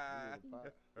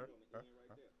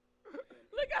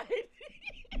 Look at him.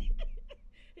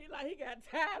 He got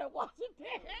tired of watching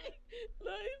that.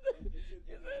 Look,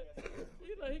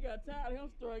 he's like he got tired of him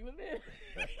struggling in.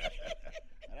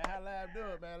 That's how live do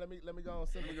it, man. Let me go and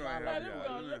simplify life.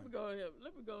 Let me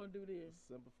go and do this.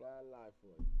 Simplify life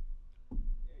for you.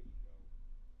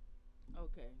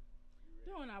 Okay.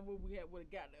 Don't I would have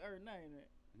got the earth name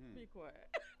it. Be quiet.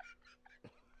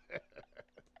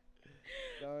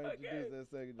 Go ahead, introduce that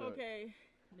second joint. Okay.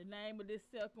 The name of this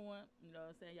second one, you know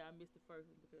what I'm saying? Y'all missed the first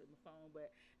one because of my phone,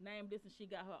 but name this and she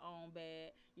got her own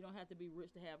bag. You don't have to be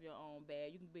rich to have your own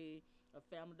bag. You can be a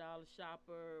Family Dollar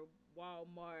shopper,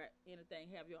 Walmart,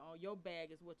 anything, have your own. Your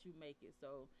bag is what you make it.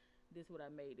 So this is what I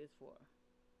made this for.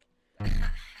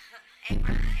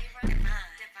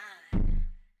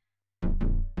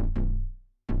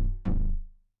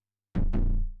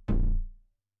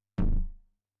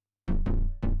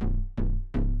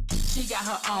 She got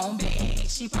got her own bag,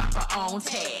 she pop her own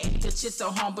tag. The chick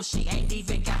so humble, she ain't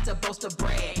even got to boast or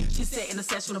brag. She sat in the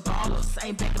section with the ballers,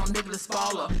 ain't backing on nigga to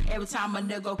spoiler. Every time a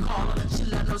nigga call her, she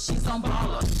let know she's on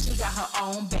baller. She got her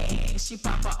own bag, she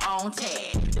pop her own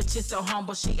tag. The chick so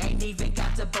humble, she ain't even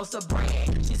got to boast or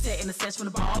brag. She sat in the section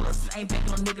with the ballers, ain't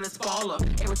backing on nigga to spoiler.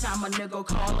 Every time a nigga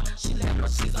call her, she let know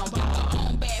she's on baller. Pop her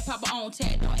own bag, pop her own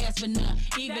tag, don't ask for none.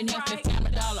 Even if it's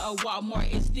 $5 or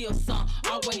Walmart, it's still some.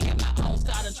 Always have my own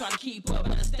style and try to keep up,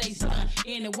 but I stay stunned.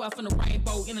 Anywhere from the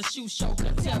rainbow in a shoe show,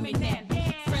 could tell me that.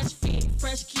 Fresh fit,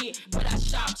 fresh kid, but I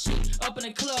shop cheap. Up in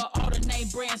the club, all the name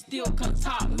brands still come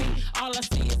top me. All I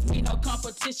see is me, no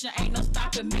competition, ain't no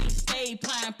stopping me. Stay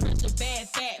applying pressure, bad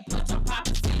fat, put on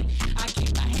poppin' seat. I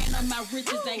keep my hand on my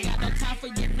riches, ain't got no time for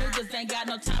you niggas, ain't got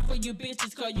no time for you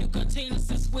bitches, cause you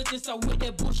continuously switching. So with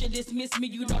that bullshit, dismiss me,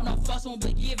 you don't know fuss won't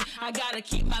be given. I gotta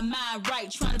keep my mind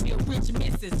right, trying to be a rich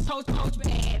missus. Coach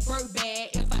bad, bird bad,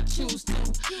 if I choose to.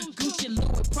 Gucci,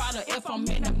 Louis, Prada, if I'm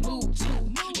in the mood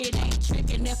to. It ain't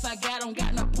tricking if I don't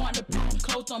got no point to prove.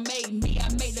 Clothes don't make me, I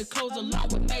made the clothes along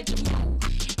with Major Move.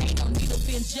 Ain't no need to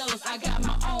be jealous, I got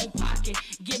my own pocket.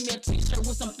 Give me a t-shirt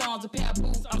with some thongs, a pair of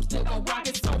boots, I'm still gon' rock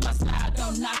it. So my style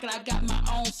don't knock it, I got my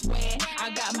own swag,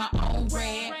 I got my own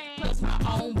brand, plus my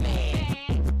own bag.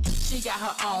 She got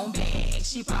her own bag,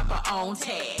 she pop her own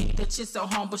tag. The chick so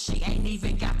humble, she ain't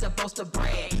even got to boast or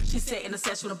brag. She sit in the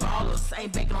section with the ballers,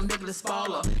 ain't banking on nigga to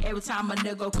spoiler. Every time a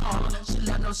nigga call her, she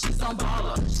let know she's on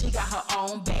baller. She got her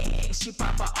own bag, she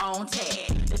pop her own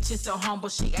tag. The chick so humble,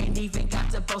 she ain't even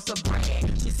got to boast or brag.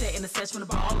 She sit in the section with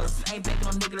the ballers, ain't banking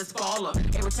on nigga to spoiler.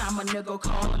 Every time a nigga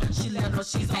call her, she let know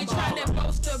she's on baller. Ain't trying to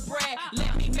boast or brag,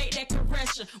 let me make that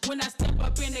correction. When I step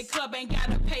up in the club, ain't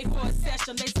gotta pay for a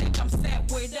session. They say come sat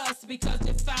with us because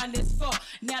they find this fuck.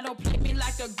 Now don't play me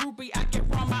like a groupie, I can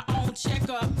run my own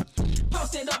checkup.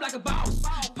 Post it up like a boss,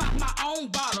 pop my own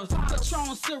bottles.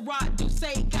 Patron, Ciroc,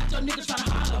 Douce, got your niggas tryna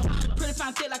holler. Pretty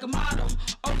fine fit like a model,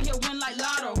 over here win like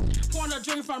lotto. Pouring a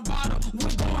drink from the bottle, we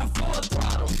going full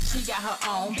throttle. She got her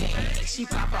own bag, she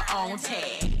pop her own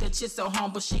tag. The chick so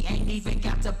humble, she ain't even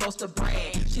got to boast or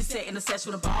brag. She sit in the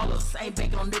section with the ballers, ain't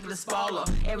banking on nigga to spoiler.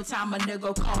 Every time a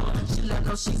nigga call her, she let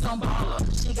know she's on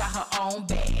baller. She got her own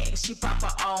bag, she pop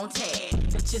her own tag.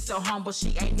 The chick so humble,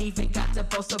 she ain't even got to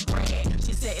boast or brag.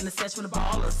 She sit in the section with the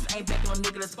ballers, ain't banking on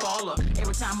nigga to spoiler.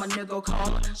 Every time a nigga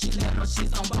call her, she let know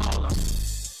she's on baller.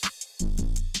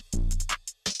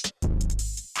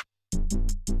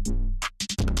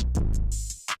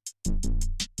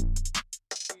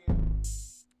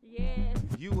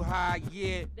 You high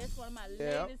yet? That's one of my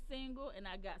latest single, and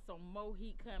I got some more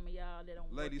heat coming, y'all, that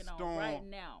I'm Lady working Storm. on right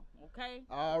now. Okay.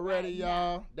 Already, Right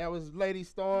y'all. now. That was Lady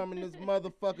Storm and this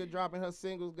motherfucker dropping her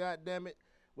singles. God damn it.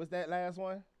 What's that last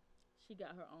one? She got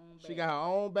her own bag. She got her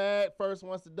own bag. First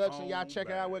one seduction. Y'all Own check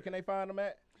her out. Where can they find them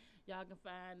at? Y'all can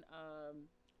find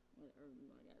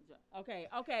okay,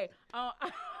 on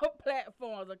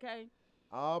platforms, okay?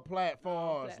 All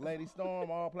platforms. Lady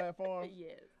Storm, all platforms.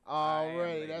 Yes.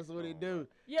 Already, that's what it do.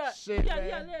 Yeah, Shit, yeah,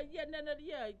 man.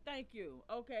 yeah. Thank you.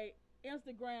 Okay,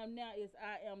 Instagram now is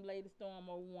I am Lady Storm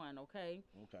 01. Okay.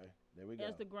 Okay, there we go.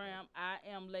 Instagram I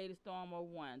am Lady Storm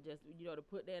 01. Just to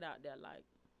put that out there, like.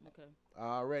 Okay.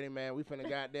 Already, man. We finna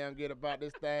goddamn get about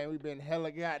this thing. We been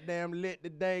hella goddamn lit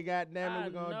today. Goddamn it,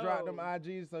 we gonna drop them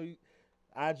IGs. So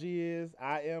IG is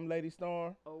I am Lady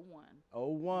Storm 01.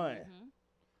 01.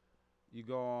 You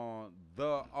go on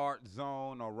The Art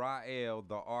Zone or Rael,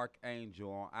 The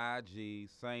Archangel on IG.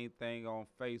 Same thing on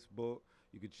Facebook.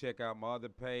 You can check out my other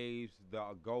page,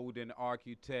 The Golden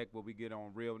Architect, where we get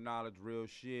on real knowledge, real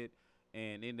shit,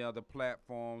 and any other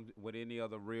platforms with any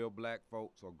other real black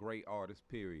folks or great artists,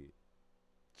 period.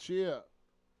 Chill.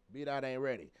 Beat Out ain't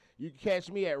ready. You can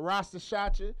catch me at Rasta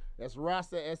Shotcha. That's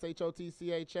Rasta,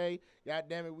 SHOTCHA. God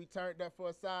damn it, we turned up for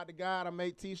a side to God. I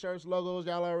make t-shirts, logos.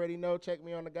 Y'all already know. Check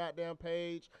me on the goddamn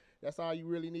page. That's all you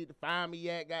really need to find me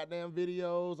at. Goddamn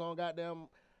videos on goddamn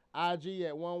IG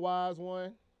at One Wise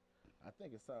One. I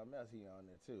think it's something else he on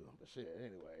there too. But shit,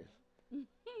 anyways.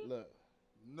 Look.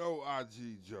 No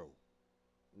IG Joe.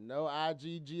 No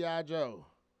IG G.I. Joe.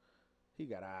 He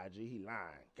got an IG. He lying.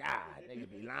 God, nigga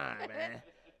be lying, man.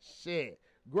 Shit.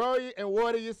 Grow you and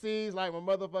water your seeds like my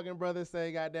motherfucking brother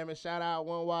say, goddamn it. Shout out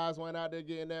One Wise One out there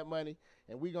getting that money.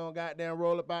 And we gonna goddamn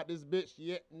roll about this bitch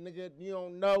yet, nigga. You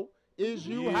don't know. Is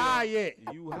you high yet?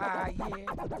 You high yet?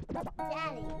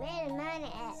 Daddy, where the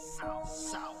money at?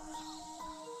 South.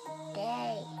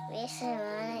 Daddy, where's the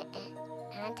money at?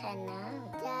 I don't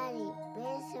know. Daddy,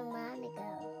 where's the money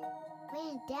go?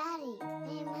 Where's Daddy?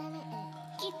 Where's Mommy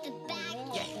at? Get the bag.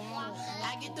 Yeah,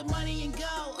 I get the money and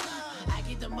go. I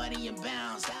get the money and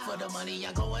bounce. For the money,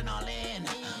 I'm going all in.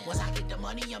 Once I get the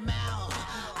money, I'm out.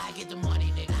 I get the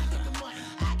money, nigga. I get the money.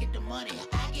 I get the money.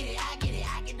 I get it. I get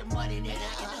it. I get the money, nigga.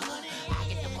 I get the money. I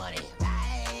get the money.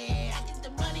 I get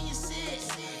the money and sit.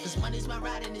 Cause money's my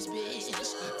ride in this bitch.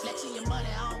 Flexing your money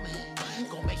on me.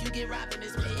 Gonna make you get robbed in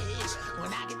this bitch.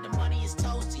 When I get the money, it's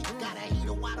toasty. Gotta heat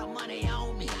a water money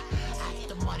on me. I get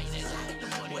the money, nigga. I get the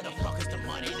money. Where the fuck is the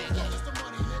money, nigga?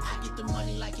 I get the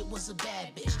money like it was a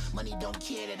bad bitch. Money don't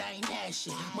care that I ain't had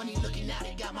shit. Money looking out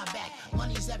and got my back.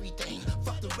 Money's everything.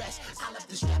 Fuck the rest. I left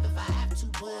the strap if I have to,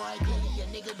 boy. Clearly a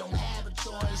nigga don't have a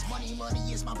choice.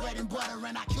 Money is my bread and butter,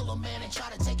 and I kill a man and try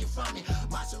to take it from me.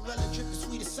 Mozzarella dripping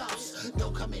sweet sauce.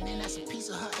 Dough coming in, that's a piece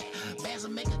of honey. Bands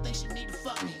will make her think she need to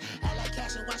fuck me. I like